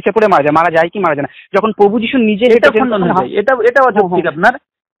পায়ের নিচে পড়ে মারা যায় কি মারা যায় না? যখন প্রভু যিশু নিজে এটা অযৌক্তিক আপনার।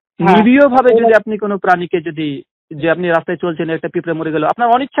 নিরীহ ভাবে যদি আপনি কোনো প্রাণীকে যদি, যে আপনি রাস্তায় চলছেন একটা পিঁপড়ে মরে গেল,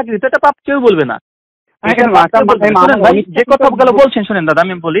 আপনার অনিচ্ছাকৃত, এটা পাপ কেউ বলবে না। যে কথাগুলো বলছেন শুনেন দাদা,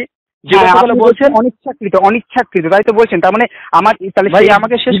 আমি বলি যে কথাগুলো বলছেন অনিচ্ছাকৃত তাই তো বলছেন। তার মানে আমার তাহলে ভাই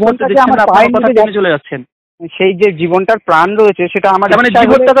আমাকে শেষ করতে দিচ্ছেন না, আপনার কথা টেনে চলে যাচ্ছেন। সেই যে জীবনটার প্রাণ রয়েছে সেটা আমার মানে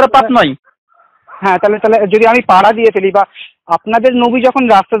জীব হত্যা করা পাপ নয়। হ্যাঁ, তাহলে যদি আমি পাড়া দিয়ে ফেলি, বা আপনাদের নবী যখন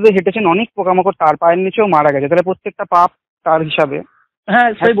রাস্তা দিয়ে হেঁটেছেন অনেক পোকামাকড় তার পায়ের নিচেও মারা গেছে, তাহলে প্রত্যেকটা পাপ তার হিসাবে। হ্যাঁ,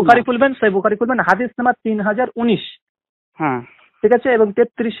 সেই বুখারী খুলবেন, হাদিস নাম্বার 3019। হ্যাঁ ঠিক আছে, এবং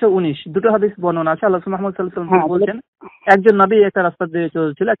 3319 দুটো হাদিস বর্ণনা আছে। আল্লাহ মুহাম্মদ সাল্লাল্লাহু আলাইহি ওয়াসাল্লাম বলছেন, একজন নবী একটা রাস্তা দিয়ে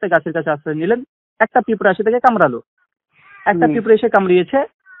চলছিল, একটা গাছের কাছে আশ্রয় নিলেন, একটা পিঁপড়া এসে তাকে কামড়ালো। একটা পিঁপড়ে এসে কামড়িয়েছে,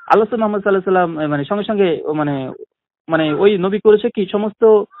 আল্লাহ মুহাম্মদ সাল্লাল্লাহু আলাইহি ওয়াসাল্লাম সঙ্গে সঙ্গে মানে ওই নবী করেছে কি, সমস্ত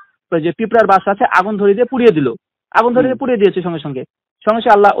যে পিঁপড়ার বাসা আছে আগুন ধরিয়ে দিয়ে পুড়িয়ে দিল। আগুন ধরিয়ে পুড়িয়ে দিয়েছে সঙ্গে সঙ্গে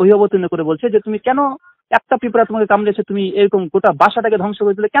আল্লাহ ওহী অবতীর্ণ করে বলছে যে তুমি কেন, একটা পিঁপড়া তোমাকে কামড়েছে, তুমি এরকম গোটা বাসাটাকে ধ্বংস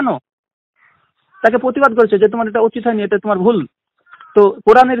করে দিলে কেন? তাকে প্রতিবাদ করেছে যে তোমার এটা উচিত হয়নি, এটা তোমার ভুল। তো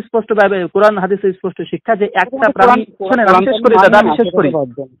কোরআনের স্পষ্ট কোরআন হাদিসের স্পষ্ট শিক্ষা যে একটা প্রাণী, শুনেন আমি শেষ করি দাদা,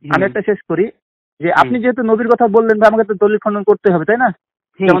 আমি একটা শেষ করি যে আপনি যেহেতু নবীর কথা বললেন ভাই, আমাকে তো দলিল খণ্ডন করতে হবে তাই না?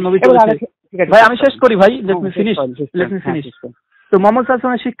 যেমন নবী বলেছে। ভাই আমি শেষ করি ভাই, লেট মি ফিনিশ। তো মোহাম্মদ সাল্লাল্লাহু আলাইহি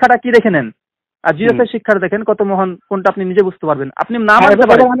ওয়াসাল্লামের শিক্ষাটা কি দেখে নেন, আর জিসাসের শিক্ষাটা দেখেন কত মহান, কোনটা আপনি নিজে বুঝতে পারবেন। আপনি না মানতে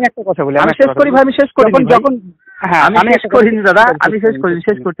পারেন। আমি একটা কথা বলি, আমি শেষ করি ভাই, আমি শেষ করি যখন আমি শেষ করিনি দাদা, আমি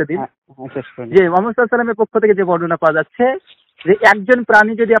শেষ করতে দিন। যে মোহাম্মদ সাল্লাল্লাহু আলাইহি ওয়াসাল্লামের পক্ষ থেকে যে বর্ণনা পাওয়া যাচ্ছে যে একজন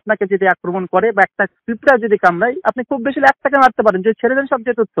প্রাণী যদি আপনাকে যদি আক্রমণ করে বা একটা পিঁপড়া যদি কামড়ায়, আপনি খুব বেশি একটাকে মারতে পারেন, যে ছেড়ে দেন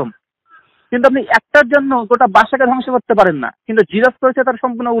সবচেয়ে উত্তম। কিন্তু আপনি একটার জন্য গোটা বাসাকে ধ্বংস করতে পারেন না। কিন্তু জিজাস করেছে তার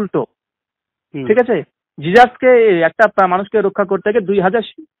সম্পূর্ণ উল্টো। ঠিক আছে, জিজাসকে একটা মানুষকে রক্ষা করতে গিয়ে 2000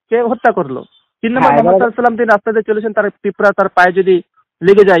 কে হত্যা করলো। কিন্তু মোহাম্মদ সাল্লাল্লাহু আলাইহি ওয়াসাল্লাম তিনি রাস্তাতে চলেছেন, তার পিঁপড়া তার পায়ে যদি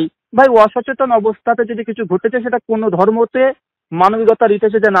লেগে যায়, ভাই অসচেতন অবস্থাতে যদি কিছু ঘটেছে, সেটা কোন ধর্মতে মানবিকতার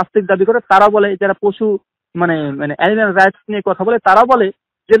ইতিহাসে যে নাস্তিক দাবি করে তারা বলে, যারা পশু মানে অ্যানিম্যাল রাইটস নিয়ে কথা বলে তারা বলে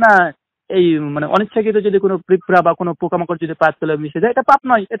যে না, এই অনিচ্ছাকৃত যদি কোনো পিঁপড়া বা কোনো পোকামাকড় যদি পায়ের তলে মিশে যায়, এটা পাপ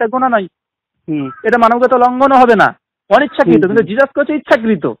নয়, এটা গুনাহ নয়, এটা মানবতা লঙ্ঘনও হবে না, অনিচ্ছাকৃত। কিন্তু জিজাস করছে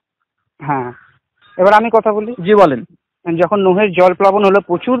ইচ্ছাকৃত। হ্যাঁ, এবার আমি কথা বলি। জি বলেন। যখন নোহের জল প্লাবন হলো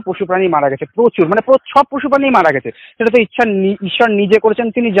প্রচুর পশু প্রাণী মারা গেছে, প্রচুর সব পশু প্রাণী মারা গেছে। সেটা তো ঈশ্বর নিজে করেছেন,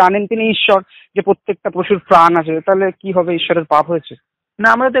 তিনি জানেন, তিনি ঈশ্বর, যে প্রত্যেকটা পশুর প্রাণ আছে। তাহলে কি হবে, ঈশ্বরের পাপ হয়েছে?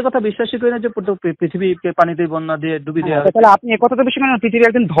 না, আমরা তো কথা বিশ্বাসই করি না যে পৃথিবীকে পানিতে বন্যা দিয়ে ডুবি দেওয়া। তাহলে আপনি একথা তো বেশি মানে পৃথিবী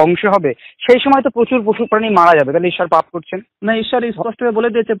একদিন ধ্বংস হবে, সেই সময় তো প্রচুর পশু প্রাণী মারা যাবে, তাহলে ঈশ্বর পাপ করছেন না? ঈশ্বর স্পষ্টভাবে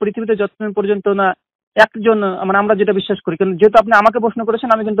বলে দিয়েছে পৃথিবীতে যতদিন পর্যন্ত না একজন, আমরা যেটা বিশ্বাস করি, কিন্তু যেহেতু আপনি আমাকে প্রশ্ন করেছেন,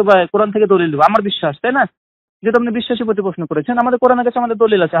 আমি কিন্তু কোরআন থেকে দলিল দেবো, আমার বিশ্বাস, তাই না? যেহেতু আপনি বিশ্বাসী প্রতি প্রশ্ন করেছেন, আমাদের কোরআনের কাছে আমাদের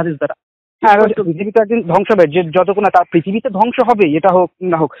দলিল আছে হাদিস দ্বারা। হ্যাঁ, পৃথিবীতে একদিন ধ্বংস হবে, যে যতক্ষণ তার পৃথিবীতে ধ্বংস হবে, এটা হোক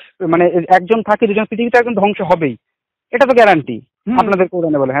না হোক, মানে একজন থাকে দুজন, পৃথিবীতে একদিন ধ্বংস হবেই, এটা তো গ্যারান্টি আপনাদের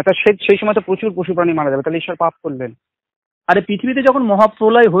কোরআনে বলে। হ্যাঁ, তা সেই সময় তো প্রচুর পশু প্রাণী মারা যাবে, তাহলে ঈশ্বর পাপ করলেন। আরে পৃথিবীতে যখন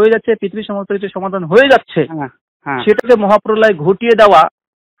মহাপ্রলয় হয়ে যাচ্ছে, পৃথিবীর সমস্ত কিছু সমাধান হয়ে যাচ্ছে, সেটাকে মহাপ্রলয় ঘটিয়ে দেওয়া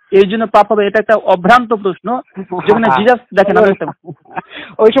এই জন্য পাপ হবে, এটা একটা অভ্রান্ত প্রশ্ন। যেখানে জিজাস দেখেন,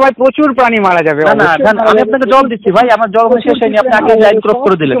 ওই সময় প্রচুর প্রাণী মারা যাবে। না, আমি আপনাকে জবাব দিচ্ছি ভাই, আমার জবাব শেষ হয়নি, আপনি আগে লাইন ক্রস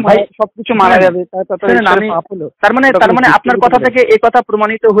করে দিলেন ভাই। সবকিছু মারা যাবে, তার মানে আপনার কথা থেকে এই কথা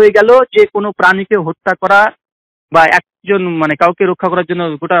প্রমাণিত হয়ে গেল যে কোনো প্রাণীকে হত্যা করা বা একজন কাউকে রক্ষা করার জন্য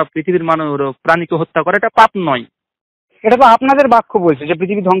গোটা পৃথিবীর প্রাণীকে হত্যা করা, এটা পাপ নয়। এটা তো আপনাদের বাক্য বলছে যে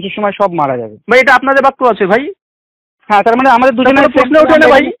পৃথিবী ধ্বংসের সময় সব মারা যাবে ভাই, এটা আপনাদের বাক্য আছে ভাই। হ্যাঁ, তার মানে আমাদের দুজনের প্রশ্ন ওঠে না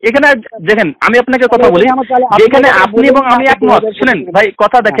ভাই এখানে। দেখেন আমি আপনাকে কথা বলি, যেখানে আপনি এবং আমি একমত, শুনেন ভাই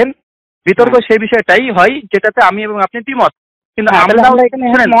কথা দেখেন, বিতর্ক সেই বিষয়টাই হয় যেটাতে আমি এবং আপনি দ্বিমত। কিন্তু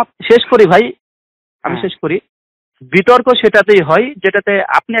শেষ করি ভাই, আমি শেষ করি। বিতর্ক সেটাতেই হয় যেটাতে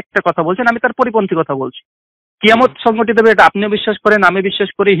আপনি একটা কথা বলছেন, আমি তার পরিপন্থী কথা বলছি। কিয়ামত সংগঠিত হবে, এটা আপনিও বিশ্বাস করেন, আমি বিশ্বাস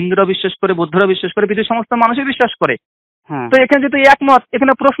করি, হিন্দুরা বিশ্বাস করে, বৌদ্ধরা বিশ্বাস করে, পৃথিবীর সমস্ত মানুষই বিশ্বাস করে। তো এখানে যেহেতু একমত,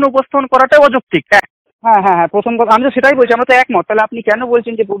 এখানে প্রশ্ন উপস্থাপন করাটাই অযৌক্তিক। হ্যাঁ হ্যাঁ হ্যাঁ, প্রথম কথা আমি তো সেটাই বলছি, আমরা তো একমত। তাহলে আপনি কেন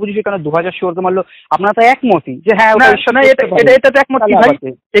বলছেন যে প্রভু যিশু কেন 2000 শুয়োরকে মারলো? আপনারা তো একমতই যে হ্যাঁ না ওটা ঈশ্বর না, করতে পারে। এটা তো একমত কি ভাই?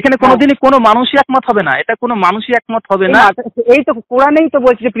 এখানে কোনোদিনই কোনো মানুষই একমত হবে না, এটা কোনো মানুষই একমত হবে না। এই তো কোরআনেই তো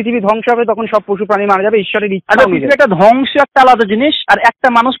বলছে যে পৃথিবী ধ্বংস হবে, তখন সব পশু প্রাণী মারা যাবে, ঈশ্বরের ইচ্ছা অনুযায়ী। পৃথিবী একটা ধ্বংস একটা আলাদা জিনিস, আর একটা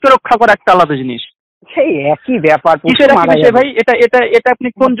মানুষকে রক্ষা করা একটা আলাদা জিনিস। সেই একই ব্যাপার। কিসের একই বিষয় ভাই? এটা এটা এটা আপনি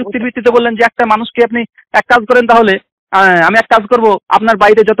কোন যুক্তির ভিত্তিতে বললেন যে একটা মানুষকে আপনি এক কাজ করেন, তাহলে আমি এক কাজ করব, আপনার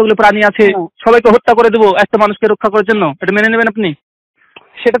বাড়িতে যতগুলো প্রাণী আছে সবাইকে হত্যা করে দেবো একটা মানুষকে রক্ষা করার জন্য, এটা মেনে নেবেন আপনি?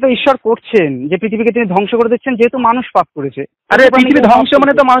 সেটা তো ঈশ্বর করছেন, যে পৃথিবীকে তিনি ধ্বংস করে দিচ্ছেন যেহেতু মানুষ পাপ করেছে। আরে পৃথিবী ধ্বংস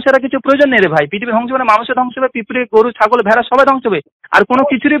মানে তো মানুষের আর কিছু প্রয়োজন নেই রে ভাই। পৃথিবী ধ্বংস মানে মানুষের ধ্বংস হবে, পিঁপড়ে গরু ছাগল ভেড়া সবাই ধ্বংস হবে, আর কোনো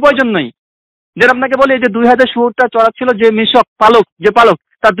কিছুরই প্রয়োজন নেই। যেটা আপনাকে বলি যে 2000 শুয়োরটা চড়াচ্ছিল যে মিশক পালক, যে পালক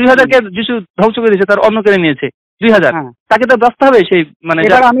তার 2000কে যিশু ধ্বংস করে দিয়েছে, তার অন্য কেড়ে নিয়েছে 2000, তাকে তো বাঁচতে হবে। সেই মানে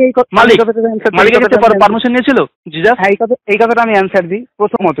মালিকের পারমিশন নিয়েছিল জিজাস। এই কথাটা আমি অ্যান্সার দিই।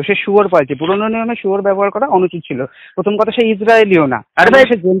 প্রথমত সে শুয়োর পাইছে, পুরোনো নিয়মে শুয়োর ব্যবহার করা অনুচিত ছিল। প্রথম কথা সে ইসরায়েলিও না, আর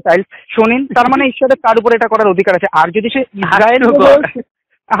সে জেন্টাইল। শোনেন, তার মানে ঈশ্বরের তার উপর এটা করার অধিকার আছে। আর যদি সে ইসরায়েল,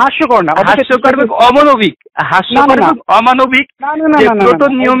 হাস্যকর না, হাস্যকর অমানবিক, হাস্যকর অমানবিক।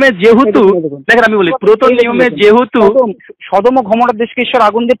 পুরাতন নিয়মে যেহেতু দেখেন, আমি বলি পুরাতন নিয়মে যেহেতু সদম ও গমোরার দেশকে ঈশ্বর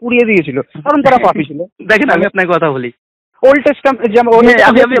আগুন দিয়ে পুড়িয়ে দিয়েছিল, কারণ তারা পাপী ছিল। দেখেন আমি আপনাকে কথা বলি, ওল্ড টেস্টামেন্ট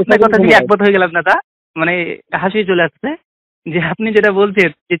আমি আপনার কথা থেকে একমত হয়ে গেলাম না, তা মানে হাসি চলে আসছে যে আপনি যেটা বলছেন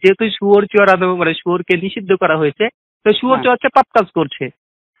যে যেহেতু শুয়োর চড়ানো মানে শুয়োরকে নিষিদ্ধ করা হয়েছে, তো শুয়োর চড়াচ্ছে পাপ কাজ করছে।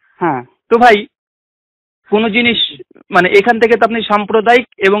 হ্যাঁ, তো ভাই কোন জিনিস মানে এখান থেকে তো আপনি সাম্প্রদায়িক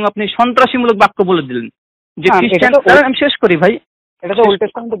এবং আপনি সন্ত্রাসীমূলক বাক্য বলে দিলেন যে খ্রিস্টান। আমি শেষ করি ভাই, এটা তো ওল্ড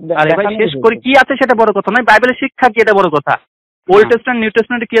টেস্টামেন্ট। আরে ভাই শেষ করি, কি আছে সেটা বড় কথা নয়, বাইবেলের শিক্ষা কি এটা বড় কথা। ওল্ড টেস্টামেন্ট নিউ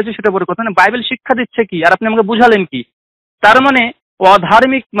টেস্টামেন্টে কি আছে সেটা বড় কথা না, বাইবেল শিক্ষা দিচ্ছে কি, আর আপনি আমাকে বুঝালেন কি? তার মানে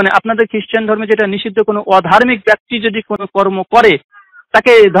অধার্মিক মানে আপনাদের খ্রিস্টান ধর্মে যেটা নিষিদ্ধ, কোনো অধার্মিক ব্যক্তি যদি কোনো কর্ম করে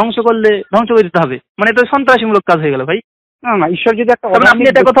তাকে ধ্বংস করে দিতে হবে, মানে এটা সন্ত্রাসীমূলক কাজ হয়ে গেল ভাই। না, ঈশ্বর যদি একটা আপনি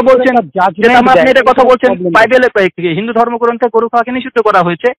এটা কথা বলছেন, আপনি এটা কথা বলছেন বাইবেলে হিন্দু ধর্মগ্রন্থে গরু খাওয়াকে নিষিদ্ধ করা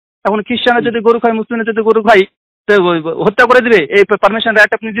হয়েছে, এখন খ্রিস্টানরা যদি গরু খায়, মুসলিমরা যদি গরু খায় তো হত্যা করে দিবে, এই পারমিশন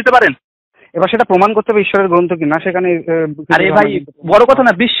রাইট আপনি দিতে পারেন? এবার সেটা প্রমাণ করতে হবে ঈশ্বরের গ্রন্থ কিনা সেখানে। আরে ভাই বড় কথা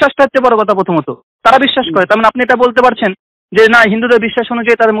না, বিশ্বাসটা হচ্ছে বড় কথা। প্রথমত তারা বিশ্বাস করে, তার মানে আপনি এটা বলতে পারছেন যে না, হিন্দুদের বিশ্বাস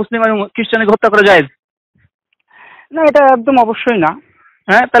অনুযায়ী তারা মুসলিম আর খ্রিস্টানকে হত্যা করা যায় না? এটা একদম অবশ্যই না।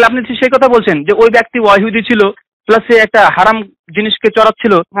 হ্যাঁ, তাহলে আপনি সেই কথা বলছেন যে ওই ব্যক্তি ওয়াহিদি ছিল, প্লাস সে একটা হারাম জিনিসকে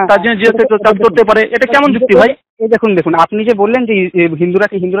চড়াচ্ছিল, তার জন্য যে কাজ করতে পারে, এটা কেমন যুক্তি ভাই? এই দেখুন আপনি যে বললেন যে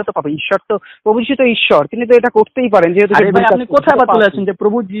হিন্দুরা তো পাবে, ঈশ্বর তো প্রভু যিশু তো ঈশ্বর, তিনি তো এটা করতেই পারেন। যেহেতু আপনি কোথায় বা চলে আসছেন যে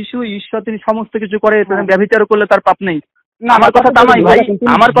প্রভু যিশু ঈশ্বর, তিনি সমস্ত কিছু করে, ব্যভিচার করলে তার পাপ নেই? না, আমার কথা তা নয় ভাই,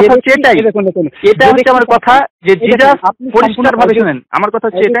 আমার কথা হচ্ছে এটাই, এটা হচ্ছে আমার কথা যে জিজাস পরিষ্কার ভাবে শুনেন, আমার কথা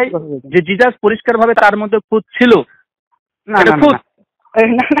হচ্ছে এটাই যে জিজাস পরিষ্কার ভাবে তার মধ্যে খুঁত ছিল। না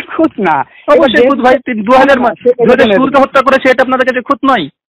খুঁত না, অবশ্যই খুঁত ভাই। 2000 শুরুতে হত্যা করেছে, এটা আপনাদের কাছে খুঁত নয়?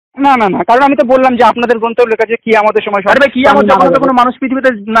 না, কারণ আমি তো বললাম যে আপনাদের গ্রন্থে লেখা আছে কিয়ামতের সময়। আরে ভাই কিয়ামত যখন কোনো মানুষ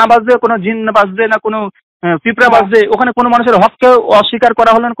পৃথিবীতে না বাঁচবে, কোনো জিন না বাঁচবে, না কোনো পিঁপড়া বাঁচবে, ওখানে কোনো মানুষের হককে অস্বীকার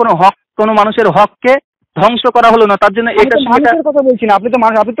করা হলো না, কোনো মানুষের হককে ধ্বংস করা হলো না, তার জন্য এটা কথা বলছি না। আপনি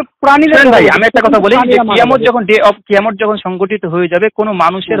তো প্রাণী ভাই। আমি একটা কথা বলি যে কিয়ামত যখন সংগঠিত হয়ে যাবে, কোনো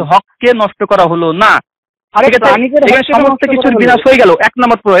মানুষের হককে নষ্ট করা হলো না, সমস্ত কিছুর বিনাশ হয়ে গেল। 1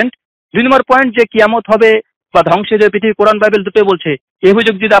 নম্বর পয়েন্ট। 2 নম্বর পয়েন্ট যে কিয়ামত হবে বা ধ্বংস যে পৃথিবী, কোরআন বাইবেল দুটোই বলছে। এই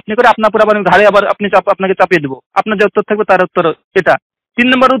অভিযোগ যদি আপনি করে, আপনার পর আবার ঘাড়ে আবার আপনাকে চাপিয়ে দেবো, আপনার যে উত্তর থাকবে তার উত্তর এটা। 3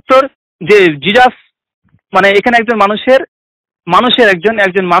 নম্বর উত্তর যে জিজাস মানে এখানে একজন মানুষের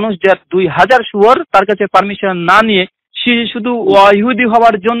একজন মানুষ যার 2000 শুয়োর তার কাছে পারমিশন না নিয়ে সে শুধু ইহুদি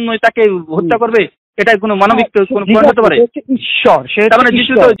হওয়ার জন্যই তাকে হত্যা করবে, এটা কোনো মানবিক কোনো পয়েন্ট হতে পারে? ঈশ্বর মানে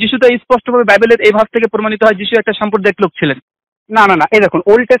যিশু তো স্পষ্টভাবে বাইবেলের এই ভাব থেকে প্রমাণিত হয় যিশু একটা সাম্প্রদায়িক লোক ছিলেন। না, এই দেখুন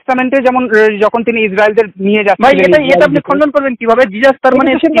ওল্ড টেস্টামেন্টে যেমন যখন তিনি ইসরায়েলদের নিয়ে যাচ্ছেন, ভাই এটা আপনি খণ্ডন করবেন কিভাবে? জিজাস তার মানে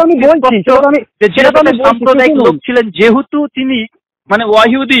আমি বলছি সাম্প্রদায়িক লোক ছিলেন, যেহেতু তিনি মানে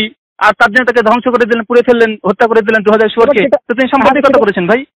ওয়াহিউদি, আর তার জন্য তাকে ধ্বংস করে দিলেন, পুড়ে ফেললেন, হত্যা করে দিলেন 2000 শুয়োরকে, তো তিনি সাম্প্রদায়িকতা করেছেন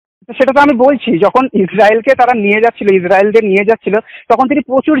ভাই। সেটা তো আমি বলছি, যখন ইসরায়েলকে তারা ইসরায়েলদের নিয়ে যাচ্ছিল, তখন তিনি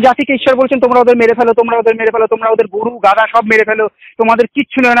প্রচুর জাতিকে ঈশ্বর বলছেন তোমরা ওদের মেরে ফেলো, তোমরা ওদের গরু গাধা সব মেরে ফেলো, তোমাদের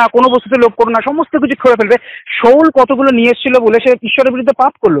কিচ্ছু নেই না, কোনো বস্তুতে লোভ করো না, সমস্ত কিছু খেয়ে ফেলবে। শৌল কতগুলো নিয়ে এসেছিল বলে সে ঈশ্বরের বিরুদ্ধে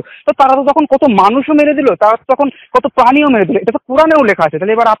পাপ করলো, তো তারা তো তখন কত মানুষও মেরে দিল, তারা তখন কত প্রাণীও মেরে দিল। এটা তো কোরআনেও লেখা আছে।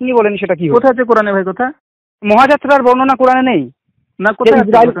 তাহলে এবার আপনি বলেন সেটা কি? কোথায় আছে কোরআনে ভাই? কথা মহাযাত্রার বর্ণনা কোরআনে নেই না?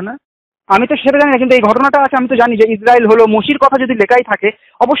 কোথায় ঘটনা? আমি তো সেটা জানি না, কিন্তু এই ঘটনাটা আছে। আমি তো জানি যে ইসরায়েল হলো মসির কথা যদি লেখাই থাকে,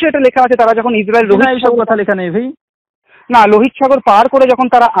 অবশ্যই এটা লেখা আছে। তারা যখন ইসরায়েল সব কথা লেখা নেই ভাই। না, লোহিত সাগর পার করে যখন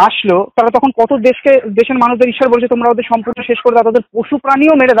তারা আসলো, তারা তখন কত দেশের মানুষদের ঈশ্বর বলছে তোমরা ওদের সম্পূর্ণ শেষ করে দাও, তাদের পশু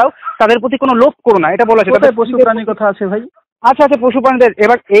প্রাণীও মেরে দাও, তাদের প্রতি কোনো লোভ করো না, এটা বলা আছে। পশু প্রাণীর কথা আছে ভাই? আচ্ছা আচ্ছা, পশু প্রাণীদের।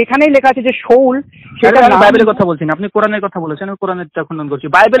 এবার এইখানেই লেখা আছে যে শৌল, সেটা বাইবেলের কথা বলছি না, আপনি কোরআনের কথা বলেছেন, আমি কোরআনেরটা খণ্ডন করছি।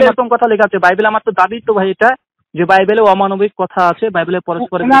 বাইবেলে এরকম কথা লেখা আছে, বাইবেল আমার তো দাবি তো ভাই এটা যে বাইবেলে অমানবিক কথা আছে, বাইবেলে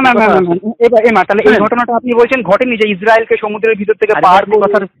পরস্পরের না না না, এবার তাহলে এই ঘটনাটা আপনি বলছেন ঘটেনি যে ইসরায়েলকে সমুদ্রের ভিতর থেকে পার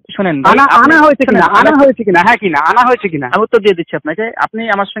কথা শুনেন আনা হয়েছে কিনা, আনা হয়েছে কিনা, হ্যাঁ কিনা আনা হয়েছে কিনা, আমি উত্তর দিয়ে দিচ্ছি আপনাকে। আপনি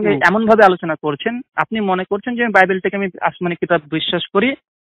আমার সঙ্গে এমন ভাবে আলোচনা করছেন, আপনি মনে করছেন যে আমি বাইবেল থেকে আমি আসমানি কিতাব বিশ্বাস করি,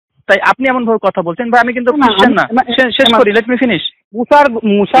 তাই আপনি এমন ভাবে কথা বলছেন ভাই। আমি কিন্তু খ্রিস্টান না। শেষ করি, লেট মি ফিনিশ। মুসার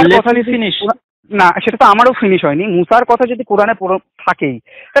কথা ফিনিশ না, সেটা তো আমারও ফিনিশ হয়নি। মুসার কথা যদি কোরআনে থাকেই,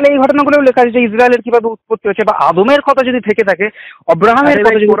 তাহলে এই ঘটনাগুলো লেখা আছে যে ইসরায়েলের কিভাবে উৎপত্তি হচ্ছে, বা আদমের কথা যদি থেকে থাকে, আব্রাহামের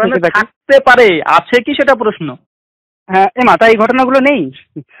কথা যদি থেকে থাকে, থাকতে পারে, আছে কি সেটা প্রশ্ন। হ্যাঁ এমা, তাই এই ঘটনাগুলো নেই।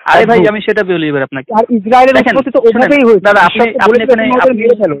 আরে ভাই আমি সেটা বলি এবার আপনাকে। আর ইসরায়েলের উৎপত্তি তো ওভাবেই হয়েছে। দাদা আপনি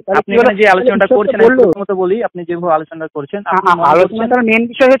এখানে যে আলোচনাটা করছেন, প্রথমত বলি, আপনি যেভাবে আলোচনা করছেন, আলোচনাটার মেন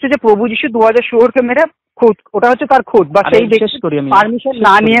বিষয় হচ্ছে যে প্রভু যিশু 2000 শুয়োরকে মেরে খুদ, ওটা হচ্ছে তার খুদ, বা সেই শেষ করি আমি, পারমিশন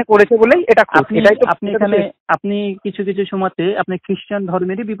না নিয়ে করেছে বলেই এটা খুদ। আপনি এখানে আপনি কিছু কিছু সময়তে আপনি খ্রিস্টান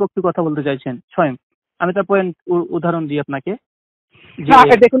ধর্মেরই বিপক্ষে কথা বলতে চাইছেন স্বয়ং। আমি তার পয়েন্ট উদাহরণ দিই আপনাকে।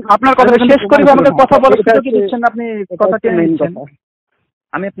 দেখুন আপনার কথা শেষ করি, আমাকে কথা বলার সুযোগ দিচ্ছেন, আপনি কথা টেনে নিচ্ছেন।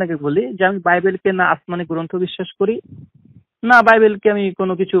 আমি আপনাকে বলি যে আমি বাইবেলকে না আসমানি গ্রন্থ বিশ্বাস করি, না বাইবেলকে আমি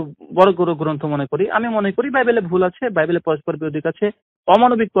কোনো কিছু বড় গ্রন্থ মনে করি। আমি মনে করি বাইবেলে ভুল আছে, বাইবেলে পরস্পর বিরোধী আছে,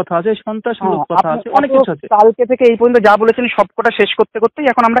 অমানবিক কথা আছে, সন্ত্রাসমূলক কথা আছে, অনেক কিছু আছে। কালকে থেকে এই পর্যন্ত যা বলেছেন সবকটা শেষ করতে করতেই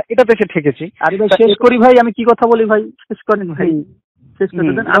এখন আমরা এটাতে এসে ঠেকেছি। আরে ভাই শেষ করি ভাই, আমি কি কথা বলি ভাই, শেষ করেন ভাই, শেষ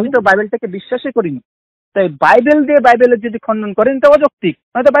করতে দেন। আমি তো বাইবেলটাকে বিশ্বাসই করিনি, তাই বাইবেল দিয়ে বাইবেলের যদি খণ্ডন করেন তা অযৌক্তিক।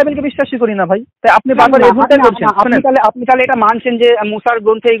 আমি তো বাইবেলকে বিশ্বাসই করি না ভাই, তাই আপনি বারবার এভোটা করছেন। আপনি তাহলে এটা মানছেন যে মুসার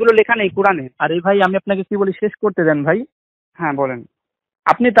গ্রন্থে এগুলো লেখা নেই কোরআনে? আরে ভাই আমি আপনাকে কি বলি, শেষ করতে দেন ভাই। হ্যাঁ বলেন।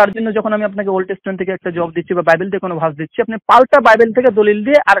 আপনি তার জন্য যখন আমি আপনাকে ওল্ড টেস্টামেন্ট থেকে একটা জবাব দিচ্ছি বা বাইবেল থেকে কোনো ভাষ দিচ্ছি, আপনি পাল্টা বাইবেল থেকে দলিল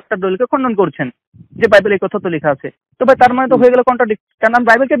দিয়ে আরেকটা দলিলকে খণ্ডন করছেন যে বাইবেল এই কথা তো লেখা আছে। তো ভাই তার মানে তো হয়ে গেল কন্ট্রাডিক্ট। কারণ আমি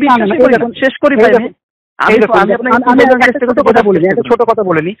বাইবেলকে বিশ্বাসই করি না। শেষ করি ভাই। ছোট কথা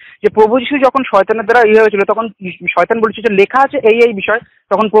বলেনি যে প্রভু যিশু যখন শয়তানের দ্বারা ইয়ে হয়েছিল, তখন শয়তান বলেছে যে লেখা আছে এই বিষয়,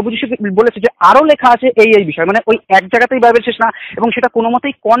 তখন প্রভু যিশু বলেছে যে আরো লেখা আছে এই বিষয়। মানে ওই এক জায়গাতেই বাইবেল শেষ না, এবং সেটা কোনো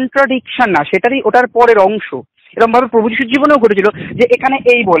মতেই কন্ট্রাডিকশন না, সেটারই ওটার পরের অংশ। এরকম ভাবে প্রভু যিশুর জীবনেও ঘটেছিল যে এখানে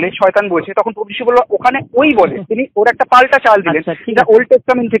এই বলে শয়তান বলছে, তখন প্রভু যিশু বলল ওখানে ওই বলে, তিনি ওর একটা পাল্টা চাল দিলেন, এটা ওল্ড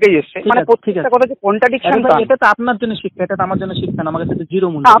টেস্টামেন্ট থেকেই এসেছে। মানে প্রত্যেকটা কথা যে কন্ট্রাডিকশন, এটা তো আপনার জন্য শিক্ষা, এটা তো আমার জন্য শিক্ষা না, আমার কাছে জিরো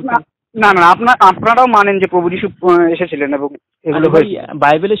মূল্য। না না, আপনারাও মানেন যে প্রভু যিশু এসেছিলেন এবং এগুলো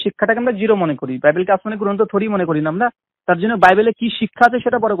বাইবেলের শিক্ষাটাকে আমরা জিরো মনে করি, বাইবেলকে আসমানি গ্রন্থ থরি মনে করি না আমরা। তার জন্য বাইবেলে কি শিক্ষা আছে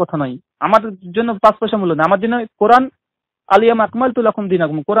সেটা বড় কথা নয়, আমার জন্য 5 পয়সা মূল্য না। আমার জন্য কোরআন আলিয়াম আকমাল তুল লাকুম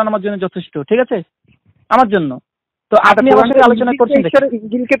দীনাকুম, কোরআন আমার জন্য যথেষ্ট, ঠিক আছে আমার জন্য। তো আপনি আমার সাথে আলোচনা করছেন,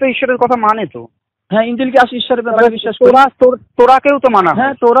 ইনজিলকে তো ঈশ্বরের কথা মানে তো। হ্যাঁ ইনজিলকে ঈশ্বরের ব্যাপারে বিশ্বাস করি। তোরাকেও তো মানা।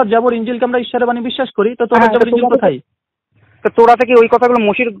 হ্যাঁ তোরা যাবর ইনজিলকে আমরা ঈশ্বরের বাণী বিশ্বাস করি। তো তোরা যাবর ইনজিল কোথায়? তোরা থেকে ওই কথাগুলো,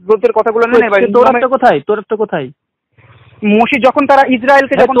 মসির গ্রন্থের কথাগুলো নেই। তোরাটা কোথায়? তোরাটা কোথায়? মসি যখন তারা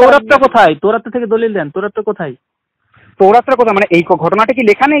ইসরায়েলকে যখন, তোরাটা কোথায়? তোরাটা থেকে দলিল দেন, তোরাটা কোথায়? তোরাটা কথা মানে এই ঘটনাটা কি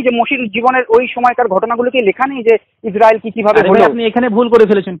লেখা নেই যে মসির জীবনের ওই সময়কার ঘটনাগুলো কি লেখা নেই যে ইসরায়েল কি কিভাবে হলো? আপনি এখানে ভুল করে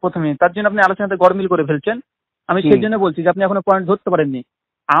ফেলেছেন প্রথমে, তার জন্য আপনি আলোচনাতে গরমিল করে ফেলছেন। আমি সেই জন্য বলছি যে আপনি এখনো পয়েন্ট ধরতে পারেননি।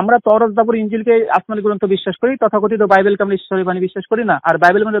 আমরা তওরাত জাবুর ইনজিলকে আসমানি গ্রন্থ বিশ্বাস করি, তথাকথিত বাইবেলকে আমরা ঈশ্বরের বাণী বিশ্বাস করি না। আর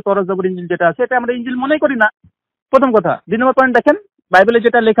বাইবেলের মধ্যে তওরাত জাবুর ইনজিল যেটা আছে এটা আমরা ইনজিল মনেই করি না, প্রথম কথা। 2 নম্বর পয়েন্ট দেখেন, বাইবেলে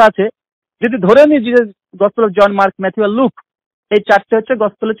যেটা লেখা আছে যদি ধরে নিই যে gospel of John, mark, Matthew R look, এই 4টে হচ্ছে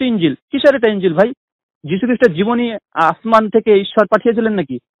গসপেল, হচ্ছে ইনজিল। কিসের এটা ইনজিল ভাই? যীশু খ্রিস্টের জীবনী আসমান থেকে ঈশ্বর পাঠিয়েছিলেন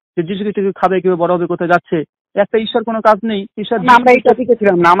নাকি? যে যীশু খ্রিস্ট খাবে, কেউ বড় হবে, কোথায় যাচ্ছে, একটা ঈশ্বর কোনো কাজ নেই। ঈশ্বর আমরা এই টপিকে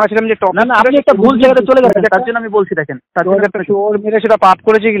ছিলাম না, আমরা ছিলাম যে না না, আপনি একটা ভুল জায়গায় চলে গেছেন, তার জন্য আমি বলছি। দেখেন ওর মেরে সেটা পাপ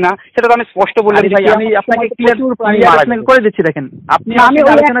করেছে কিনা সেটা তো আমি স্পষ্ট বললাম ভাই, আমি আপনাকে ক্লিয়ার করে দিচ্ছি। দেখেন আপনি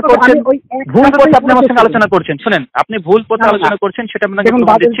আলোচনা করছেন ভুল পথে, আপনি আমার সঙ্গে আলোচনা করছেন। শুনেন, আপনি ভুল পথে আলোচনা করছেন, সেটা আপনাকে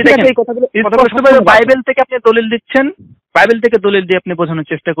দিচ্ছি। দেখেন বাইবেল থেকে আপনি দলিল দিচ্ছেন, বাইবেল থেকে দলিল দিয়ে আপনি বোঝানোর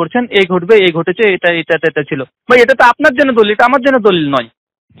চেষ্টা করছেন এই ঘটবে, এই ঘটেছে, এটা এটা এটা ছিল। ভাই এটা তো আপনার জন্য দলিল, এটা আমার জন্য দলিল নয়।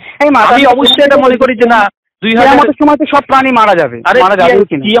 আমি অবশ্যই এটা মনে করি যে না, 2000 সময় তো সব প্রাণী মারা যাবে।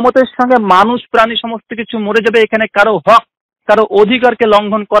 কিয়ামতের সঙ্গে মানুষ, প্রাণী সমস্ত কিছু মরে যাবে। এখানে কারো হক, কারো অধিকারকে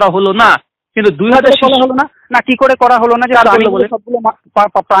লঙ্ঘন করা হলো না। কিন্তু 2000 হলো না, না কি করে করা হলো না যে সবগুলো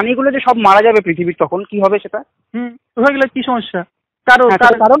প্রাণীগুলো যে সব মারা যাবে পৃথিবীর, তখন কি হবে সেটা? হয়ে গেলে কি সমস্যা?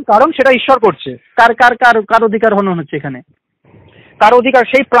 কারণ সেটা ঈশ্বর করছে। কার অধিকার হনন হচ্ছে এখানে? কার অধিকার?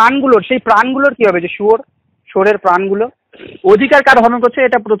 সেই প্রাণগুলোর কি হবে? যে শুয়োরের প্রাণগুলো অধিকার কার হনন করছে,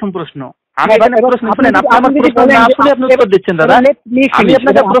 এটা প্রথম প্রশ্ন। আমি এখানে প্রশ্ন শুনেন, আপনি আমার প্রশ্ন না শুনে আপনি উত্তর দিচ্ছেন দাদা। আমি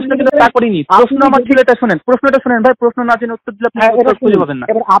আপনাকে প্রশ্ন কিন্তু তা করিনি, প্রশ্ন আমার ছিল এটা। শুনেন, প্রশ্নটা শুনেন ভাই, প্রশ্ন না জেনে উত্তর দিলে আপনি খুঁজে পাবেন না।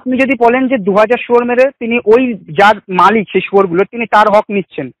 এবার আপনি যদি বলেন যে 2000 শুয়োর মেরে তিনি ওই যার মালিক সেই শুয়োরগুলো, তিনি তার হক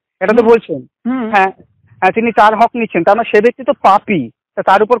নিচ্ছেন, এটা তো বলছেন। হ্যাঁ, হ্যাঁ তিনি তার হক নিচ্ছেন, তার মানে সে ব্যক্তি তো পাপী,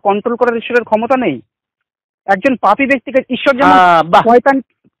 তার উপর কন্ট্রোল করার ঈশ্বরের ক্ষমতা নেই। একজন পাপী ব্যক্তিকে ঈশ্বর যেমন শয়তান।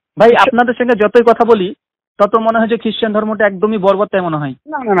 ভাই আপনাদের সঙ্গে যতই কথা বলি তত মনে হয় যে খ্রিস্টান ধর্মটা একদমই বর্বর, তাই মনে হয়।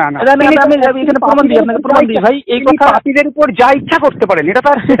 না না না না, আমি এখানে প্রমাণ দিই, আপনাকে প্রমাণ দিই ভাই। এই কথা পাপীদের উপর যা ইচ্ছা করতে পারেন, এটা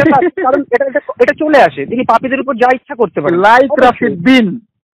তার কারণ এটা চলে আসে, তিনি পাপীদের উপর যা ইচ্ছা করতে পারেন। লাইক রাফিদ্দিন,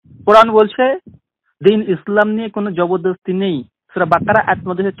 কোরআন বলছে দিন ইসলাম নিয়ে কোনো জবরদস্তি নেই, সূরা বাকারা আয়াত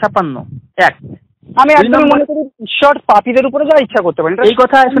 56। এক, আমি একদম মনে করি ঈশ্বর পাপীদের উপরে যা ইচ্ছা করতে পারেন। এই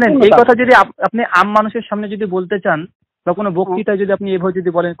কথা শুনেন, এই কথা যদি আপনি আম মানুষের সামনে যদি বলতে চান বা কোনো বক্তৃতায় যদি আপনি এইভাবে যদি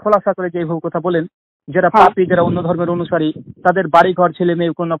বলেন, খোলাসা করে যে এইভাবে কথা বলেন, যারা পাপী, যারা অন্য ধর্মের অনুসারী, তাদের বাড়ি ঘর, ছেলে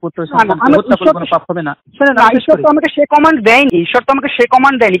মেয়ে, কন্যা পুত্র সন্তানকে হত্যা করলে কোনো পাপ হবে না। শুনেন, ঈশ্বর তো আমাকে সে কমান্ড দেয়নি, ঈশ্বর তো আমাকে সে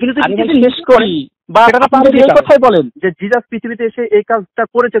কমান্ড দেয়নি, কিন্তু শেষ করি বা এই কথাই বলেন যে জিসাস পৃথিবীতে এসে এই কাজটা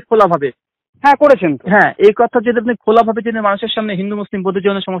করেছে খোলাভাবে। হ্যাঁ করেছেন। হ্যাঁ, এই কথা যদি আপনি খোলাভাবে যদি মানুষের সামনে, হিন্দু মুসলিম বৌদ্ধ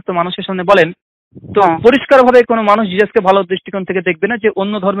জৈন সমস্ত মানুষের সামনে বলেন, তো পরিষ্কারভাবে কোনো মানুষ জিসাসকে ভালো দৃষ্টিকোণ থেকে দেখবে না যে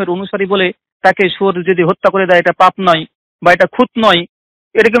অন্য ধর্মের অনুসারী বলে তাকে সুর যদি হত্যা করে দেয় এটা পাপ নয় বা এটা খুঁত নয়,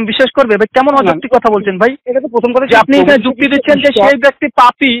 এরকম বিশ্বাস করবে? ভাই কেমন অযৌক্তিক কথা বলছেন ভাই। এটা তো প্রথম কথা, আপনি এখানে যুক্তি দিচ্ছেন যে সেই ব্যক্তি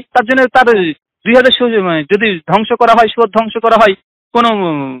পাপী, তার জন্য তার 2000 যদি ধ্বংস করা হয়, সুর ধ্বংস করা হয়, কোনো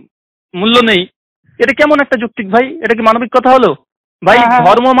মূল্য নেই। এটা কেমন একটা যুক্তি ভাই? এটা কি মানবিক কথা হলো ভাই?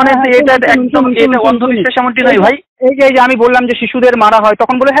 ধর্ম মানে এটা একদম, এটা অন্ধবিশ্বাস এমনটি নয় ভাই। এই যে আমি বললাম যে শিশুদের মারা হয়,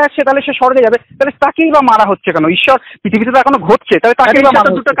 তখন বলে হ্যাঁ সে তাহলে সে স্বর্গে যাবে, তাহলে তাকেই বা মারা হচ্ছে কেন? ঈশ্বর পৃথিবীতে তো এখনো ঘটছে, তাহলে তাকেই বা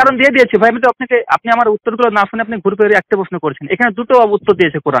মারা। দুটো কারণ দিয়ে দিয়েছে ভাই। আমি তো আপনি আমার উত্তরগুলো না শুনে আপনি ঘুরে ফিরে একটা প্রশ্ন করছেন। এখানে দুটো উত্তর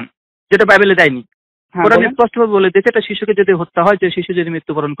দিয়েছে কোরআন, যেটা বাইবেলে দেয়নি। কোরআন স্পষ্টভাবে বলে দিয়েছে একটা শিশুকে যদি হত্যা হয়, যে শিশু যদি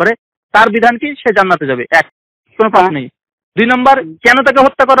মৃত্যুবরণ করে, তার বিধান কি? সে জান্নাতে যাবে, এক, কোনো পাপ নেই। 2 নম্বর, কেন তাকে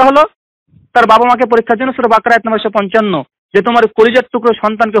হত্যা করা হলো? তার বাবা মাকে পরীক্ষার জন্য। সূরা বাকারা আয়াত 55, যে তোমার কলিজার টুকরো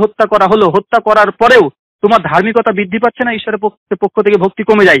সন্তানকে হত্যা করা হলো, হত্যা করার পরেও তোমার ধার্মিকতা বৃদ্ধি পাচ্ছে না, ঈশ্বরের পক্ষ থেকে ভক্তি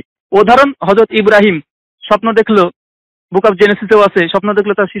কমে যায়। উদাহরণ, হযরত ইব্রাহিম স্বপ্ন দেখলো, বুক অফ জেনেসিসেও আছে, স্বপ্ন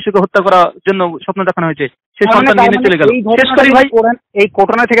দেখলো তার শিশুকে হত্যা করার জন্য স্বপ্ন দেখানো হয়েছে, সে সন্তান নিয়ে চলে গেল। শেষ করি ভাই, এই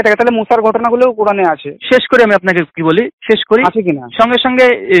ঘটনা থেকে থাকে, তাহলে মুসার ঘটনাগুলোও কোরআনে আছে। শেষ করি আমি আপনাকে কি বলি, শেষ করি। সঙ্গে সঙ্গে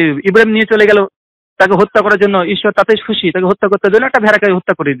ইব্রাহিম নিয়ে চলে গেল তাকে হত্যা করার জন্য, ঈশ্বর তাতে খুশি, তাকে হত্যা করতে দিল, একটা ভেড়াকে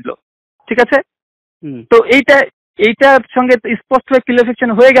হত্যা করে দিল, ঠিক আছে? তো এইটার সঙ্গে স্পষ্টভাবে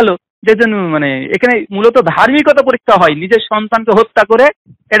ক্লিয়ারিফিকেশন হয়ে গেল যে মানে এখানে মূলত ধার্মিকতা পরীক্ষা হয়। নিজের সন্তানকে হত্যা করে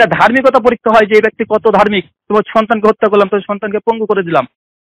এটা ধার্মিকতা পরীক্ষা হয় যে এই ব্যক্তি কত ধার্মিক। তোমার সন্তানকে হত্যা করলাম, তোর সন্তানকে পঙ্গু করে দিলাম,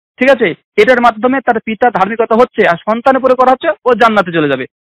 ঠিক আছে? এটার মাধ্যমে তার পিতা ধার্মিকতা হচ্ছে, আর সন্তানের উপরে করা হচ্ছে, ও জান্নাতে চলে যাবে।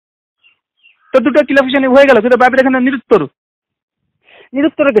 তো দুটো ক্লিয়ারিফিকেশন হয়ে গেল, কিন্তু বাইবেল এখানে নিরুত্তর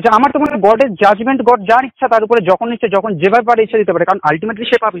রেখেছে। আমার তো মনে হয় গডের জাজমেন্ট, গড যার ইচ্ছা তার উপরে যখন ইচ্ছা, যখন যেভাবে পারে ইচ্ছা দিতে পারে, কারণ আলটিমেটলি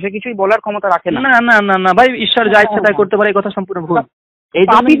সে পাপী, সে কিছুই বলার ক্ষমতা রাখে না। না না না না ভাই, ঈশ্বর যা ইচ্ছা তাই করতে পারে, এই কথা সম্পূর্ণ ভুল। এই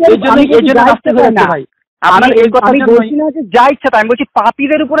জন্য ভাই আমি এই কথা বলছি না যে যা ইচ্ছা তাই, আমি বলছি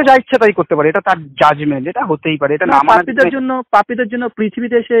পাপীদের উপরে যা ইচ্ছা তাই করতে পারে, এটা তার জাজমেন্ট, এটা হতেই পারে। এটা না পাপীদের জন্য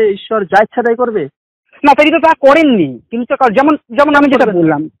পৃথিবীতে এসে ঈশ্বর যা ইচ্ছা তাই করবে না, তিনি তো তা করেননি। কিন্তু যেমন আমি যেটা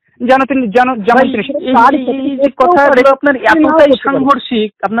বললাম, আপনার এতটাই সাংঘর্ষিক,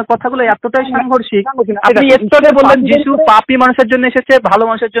 আপনার কথাগুলো এতটাই সাংঘর্ষিক। আপনি এরপরে বললেন যিশু পাপী মানুষের জন্য এসেছে, ভালো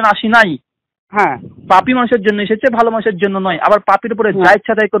মানুষের জন্য আসি নাই। হ্যাঁ, পাপী মানুষের জন্য এসেছে, ভালো মানুষের জন্য নয়। আবার পাপীর উপরে যা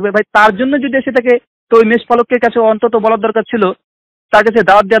ইচ্ছা তাই করবে। ভাই তার জন্য যদি এসে থাকে, তো ওই মেষপালকের কাছে অন্তত বলার দরকার ছিল, তার কাছে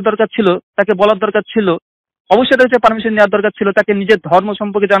দাওয়াত দেওয়ার দরকার ছিল, তাকে বলার দরকার ছিল, অবশ্যই তার কাছে পারমিশন নেওয়ার দরকার ছিল, তাকে নিজের ধর্ম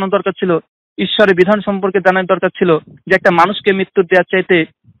সম্পর্কে জানার দরকার ছিল, ঈশ্বরের বিধান সম্পর্কে জানার দরকার ছিল, যে একটা মানুষকে মৃত্যু দেওয়ার চাইতে,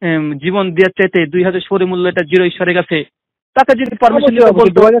 জীবন দেওয়ার চাইতে 2000 সোরের মূল্য এটা 0 ঈশ্বরের কাছে। তাকে যদি পারমিশন দিতে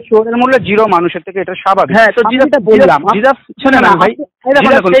বলতো 2000 সোরের মূল্য 0 মানুষের থেকে, এটা স্বাভাবিক। হ্যাঁ, তো শোনেন না ভাই,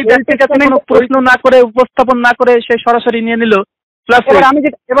 সেই ব্যক্তির কাছে কোনো প্রশ্ন না করে, উপস্থাপন না করে সে সরাসরি নিয়ে নিল।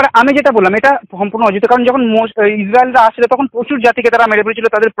 এবার আমি যেটা বললাম এটা সম্পূর্ণ অযৌক্তিক, কারণ যখন ইসরায়েলরা আসছিল তখন প্রচুর জাতিকে তারা মেরে ফেলেছিল,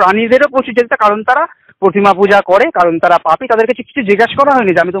 তাদের প্রাণীদেরও প্রচুর জাতি, কারণ তারা প্রতিমা পূজা করে, কারণ তারা পাপী। তাদেরকে কিছু জিজ্ঞাসা করা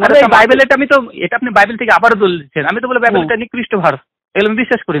হয়নি যে আমি তোমার বাইবেল, এটা আপনি বাইবেল থেকে আবারও দিচ্ছেন। আমি তো বলে বাইবেলটা নিকৃষ্ট ভার, এগুলো আমি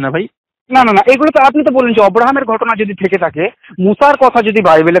বিশ্বাস করি না ভাই। না না না, এগুলো তো আপনি তো বললেন যে অব্রাহামের ঘটনা যদি থেকে থাকে, মুসার কথা যদি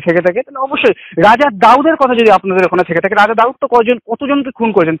বাইবেলে থেকে থাকে, তাহলে অবশ্যই রাজা দাউদের কথা যদি আপনাদের ওখানে থেকে থাকে, রাজা দাউদ তো কতজনকে খুন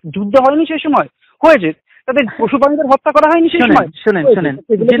করেছেন? যুদ্ধ হয়নি সেই সময়? হয়েছে। তাদের পশু পাখিদের হত্যা করা হয়নি সেই সময়? শুনেন,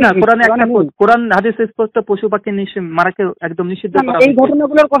 কোরআন হাদিসে স্পষ্ট পশু পাখি মারাকে একদম নিষিদ্ধ করা। এই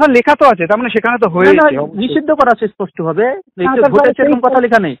ঘটনাগুলোর কথা লেখা তো আছে, তার মানে সেখানে তো হয়েছে, নিষিদ্ধ করা আছে স্পষ্ট ভাবে। ঘটেছে এরকম কথা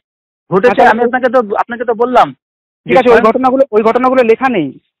লেখা নেই, ঘটেছে। আমি আপনাকে তো বললাম, ঠিক আছে, ওই ঘটনাগুলো লেখা নেই।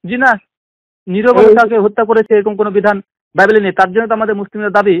 জি না, নীরবে তাকে হত্যা করেছে এরকম কোনো বিধান বাইবেলে নেই। তার জন্য তো আমাদের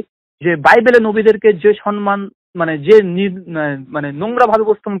মুসলিমদের দাবি যে বাইবেলে নবীদেরকে যে সম্মান, মানে যে মানে নোংরা ভাবে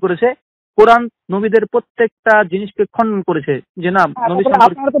উপস্থাপন করেছে, কোরআন নবীদের প্রত্যেকটা জিনিসকে খণ্ডন করেছে। যে না,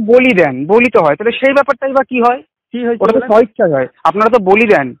 আপনারা তো বলি তো হয়, তাহলে সেই ব্যাপারটাই বা কি হয়? কি হয়? ওটা তো স্বইচ্ছা হয়, আপনারা তো বলি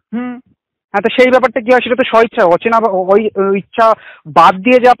দেন। হ্যাঁ, তো সেই ব্যাপারটা কি হয়, সেটা তো স্বইচ্ছা, অচেনা বা ওই ইচ্ছা বাদ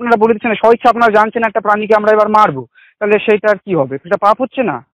দিয়ে যে আপনারা বলে দিচ্ছেন, স্বইচ্ছা আপনারা জানছেন একটা প্রাণীকে আমরা এবার মারবো, তাহলে সেইটা আর কি হবে? সেটা পাপ হচ্ছে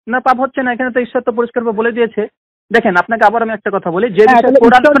না? না, পাপ হচ্ছে না। এখানে তো ঈশ্বর তো পরিষ্কার বলে দিয়েছে। দেখেন, আপনাকে আবার আমি একটা কথা বলি, যে বিষয়ে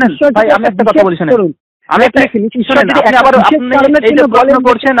কোরআন শুনেন ভাই, আমি একটা কথা বলি শুনেন, আমি একটা আপনি আবার আপনি এই যে প্রশ্ন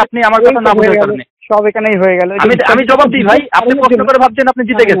করছেন, আপনি আমার কথা না বোঝার কারণে সব এখানেই হয়ে গেল। আমি জবাব দিই ভাই, আপনি প্রশ্ন করে ভাবছেন আপনি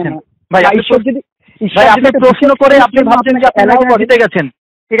জিতে গেছেন। ভাই আপনি প্রশ্ন করে আপনি ভাবছেন যে আপনি জিতে গেছেন।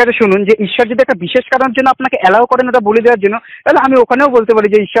 ঠিক আছে, শুনুন, যে ঈশ্বর যদি একটা বিশেষ কারণের জন্য আপনাকে অ্যালাউ করেন ওটা বলে দেওয়ার জন্য, তাহলে আমি ওখানেও বলতে পারি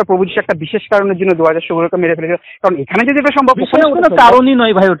যে ঈশ্বর প্রভু যিশু একটা বিশেষ কারণের জন্য 2000 শুভরকে মেরে ফেলেছে। কারণ এখানে যদি এটা সম্ভব, কোনো কারণই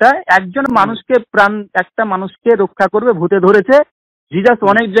নয় ভাই, ওটা একজন মানুষকে একটা মানুষকে রক্ষা করবে, ভূতে ধরেছে, জিজাস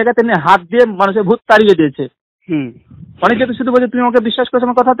অনেক জায়গায় তিনি হাত দিয়ে মানুষের ভূত তাড়িয়ে দিয়েছে। অনেকে তো শুধু বলছে তুমি আমাকে বিশ্বাস করছো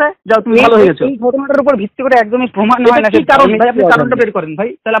আমার কথাতে, যাও তুমি ভালো হয়ে গেছো। এই ঘটনাটার উপর ভিত্তি করে একদমই প্রমাণ হয় না। কি কারণ ভাই, আপনি কারণটা বের করেন ভাই,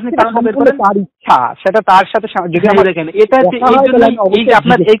 তাহলে আপনি কারণটা বের করেন। তার ইচ্ছা, সেটা তার সাথে যদি আমরা দেখেন, এটা এই জন্যই, এই যে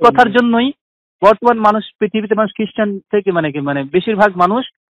আপনার এই কথার জন্যই বর্তমান মানুষ, পৃথিবীতে মানুষ খ্রিস্টান থেকে মানে বেশিরভাগ মানুষ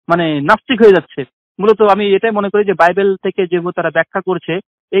মানে নাস্তিক হয়ে যাচ্ছে। মূলত আমি এটাই মনে করি যে বাইবেল থেকে যে তারা ব্যাখ্যা করছে,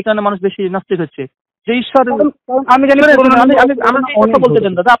 এই কারণে মানুষ বেশি নাস্তিক হচ্ছে। যে ঈশ্বর, আমি জানি কথা বলতে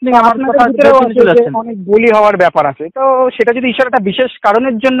দেন দাদা, আপনি আমার কথা চলে যাচ্ছেন। অনেক বলি হওয়ার ব্যাপার আছে, তো সেটা যদি ঈশ্বর একটা বিশেষ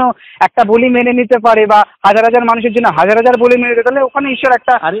কারণের জন্য একটা বলি মেনে নিতে পারে, বা হাজার হাজার মানুষের জন্য হাজার হাজার বলি মেনে নিতে, তাহলে ওখানে ঈশ্বর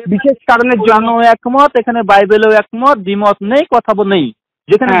একটা বিশেষ কারণের জন্য একমত। এখানে বাইবেলেও একমত, দ্বিমত নেই, কথা নেই।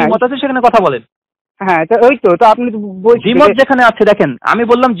 যেখানে দ্বিমত আছে সেখানে কথা বলেন। হ্যাঁ, তো ওই তো আপনি দ্বিমত যেখানে আছে, দেখেন আমি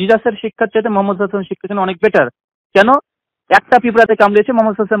বললাম জিজাসের শিক্ষার চাইতে মোহাম্মদ সাল্লাল্লাহু আলাইহি শিক্ষা অনেক বেটার। কেন? একটা পিঁপড়াতে কামড়েছে,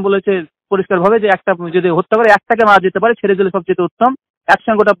 মোহাম্মদ সাল্লাল্লাহু আলাইহি বলেছে পরিষ্কার ভাবে যে একটা যদি হত্যা করে একটাকে মারা যেতে পারে, ছেড়ে দিলে সবচেয়ে উত্তম,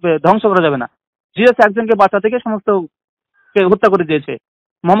 একসঙ্গে ওটা ধ্বংস করা যাবে না। জিজাস একজনকে বাঁচা থেকে সমস্ত হত্যা করে দিয়েছে।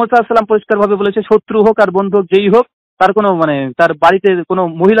 মোহাম্মদ সাল্লাল্লাহু আলাইহি ওয়াসাল্লাম পরিষ্কার ভাবে বলেছে শত্রু হোক আর বন্ধু হোক, যেই হোক, তার কোনো তার বাড়িতে কোনো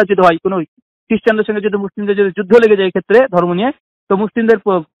মহিলা যদি হয়, কোনো খ্রিস্টানদের সঙ্গে যদি মুসলিমদের যদি যুদ্ধ লেগে যায় ক্ষেত্রে ধর্ম নিয়ে, তো মুসলিমদের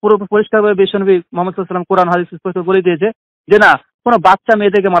পুরো পরিষ্কারভাবে বিশ্বনবী মোহাম্মদ সাল্লাল্লাহু আলাইহি ওয়াসাল্লাম কোরআন হাদিস স্পষ্ট বলে দিয়েছে যে না, কোনো বাচ্চা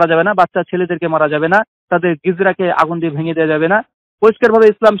মেয়েদেরকে মারা যাবে না, বাচ্চা ছেলেদেরকে মারা যাবে না, তাদের গিজরাকে আগুন দিয়ে ভেঙে দেওয়া যাবে না। পরিষ্কারভাবে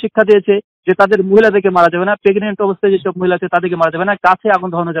ইসলাম শিক্ষা দিয়েছে যে তাদের মহিলাদেরকে মারা যাবে না, প্রেগনেন্ট অবস্থায় যেসব মহিলা আছে তাদেরকে মারা যাবে না, গাছে আগুন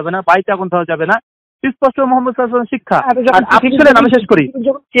ধরানো যাবে না, বাড়িতে আগুন ধরা যাবে না। স্পষ্ট মোহাম্মদ সাল্লাল্লাহু আলাইহি ওয়াসাল্লাম শিক্ষা। আপনি শুনেন, আমি শেষ করি।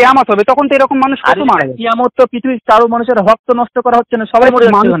 কিয়ামত হবে, তখন তো এরকম মানুষ কত মারা যাবে। কিয়ামত তো পৃথিবীর চারো মানুষের হক তো নষ্ট করা হচ্ছে না, সবাই মরে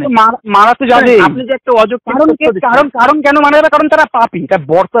যাচ্ছে। মারা তো যাবে। আপনি যে একটা অযৌক্তিক কারণ কেন মারা যাবে? কারণ তারা পাপী। এটা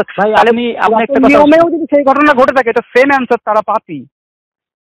ভাই, আপনি একটা কথা, নিয়মেও যদি সেই ঘটনা ঘটে থাকে, এটা সেম অ্যানসার, তারা পাপী।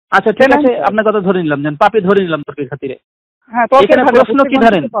 আচ্ছা ঠিক আছে, আপনার কথা ধরে নিলাম, যেন পাপী ধরে নিলাম তর্কের খাতিরে। হ্যাঁ, এখানে প্রশ্ন কি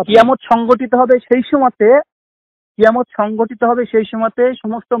ধরেন, কিয়ামত সংগঠিত হবে সেই সময়তে, কিয়ামত সংগঠিত হবে সেই সময়তে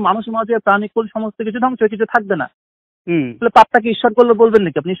সমস্ত মানুষ মাঝে প্রাণীকুল সমস্ত কিছু ধ্বংস, কিছু থাকবে না। তাহলে পাপটা কি ঈশ্বর করলে বলবেন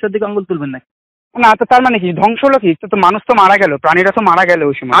নাকি? আপনি ঈশ্বর দিকে আঙ্গুল তুলবেন নাকি? না, তো তার মানে কি ধ্বংস হলো? কি তো মানুষ তো মারা গেল, প্রাণীরা তো মারা গেল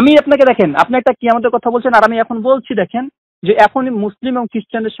ওই সময়। আমি আপনাকে দেখেন, আপনি একটা কিয়ামতের কথা বলছেন, আর আমি এখন বলছি দেখেন যে এখনই মুসলিম এবং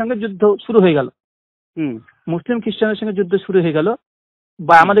খ্রিস্টানদের সঙ্গে যুদ্ধ শুরু হয়ে গেল। মুসলিম খ্রিস্টানদের সঙ্গে যুদ্ধ শুরু হয়ে গেল,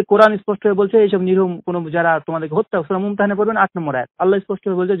 বা আমাদের কোরআন স্পষ্ট হয়ে বলছে এইসব নিরীহ কোনো যারা তোমাদেরকে হত্যা, সূরা মুমতাহানে পড়বেন 8 নম্বর আয়াত, আল্লাহ স্পষ্ট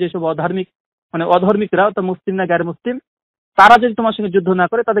হয়ে বলছে যেসব অধার্মিকরা, তা মুসলিম না গায়ের মুসলিম, তারা যদি তোমার সঙ্গে যুদ্ধ না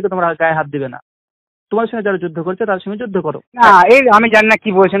করে তাদেরকে তোমরা গায়ে হাত দিবে না। তোমার সঙ্গে যারা যুদ্ধ করছে তার সঙ্গে যুদ্ধ করো। না, এই আমি জানি না কি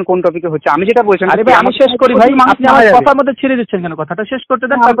বলছেন, কোন টপিকে হচ্ছে। আমি যেটা বলছেন, আরে ভাই আমি শেষ করি ভাই, আপনি আমার কথার মধ্যে ছেড়ে দিচ্ছেন কেন? কথাটা শেষ করতে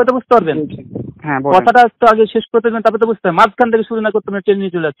দেন, তারপরে তো বুঝতে পারবেন। হ্যাঁ, কথাটা তো আগে শেষ করতে দেন, তারপরে তো বুঝতে পারবেন। মাঝখান থেকে শুরু না করতে আপনি টেনে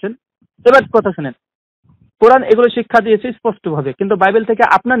নিয়ে চলে যাচ্ছেন। এবার কথা শুনেন, কোরআন এগুলো শিক্ষা দিয়েছে স্পষ্ট ভাবে, কিন্তু বাইবেল থেকে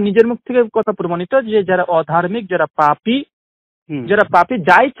আপনার নিজের মুখ থেকে কথা প্রমাণিত যে যারা অধার্মিক, যারা পাপী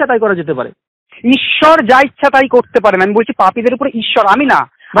যা ইচ্ছা তাই করা যেতে পারে। ঈশ্বর যা ইচ্ছা তাই করতে পারে। আমি বলছি পাপীদের উপরে ঈশ্বর, আমি না,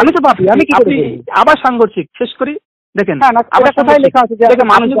 আমি তো পাপী, আমি কি করি? আবার সাংঘর্ষিক। শেষ করি, দেখেন আবার কোথায় লেখা আছে?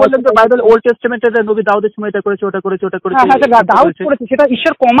 মানুষ বললেন তো বাইবেল ওল্ড টেস্টামেন্টে নবী দাউদের সময় এটা করেছে, ওটা করেছে, ওটা করেছে। দাউদ করেছে, সেটা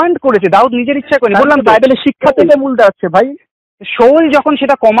ঈশ্বর কমান্ড করেছে, দাউদ নিজের ইচ্ছা করে। বললাম বাইবেলের শিক্ষা থেকে মূল দাঁড়াচ্ছে ভাই। শৌল যখন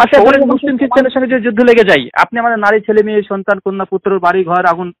সেটা কমাতে, মুসলিম খ্রিস্টানের সঙ্গে যে যুদ্ধ লেগে যায়, আপনি আমাদের নারী ছেলে মেয়ে সন্তান কন্যা পুত্র বাড়ি ঘর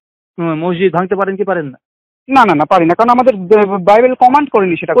আগুন মসজিদ ভাঙতে পারেন কি পারেন না? না না না, পারি না, কারণ আমাদের বাইবেল কমান্ড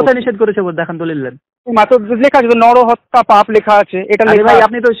করেনি সেটা। কোথায় নিষেধ করেছে দেখান দলিল দেন। মাত্র লেখা আছে নরহত্যা পাপ লেখা আছে, এটা ভাই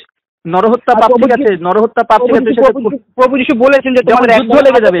আপনি তো নরহত্যা পাপ ঠিক আছে, নরহত্যা পাপ ঠিক আছে, প্রভু যিশু বলেছেন যে তোমাদের যুদ্ধ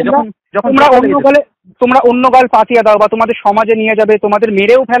লেগে যাবে, যখন তোমরা অন্য গাল পাতিয়া দাও, বা তোমাদের সমাজে নিয়ে যাবে, তোমাদের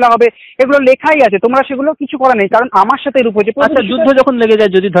মেরেও ফেলা হবে, এগুলো লেখাই আছে। তোমরা সেগুলো কিছু করা নেই, কারণ আমার সাথে এর উপর যে আচ্ছা যুদ্ধ যখন লেগে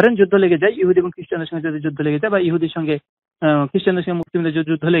যায়, যদি ধরেন যুদ্ধ লেগে যায় ইহুদি এবং খ্রিস্টানদের সঙ্গে, যদি যুদ্ধ লেগে যায়, বা ইহুদির সঙ্গে খ্রিস্টানদের সঙ্গে মুসলিমদের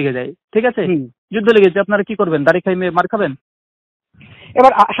যুদ্ধ লেগে যায়, ঠিক আছে, যুদ্ধ লেগে যায়, আপনারা কি করবেন? দাড়ি খাই মার খাবেন?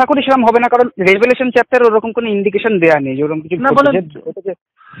 এবার আশা করি সেরকম হবে না, কারণ রেভেলেশন চ্যাপ্টারে ওরকম কোনো ইন্ডিকেশন দেয়া নেই যে ওরকম কিছু না। বলেন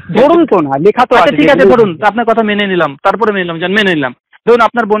ধরুন তো না, লেখা তো আছে। ঠিক আছে, ধরুন আপনার কথা মেনে নিলাম, তারপরে মেনে নিলাম, মেনে নিলাম। ধরুন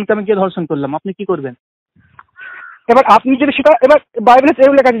আপনার বোনকে আমি গিয়ে ধর্ষণ করলাম, আপনি কি করবেন? এবার আপনি যদি সেটা, এবার বাইবেলে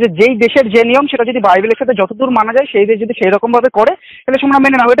এরকম লেখা আছে যে যেই দেশের যে নিয়ম সেটা যদি বাইবেলের সাথে যতদূর মানা যায় সেই দেশ যদি সেই রকম ভাবে করে তাহলে আমরা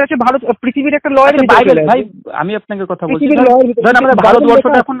মেনে নাও। এটা হচ্ছে ভারত পৃথিবীর একটা লয়ের বাইবেল। ভাই আমি আপনাকে কথা বলছি, ধরেন আমরা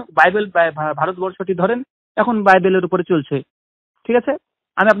ভারতবর্ষটা এখন বাইবেল, ভারতবর্ষটি ধরেন এখন বাইবেলের উপরে চলছে, ঠিক আছে?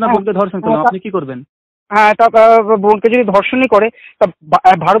 আমি আপনার বোনকে ধর্ষণ করলাম, আপনি কি করবেন? হ্যাঁ, তা বোনকে যদি ধর্ষণই করে তা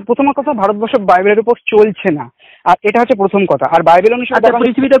প্রথম কথা ভারতবর্ষ বাইবেলের উপর চলছে না, আর এটা হচ্ছে প্রথম কথা। আর বাইবেল অনুসারে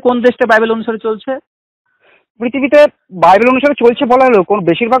পৃথিবীতে কোন দেশটা বাইবেল অনুসারে চলছে? পৃথিবীতে বাইবেল অনুসারে চলছে বলা হলো, কোন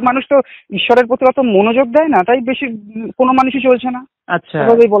বেশিরভাগ মানুষ তো ঈশ্বরের প্রতি অত মনোযোগ দেয় না, তাই বেশি কোনো মানুষই চলছে না। আচ্ছা,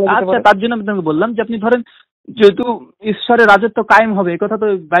 তার জন্য আমি আপনাকে বললাম যে আপনি ধরেন যেহেতু ঈশ্বরের রাজত্ব কায়েম হবে, এই কথা তো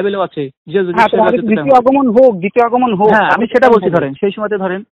বাইবেলেও আছে যে দ্বিতীয় আগমন হোক। হ্যাঁ, আমি সেটা বলছি। ধরেন সেই সময়তে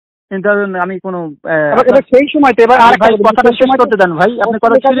ধরেন আমি কোনো সেই সময়তে, এবার ভাই কথাটা শেষ করতে দেন ভাই, আপনি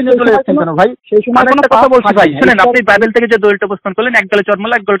কথা ছিঁড়ে নিয়ে চলে যাচ্ছেন কেন ভাই? সেই সময় কথা বলছি ভাই, শুনেন। আপনি বাইবেল থেকে যে দলিলটা উপস্থাপন করলেন, এক গালে চড়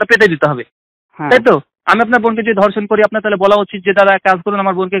মারলে এক গালটা পেতে দিতে হবে, তাই তো? আমি আপনার বোনকে যদি ধর্ষণ করি, আপনার তাহলে বলা উচিত যে দাদা কাজ করুন,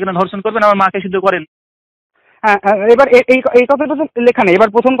 আমার বোনকে এখানে ধর্ষণ করবেন, আমার মাকে শুদ্ধ করেন। হ্যাঁ, এবার এই কথাটা তো লেখা নেই।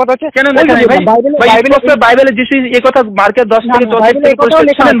 এবার প্রথম কথা হচ্ছে কেন লেখা নেই ভাই? বাইবেলে যিশু এই কথা মার্কের 10 থেকে 14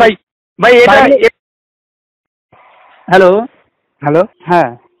 লেখা নেন ভাই। ভাই এটা হ্যালো, হ্যাঁ,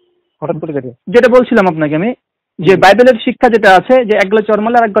 হঠাৎ করে যেটা বলছিলাম আপনাকে আমি, যে বাইবেলের শিক্ষা যেটা আছে যে এক গালে চড়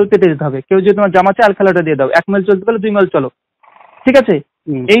মারলে আর এক গাল পেতে দিতে হবে। কেউ যদি তোমার জামা চায়, আল খেলাটা দিয়ে দাও, 1 মাইল চলতে পারলে 2 মাইল চলো, ঠিক আছে?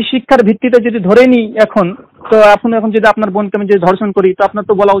 এই শিক্ষার ভিত্তিতে যদি ধরে নিই এখন, তো এখন যদি আপনার বোনকে আমি যদি ধর্ষণ করি, তো আপনার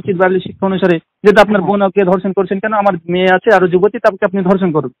তো বলা উচিত বাইবেলের শিক্ষা অনুসারে যদি আপনার বোন ওকে ধর্ষণ করছেন কেন, আমার মেয়ে আছে আরো যুবতী, তাকে আপনি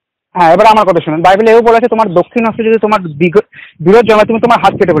ধর্ষণ করুন। হ্যাঁ, এবার আমার কথা শুনুন। বাইবেলে এও বলা আছে তোমার দক্ষিণ হস্তে যদি তোমার বিরোধ জমা, তুমি তোমার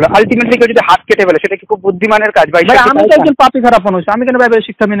হাত কেটে ফেলো। আলটিমেটলি কেউ যদি হাত কেটে ফেলে সেটা কি খুব বুদ্ধিমানের কাজ? ভাই আমি তো একজন পাপী খারাপ মানুষ, আমি কেন বাইবেলের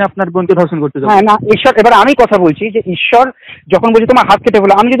শিক্ষা মেনে আপনার বোনকে ধর্ষণ করতে যাবো? হ্যাঁ না, ঈশ্বর, এবার আমি কথা বলছি যে ঈশ্বর যখন বলছি তোমার হাত কেটে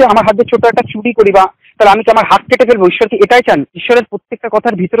ফেলো, আমি যদি আমার হাতে ছোট একটা চুরি করি বা তাহলে আমি কি আমার হাত কেটে ফেলবো? ঈশ্বর কি এটাই চান? ঈশ্বরের প্রত্যেকটা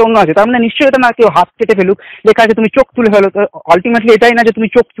কথার ভিতরে অন্য আছে, তার মানে নিশ্চয়ই এটা না কেউ হাত কেটে ফেলুক। লেখা আছে তুমি চোখ তুলে ফেলো, আলটিমেটলি এটাই না যে তুমি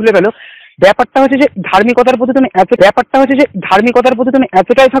চোখ তুলে ফেলো। ব্যাপারটা হচ্ছে যে ধার্মিকতার প্রতি তুমি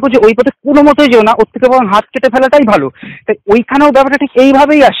এতটাই থাকো যে ওই পথে কোনো মতোই যেও না, ওর থেকে বরং হাত কেটে ফেলাটাই ভালো। তাই ওইখানেও ব্যাপারটা ঠিক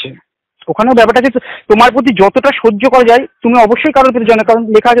এইভাবেই আসে। ওখানেও ব্যাপারটা যে তোমার প্রতি যতটা সহ্য করা যায় তুমি অবশ্যই কারোর প্রতি জানো, কারণ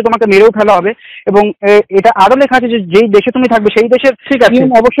লেখা আছে তোমাকে মেরেও ফেলা হবে। এবং এটা আরো লেখা আছে যে যেই দেশে তুমি থাকবে সেই দেশের ঠিক আছে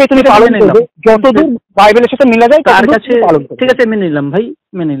অবশ্যই তুমি পালন করবে, যতদূর বাইবেলের সাথে মিলা যায় তার কাছে পালন করবে। ঠিক আছে, মেনে নিলাম ভাই,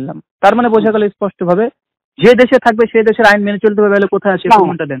 মেনে নিলাম। তার মানে বোঝা গেল স্পষ্ট ভাবে যে দেশে থাকবে সেই দেশের আইন মেনে চলতে হবে। কোথায় আছে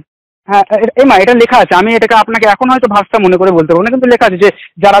প্রমাণটা দেন। হ্যাঁ, এটা লেখা আছে। আমি এটাকে আপনাকে এখন হয়তো ভাষা মনে করে বলতে পারবো না, কিন্তু লেখা আছে যে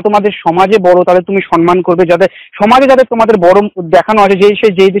যারা তোমাদের সমাজে বড় তাদের তুমি সম্মান করবে, যাদের সমাজে যাদের তোমাদের বড় দেখানো আছে,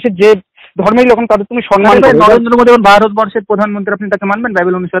 যেই দেশের যে ধর্মের লোক তাদের তুমি সম্মান করবে। নরেন্দ্র মোদী ভারতবর্ষের প্রধানমন্ত্রী, আপনি তাকে মানবেন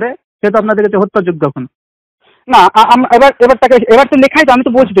বাইবেল অনুসারে? সে তো আপনাদের কাছে হত্যাযোগ্য এখন। না, এবার তো লেখাই তো, আমি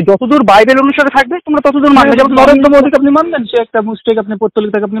তো বলছি যতদূর বাইবেল অনুসারে থাকবে তোমরা ততদূর মানবে। যেমন নরেন্দ্র মোদীকে আপনি মানবেন, সে একটা মুসলিম, আপনি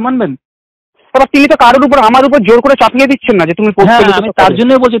পৌত্তলিক, তাকে আপনি মানবেন? এবার তিনি তো কারোর উপর আমার উপর জোর করে চাপিয়ে দিচ্ছেন না যে তুমি পৌত্তলিক। আমি তার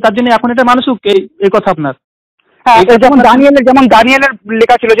জন্যই বলছি, তার জন্য এখন এটা মানুষুক এই কথা আপনার। হ্যাঁ, যেমন দানিয়েলের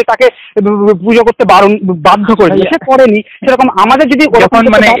লেখা ছিল যে তাকে পুজো করতে বাধ্য করে, সে করেনি। সেরকম আমাদের যদি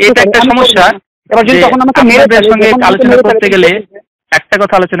মানে এটা একটা সমস্যা। এবার যদি তখন আমাকে মেয়েদের সঙ্গে আলোচনা করতে গেলে, একটা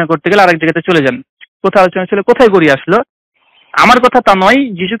কথা আলোচনা করতে গেলে আরেক জায়গাতে চলে যান। কোথায় আলোচনা ছিল, কোথায় গড়িয়ে আসলো? আমার কথা তা নয়,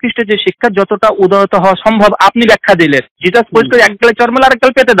 যীশু খ্রিস্টের যে শিক্ষা যতটা উদারতা হওয়া সম্ভব আপনি ব্যাখ্যা দিলেন। জিসাস পরিষ্কার এক গালে চড় মারলে আরেক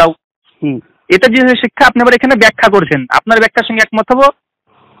গাল পেতে দাও, এটা যে শিক্ষা আপনি আবার এখানে ব্যাখ্যা করছেন। আপনার ব্যাখ্যার সঙ্গে একমত হবো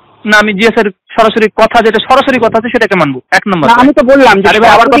না আমি জিএস এর সরাসরি কথা, যেটা সরাসরি কথা আছে সেটাকে মানবো। 1 নম্বর। আমি তো বললাম যে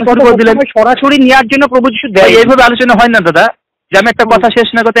আবার কথা শুরু করে দিলেন, সরাসরি নেওয়ার জন্য প্রভু যিশু দেয়। এইভাবে আলোচনা হয় না দাদা, যে আমি একটা কথা শেষ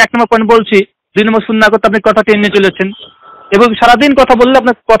না করতে 1 নম্বর পয়েন্ট বলছি, 2 নম্বর শুন না করতে আপনি কথা টেনে নিয়ে চলেছেন, এবং সারাদিন কথা বললে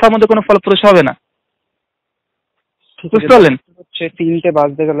আপনার কথার মধ্যে কোনো ফলপ্রসূ হবে না। বুঝতে পারলেন? 3টে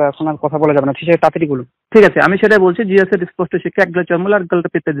বাজতে গেল, এখন আর কথা বলা যাবে না। ঠিক আছে, তাড়াতাড়ি বলুন। ঠিক আছে, আমি সেটাই বলছি, জিএস এর স্পষ্ট শিক্ষা এক গালে চড় মারলে আর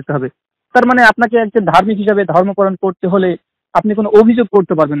গালটা পেতে দিতে হবে। তার মানে আপনাকে একজন ধার্মিক হিসাবে ধর্মপালন করতে হলে আপনি কোনো অভিযোগ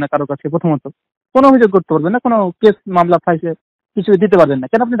করতে পারবেন না কারো কাছে। প্রথমত কোনো অভিযোগ করতে পারবেন না, কোনো কেস মামলা ফাইসে কিছু দিতে পারবেন না।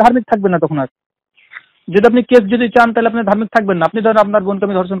 কেন? আপনি ধার্মিক থাকবেন না তখন। আর যদি আপনি কেস যদি চান তাহলে আপনি ধার্মিক থাকবেন না। আপনি ধরেন আপনার বোনকে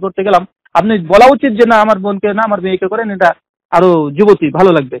আমি ধর্ষণ করতে গেলাম, আপনি বলা উচিত যে না আমার বোনকে না আমার মেয়েকে করেন, এটা আরো যুবতী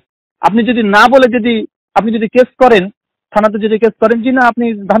ভালো লাগবে। আপনি যদি না বলে আপনি যদি কেস করেন, থানাতে যদি কেস করেন, যে না আপনি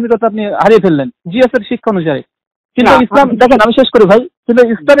ধার্মিকতা আপনি হারিয়ে ফেললেন জিএস এর শিক্ষা অনুসারে। কিন্তু ইসলাম, দেখেন আমি শেষ করি ভাই, কিন্তু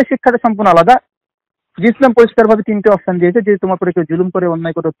ইসলামের শিক্ষাটা সম্পূর্ণ আলাদা। ইসলাম পরিষ্কারভাবে 3টে অপশন দিয়েছে, যে তোমার উপরে কেউ জুলুম করে,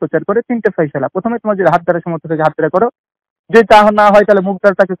 অন্যায় করে, অত্যাচার করে, 3টে ফয়সালা। প্রথমে তোমার যে হাত দ্বারা সমর্থ থেকে হাত দ্বারা করো, যদি তা না হয় তাহলে মুখ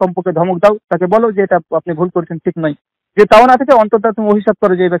দ্বারা তাকে কমপক্ষে ধমক দাও, তাকে বলো যে এটা আপনি ভুল করছেন, ঠিক নয়। যে তাও না থেকে অন্তত তুমি অভিশাপ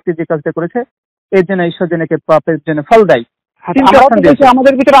করো যে এই ব্যক্তি যে কাজটা করেছে এর জন্য ঈশ্বর জনকে পাপের জন্য ফল দেয়।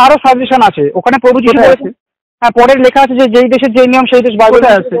 আমাদের ভিতরে আরো সাজেশন আছে, ওখানে প্রভু যিশু বলেছে। হ্যাঁ, পরের লেখা আছে যে যেই দেশের যে নিয়ম সেই দেশ বাইবেলে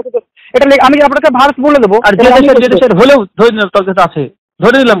আছে। এটা আমি আপনাকে ভারত বলে দেবো। আর যে দেশের হলেও ধরে নিলাম, তোর কাছে আছে,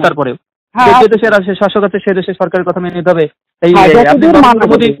 ধরে নিলাম, তারপরে যে দেশের আছে শাসক আছে সেই দেশের সরকারের কথা মেনে নিতে হবে। এই আপনি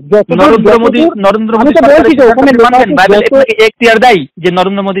নরেন্দ্র মোদী বাইবেল এখতিয়ার দেয় যে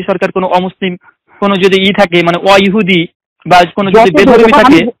নরেন্দ্র মোদী সরকার কোনো অমুসলিম কোনো যদি থাকে মানে অইহুদি বা কোনো যদি বেধর্মী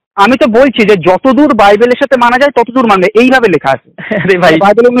থাকে, আমি তো বলছি যে যতদূর বাইবেলের সাথে মানা যায় ততদূর মানবে, এইভাবে লেখা আছে। ভাই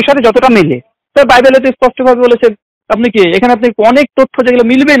বাইবেল অনুসারে যতটা মেলে, তো বাইবেলে তো স্পষ্টভাবে বলেছে। আপনি কি এখানে আপনি অনেক তথ্য যেগুলো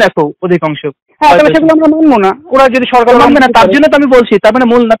মিলবে না তো অধিকাংশ, হ্যাঁ তাহলে সেগুলো আমরা মানবো না। ওরা যদি সরকার মানবে না, তার জন্য তো আমি বলছি। তার মানে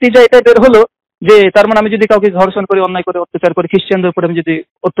মূল নাতিজা এটাই বের হলো যে তার মানে আমি যদি কাউকে ধর্ষণ করি, অন্যায় করে, অত্যাচার করি, খ্রিস্টানদের উপরে আমি যদি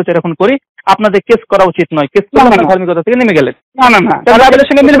অত্যাচার এখন করি, আপনাদের কেস করা উচিত নয়। কেস করলে ধার্মিকতা থেকে নেমে গেলেন। না না না, বাইবেলের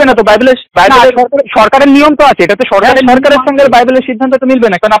সঙ্গে মিলবে না তো। বাইবেলের সরকারের নিয়ম তো আছে, এটা তো সরকারের সঙ্গে বাইবেলের সিদ্ধান্ত তো মিলবে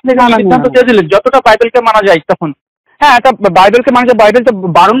না, কারণ আপনি সিদ্ধান্ত চেয়ে দিলেন যতটা বাইবেলকে মানা যায় তখন। হ্যাঁ, এটা বাইবেলকে মানা যায়, বাইবেল তো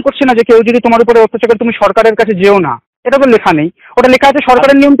বারণ করছে না যে কেউ যদি তোমার উপরে অত্যাচার করে তুমি সরকারের কাছে যেও না, এটা তো লেখা নেই। ওটা লেখা আছে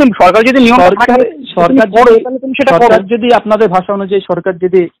সরকারের নিয়ম। তুমি সরকার যদি নিয়ম সরকার যদি আপনাদের ভাষা অনুযায়ী সরকার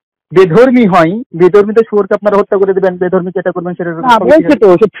যদি বেধর্মী হয়, বেধর্মীতে শুয়োরকে আপনারা হত্যা করে দেবেন, বেধর্মীকে এটা করবেন, সেটা বলছে তো।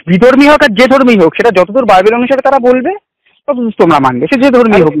 বিধর্মী হোক আর যে ধর্মী হোক, সেটা যতদূর বাইবেল অনুসারে তারা বলবে ততদূর তোমরা মানবে, সে যে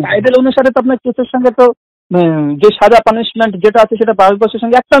ধর্মী হোক। বাইবেল অনুসারে তো আপনার কেসের সঙ্গে তো যে সাজা পানিশমেন্ট যেটা আছে সেটা ভারতবর্ষের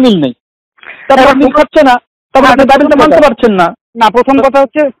সঙ্গে একটা মিল নেই। তারপর আপনি খাচ্ছে না, তবে আপনি বাইবেলটা মানতে পারছেন না। না, প্রথম কথা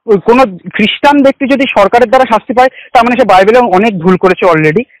হচ্ছে কোনো খ্রিস্টান ব্যক্তি যদি সরকারের দ্বারা শাস্তি পায়, তার মানে সে বাইবেলে অনেক ভুল করেছে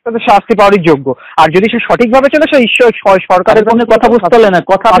অলরেডি, তাতে শাস্তি পাওয়ারই যোগ্য। আর যদি সে সঠিকভাবে চলে, সে ঈশ্বর সরকারের কোনো কথা বুঝতে পারলে না।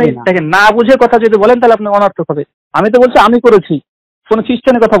 কথা দেখেন, না বুঝে কথা যদি বলেন তাহলে আপনি অনর্থক হবে। আমি তো বলছি আমি করেছি, কোনো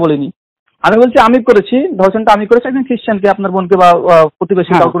খ্রিস্টানের কথা বলিনি। আমি বলছি আমি করেছি, ধর্ষণটা আমি করেছি একজন খ্রিস্টানকে, আপনার বোনকে বা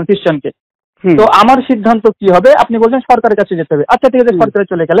প্রতিবেশী বা কোনো খ্রিস্টানকে। তো আমার সিদ্ধান্ত কি হবে? আপনি বলছেন সরকারের কাছে যেতে হবে। আচ্ছা ঠিক আছে, সরকারে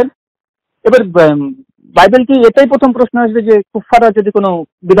চলে গেলেন। এবার বাইবেল কি এটাই প্রথম প্রশ্ন আসবে যে কুফফাররা যদি কোনো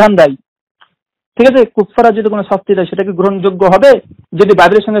বিধান দেয়, ঠিক আছে, কুফফাররা যদি কোনো শাস্তি দেয়, সেটা কি গ্রহণযোগ্য হবে যদি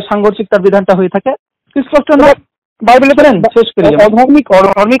বাইবেলের সঙ্গে সাংঘর্ষিক তার বিধানটা হয়ে থাকে? স্পষ্ট না। বাইবেলে বলেন শেষ করি,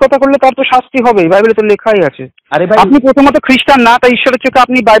 অধার্মিকতা করলে তার তো শাস্তি হবে, বাইবেলে তো লেখাই আছে। আরে ভাই, আপনি প্রথমত খ্রিস্টান না, তাই ঈশ্বরের চোখে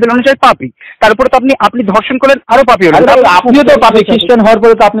আপনি বাইবেল অনুযায়ী পাপী। তারপরে তো আপনি ধর্ষণ করলেন, আরো পাপী হলেন। আপনিও তো পাপী। খ্রিস্টান হওয়ার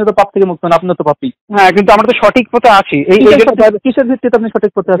পরে তো আপনিও তো পাপ থেকে মুক্ত না, আপনিও তো পাপী। হ্যাঁ, কিন্তু আমরা তো সঠিক পথে আছি। এই কিসের ভিত্তিতে আপনি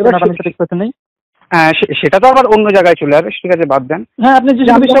সঠিক পথে আছেন আর আমি সঠিক পথে নেই? হ্যাঁ, সেটা তো আবার অন্য জায়গায় চলে যাবে। ঠিক আছে, বাদ দেন। হ্যাঁ, আপনি যে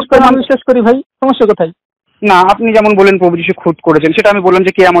বিশ্বাস করেন আমি বিশ্বাস করি ভাই, সমস্যা কোথায়? না, আপনি যেমন বলেন প্রভু যিশু খুদ করেছেন, সেটা আমি বললাম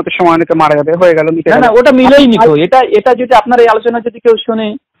যে কিয়ামতের সময় অনেকে মারা যাবে, হয়ে গেল। না, ওটা মিলেই নি তো। এটা যদি আপনার এই আলোচনা যদি কেউ শোনে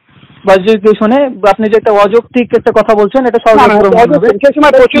বা যদি কেউ শোনে, আপনি যে একটা অযৌক্তিক একটা কথা বলছেন, এটা সমস্ত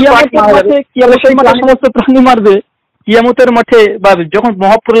প্রাণী মারবে কিয়ামতের মাঠে, বা যখন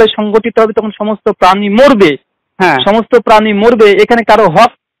মহাপ্রলয় সংগঠিত হবে তখন সমস্ত প্রাণী মরবে। হ্যাঁ, সমস্ত প্রাণী মরবে, এখানে কারো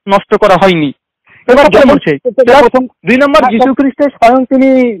হক নষ্ট করা হয়নি। এবার বলছে প্রথম 2 নম্বর, যীশু খ্রিস্টের স্বয়ং তিনি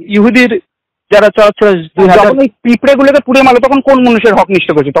ইহুদির যারা পিঁপড়ে গুলোকে পুড়ে মারলো, তখন কোন মানুষের হক নিষ্ঠ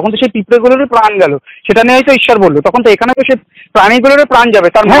করেছে? তখন তো সেই পিঁপড়ে গুলোর প্রাণ গেল, সেটা নিয়েই তো ঈশ্বর বললো। তখন তো এখানে তো সে প্রাণীগুলোর প্রাণ যাবে।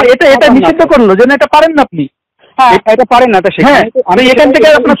 তার মানে এটা নিষিদ্ধ করলো যেন এটা পারেন না আপনি। হ্যাঁ, এটা পারেন না। আমি এখান থেকে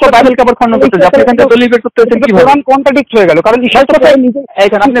আপনার বাইবেল কাপড় খন্ড করতে যাচ্ছি, এখান থেকে দলিল বের করতে হচ্ছে কি কোরআন কন্ট্রাডিক্ট হয়ে গেল। কারণ ঈশ্বর তো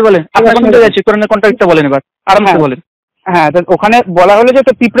আপনি বলেন, আপনার শুনতে যাচ্ছি, কোরআনের কন্ট্রাডিক্টটা বলেন এবার আরামসে বলেন। হ্যাঁ, ওখানে বলা হলো যে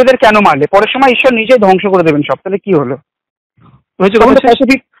তো পিঁপড়েদের কেন মারলে, পরের সময় ঈশ্বর নিজেই ধ্বংস করে দেবেন সব। তাহলে কি হলো?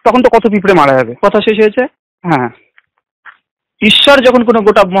 তখন তো কত পিঁপড়ে মারা যাবে। কথা শেষ হয়েছে। হ্যাঁ, ঈশ্বর যখন কোনো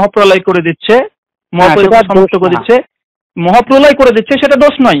গোটা মহাপ্রলয় করে দিচ্ছে, মহাপ্রলয় করে দিচ্ছে, মহাপ্রলয় করে দিচ্ছে, সেটা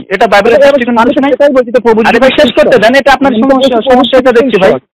দোষ নয়। এটা বাইবেলের শেষ করতে দেন। এটা আপনার সমস্যা, এটা দেখছি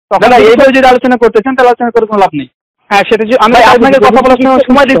ভাই। এইভাবে যদি আলোচনা করতে চান তাহলে আলোচনা করে কোনো লাভ নেই। হ্যাঁ, সেটা যে আমি আপনাকে কথা বলার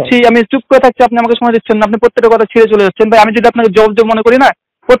সময় দিচ্ছি, আমি চুপ করে থাকছি, আপনি আমাকে সময় দিচ্ছেন না। আপনি প্রত্যেকটা কথা ছিঁড়ে চলে যাচ্ছেন ভাই। আমি যদি আপনাকে জবাব দেব মনে করি না,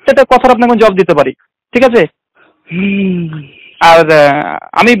 প্রত্যেকটা কথার আপনাকে জবাব দিতে পারি, ঠিক আছে? আর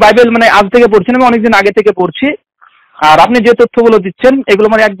আমি বাইবেল মানে আজ থেকে পড়ছি না, আমি অনেকদিন আগে থেকে পড়ছি। আর আপনি যে তথ্যগুলো দিচ্ছেন এগুলো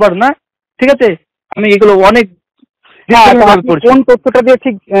মানে একবার না, ঠিক আছে? আমি এগুলো অনেক কোন তথ্যটা দিয়ে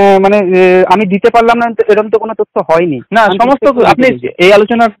ঠিক মানে আমি দিতে পারলাম না, এরকম তো কোনো তথ্য হয়নি না। সমস্ত আপনি এই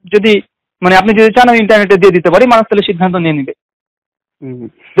আলোচনার যদি মানে আপনি যদি চান আমি ইন্টারনেটে দিয়ে দিতে পারি, মানুষ তাহলে সিদ্ধান্ত নিয়ে নিবে।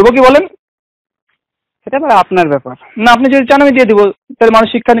 দেবো কি বলেন? সেটা আপনার ব্যাপার না। আপনি যদি চান আমি দিয়ে দিব, তাহলে মানুষ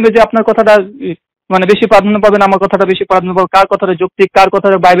শিক্ষা নেবে যে আপনার কথাটা মানে বেশি প্রাধান্য পাবে না, আমার কথাটা বেশি প্রাধান্য পাবে, কার কথাটা যৌক্তিক, কার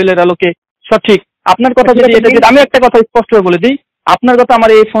কথাটা বাইবেলের আলোকে সঠিক। আপনার কথা যদি এটা যদি আমি একটা কথা স্পষ্টভাবে বলে দিই, আপনার কথা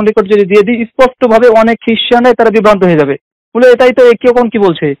আমার এই ফোন রেকর্ড যদি দিয়ে দিই, স্পষ্টভাবে অনেক খ্রিস্টানরা তারা বিভ্রান্ত হয়ে যাবে, বলে এটাই তো কেউ কোন কি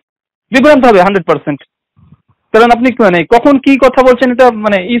বলছে, বিভ্রান্ত হবে 100%। কারণ আপনি মানে কখন কি কথা বলছেন এটা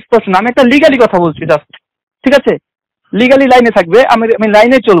মানে স্পষ্ট না। আমি একটা লিগালি কথা বলছি জাস্ট, ঠিক আছে? লিগালি লাইনে থাকবে, আমি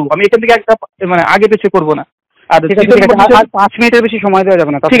লাইনে চলবো, আমি এখান থেকে একটা মানে আগে পিছিয়ে করবো না। আর 5 মিনিটের বেশি সময় দেওয়া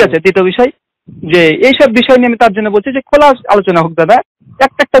যাবে না, ঠিক আছে? দ্বিতীয় বিষয় যে এইসব বিষয় নিয়ে আমি তার জন্য বলছি যে খোলা আলোচনা হোক দাদা,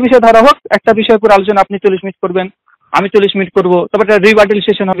 একটা বিষয় ধরা হোক, একটা বিষয়ের উপর আলোচনা। আপনি 40 মিনিট করবেন, আমি 40 মিনিট করবো, তারপর একটা রিবার্টাল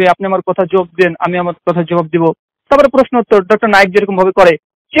সেশন হবে, আপনি আমার কথা জবাব দেন, আমি আমার কথা জবাব দিব, তারপরে প্রশ্ন উত্তর ডক্টর নায়ক যেরকম ভাবে করে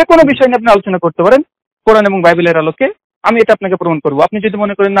যে কোনো বিষয় নিয়ে আপনি আলোচনা করতে পারেন কোরআন এবং বাইবেলের আলোকে। আমি এটা আপনাকে প্রমাণ করবো। আপনি যদি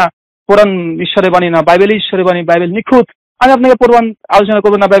মনে করেন না কোরআন ঈশ্বরের বাণী না, বাইবেল ঈশ্বরের বাণী, বাইবেল নিখুঁত, আমি আপনাকে প্রমাণ আলোচনা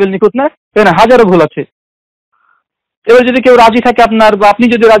করবো না বাইবেল নিখুঁত না, এখানে হাজারো ভুল আছে। এবার যদি কেউ রাজি থাকে আপনার, বা আপনি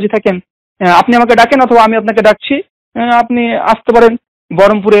যদি রাজি থাকেন, আপনি আমাকে ডাকেন অথবা আমি আপনাকে ডাকছি, আপনি আসতে পারেন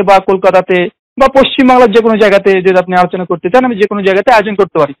বহরমপুরে বা কলকাতাতে বা পশ্চিমবাংলার যে কোনো জায়গাতে। যদি আপনি আলোচনা করতে চান, আমি যে কোনো জায়গাতে আয়োজন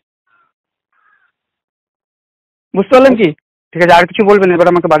করতে পারি। বুঝতে পারলেন কি? ঠিক আছে, আর কিছু বলবেন?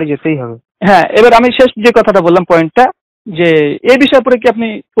 এবার আমাকে বাড়ি যেতেই হবে। হ্যাঁ, এবার আমি শেষ যে কথাটা বললাম পয়েন্টটা, যে এই বিষয়ের উপরে কি আপনি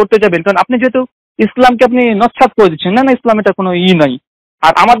করতে যাবেন? কারণ আপনি যেহেতু ইসলামকে আপনি নচ্ছাদ করে দিচ্ছেন, না না ইসলাম এটা কোনো নাই।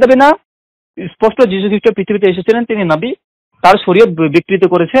 আর আমার দাবি না, স্পষ্ট যীশু খ্রিস্ট পৃথিবীতে এসেছিলেন, তিনি নবী, তার শরীয়ত বিকৃত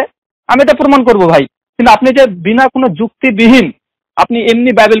করেছে, আমি এটা প্রমাণ করবো ভাই। কিন্তু আপনি যে বিনা কোনো যুক্তিবিহীন আপনি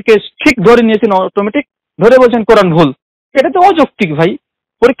এমনি বাইবেলকে ঠিক ধরে নিয়েছেন, অটোমেটিক ধরে বলছেন কোরআন ভুল, এটা তো অযৌক্তিক ভাই।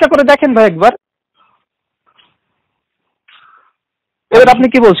 পরীক্ষা করে দেখেন ভাই একবার। এবার আপনি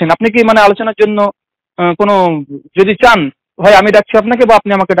কি বলছেন? আপনি কি মানে আলোচনার জন্য কোনো, যদি চান ভাই আমি ডাকছি আপনাকে বা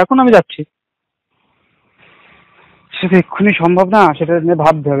আপনি আমাকে ডাকুন, আমি যাচ্ছি। সেটা এক্ষুনি সম্ভব না, সেটা নিয়ে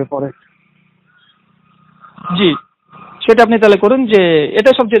ভাবতে হবে পরে। জি, সেটা আপনি তাহলে করুন, যে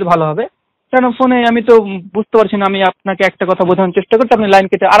এটা সবচেয়ে ভালো হবে। কেন ফোনে আমি তো বুঝতে পারছি না, আমি আপনাকে একটা কথা বোঝানোর চেষ্টা করছি, আপনি লাইন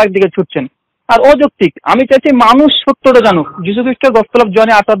কেটে আরেক দিকে ছুটছেন। আর অযৌক্তিক, আমি চাইছি মানুষ সত্যটা জানুক। যীশু খ্রিস্টের গসপেল অফ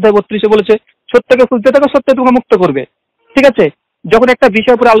জনে 8:32 বলেছে, সত্যকে খুঁজতে থাকো, সত্য তোমাকে মুক্ত করবে। ঠিক আছে, যখন একটা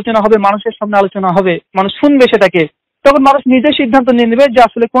বিষয় উপরে আলোচনা হবে, মানুষের সামনে আলোচনা হবে, মানুষ শুনবে সেটাকে, তখন মানুষ নিজে সিদ্ধান্ত নিয়ে নেবে যে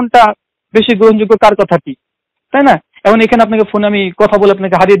আসলে কোনটা বেশি গ্রহণযোগ্য, কার কথা কি, তাই না? এখন এখানে আপনাকে ফোনে আমি কথা বলে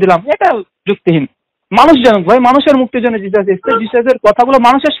আপনাকে হারিয়ে দিলাম, এটা যুক্তিহীন। মানুষ জানুক ভাই, মানুষের মুক্তির জন্য জিসাস এসেছে, জিসাসের কথাগুলো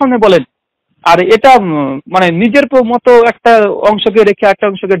মানুষের সামনে বলেন। আর এটা মানে নিজের মতো একটা অংশকে রেখে একটা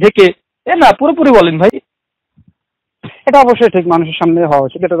অংশকে ঢেকে না, পুরোপুরি বলেন ভাই। এটা অবশ্যই ঠিক, মানুষের সামনে হওয়া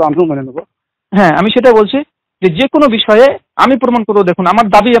উচিত, এটা তো আমিও মেনে নেবো। হ্যাঁ, আমি সেটা বলছি যে কোনো বিষয়ে আমি প্রমাণ করবো। দেখুন, আমার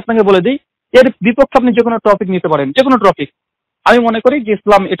দাবি আপনাকে বলে দিই, এর বিপক্ষে আপনি যে কোনো টপিক নিতে পারেন, যে কোনো টপিক। আমি মনে করি যে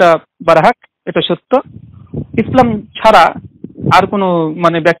ইসলাম এটা বারহাক, এটা সত্য। ইসলাম ছাড়া আর কোনো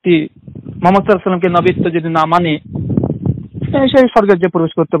মানে ব্যক্তি মোহাম্মদ সাল্লাল্লাহু আলাইহি ওয়াসাল্লামকে নবীত্ব যদি না মানে, সেই স্বর্গের যে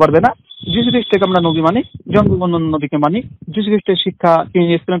প্রবেশ করতে পারবে না। যীশু খ্রিস্টকে আমরা নবী মানি, জনগণ নবীকে মানি। যীশু খ্রিস্টের শিক্ষা, তিনি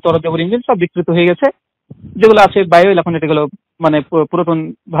এসেছিলেন তওরাত এবং ইনজিল, সব বিকৃত হয়ে গেছে। যেগুলো আছে বাইবেল, এখন এগুলো মানে পুরাতন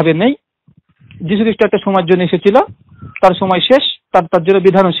ভাবে নেই। যীশু খ্রিস্ট একটা সময়ের জন্য এসেছিল, তার সময় শেষ, তার জন্য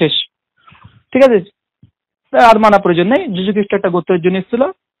বিধানও শেষ। ঠিক আছে, আর মানা প্রয়োজন নেই। যীশু খ্রিস্ট একটা গোত্রের জন্য এসেছিল,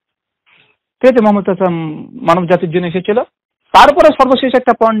 ঠিক আছে, মোহাম্মদ সাল্লাল্লাহু আলাইহি ওয়াসাল্লাম মানব জাতির জন্য এসেছিল। তারপরে সর্বশেষ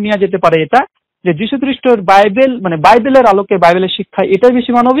একটা পয়েন্ট নিয়ে যেতে পারে এটা, যে যীশু খ্রিস্টের বাইবেল মানে বাইবেলের আলোকে বাইবেলের শিক্ষা এটাই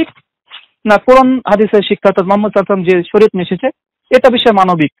বেশি মানবিক, না কোরআন হাদিসের শিক্ষা অর্থাৎ মোহাম্মদ সাল্লাল্লাহু আলাইহি ওয়াসাল্লাম যে শরীয়ত নিয়ে এসেছে এটা বেশি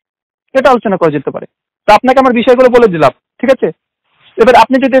মানবিক, এটা আলোচনা করা যেতে পারে। তো আপনাকে আমার বিষয়গুলো বলে দিলাম, ঠিক আছে। এবার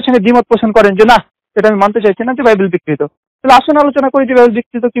আপনি যদি এর সঙ্গে দ্বিমত পোষণ করেন যে না এটা আমি মানতে চাইছি না যে বাইবেল বিকৃত, তাহলে আসুন আলোচনা করি যে বাইবেল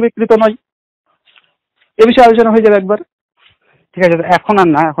বিকৃত কি বিকৃত নয়, এ বিষয়ে আলোচনা হয়ে যাবে একবার। ঠিক আছে, এখন আর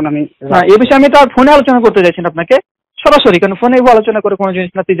না, এখন আমি না, এ বিষয়ে আমি তো আর ফোনে আলোচনা করতে চাইছি না আপনাকে সরাসরি, কারণ ফোনে আলোচনা করে কোনো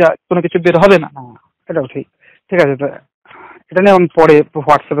জিনিস নাতিজা কোনো কিছু বের হবে না। এটাও ঠিক। ঠিক আছে, এটা নিয়ে আমি পরে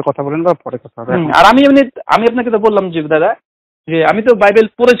হোয়াটসঅ্যাপে কথা বলেন বা পরে কথা হবে। আর আমি আপনাকে তো বললাম যে দাদা, যে আমি তো বাইবেল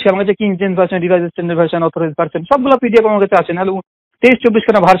পড়েছি, আমার কাছে king James version, revise standard version, authorised version সবগুলো পিডিএফ আমার কাছে আছে। নাহলে 23-24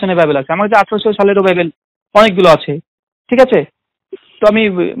 খানা ভার্সনের বাইবেল আছে আমার কাছে, 1800 সালেরও বাইবেল অনেকগুলো আছে। ঠিক আছে, তো আমি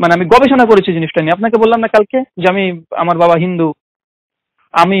গবেষণা করেছি জিনিসটা নিয়ে। আপনাকে বললাম না কালকে যে আমার বাবা হিন্দু,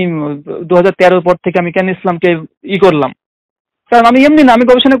 আমি 2013 পর থেকে আমি কেন ইসলামকে করলাম, কারণ আমি এমনি না, আমি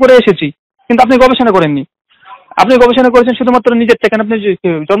গবেষণা করে এসেছি। কিন্তু আপনি গবেষণা করেননি, আপনি গবেষণা করেছেন শুধুমাত্র নিজের থেকে। আপনি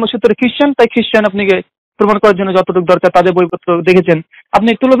জন্মসূত্রে খ্রিস্টান, তাই খ্রিস্টান আপনাকে প্রমাণ করার জন্য যতটুকু দরকার তাদের বইপত্র দেখেছেন, আপনি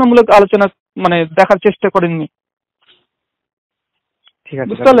তুলনামূলক আলোচনা দেখার চেষ্টা করেননি। ঠিক আছে,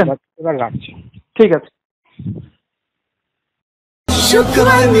 বুঝতে পারলেন? এবার রাখছি। ঠিক আছে।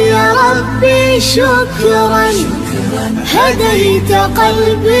 شكرا يا ربي شكرا هديت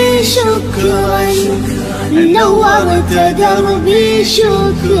قلبي شكرا نورت دربي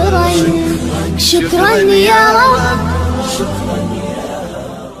شكرا شكرا يا رب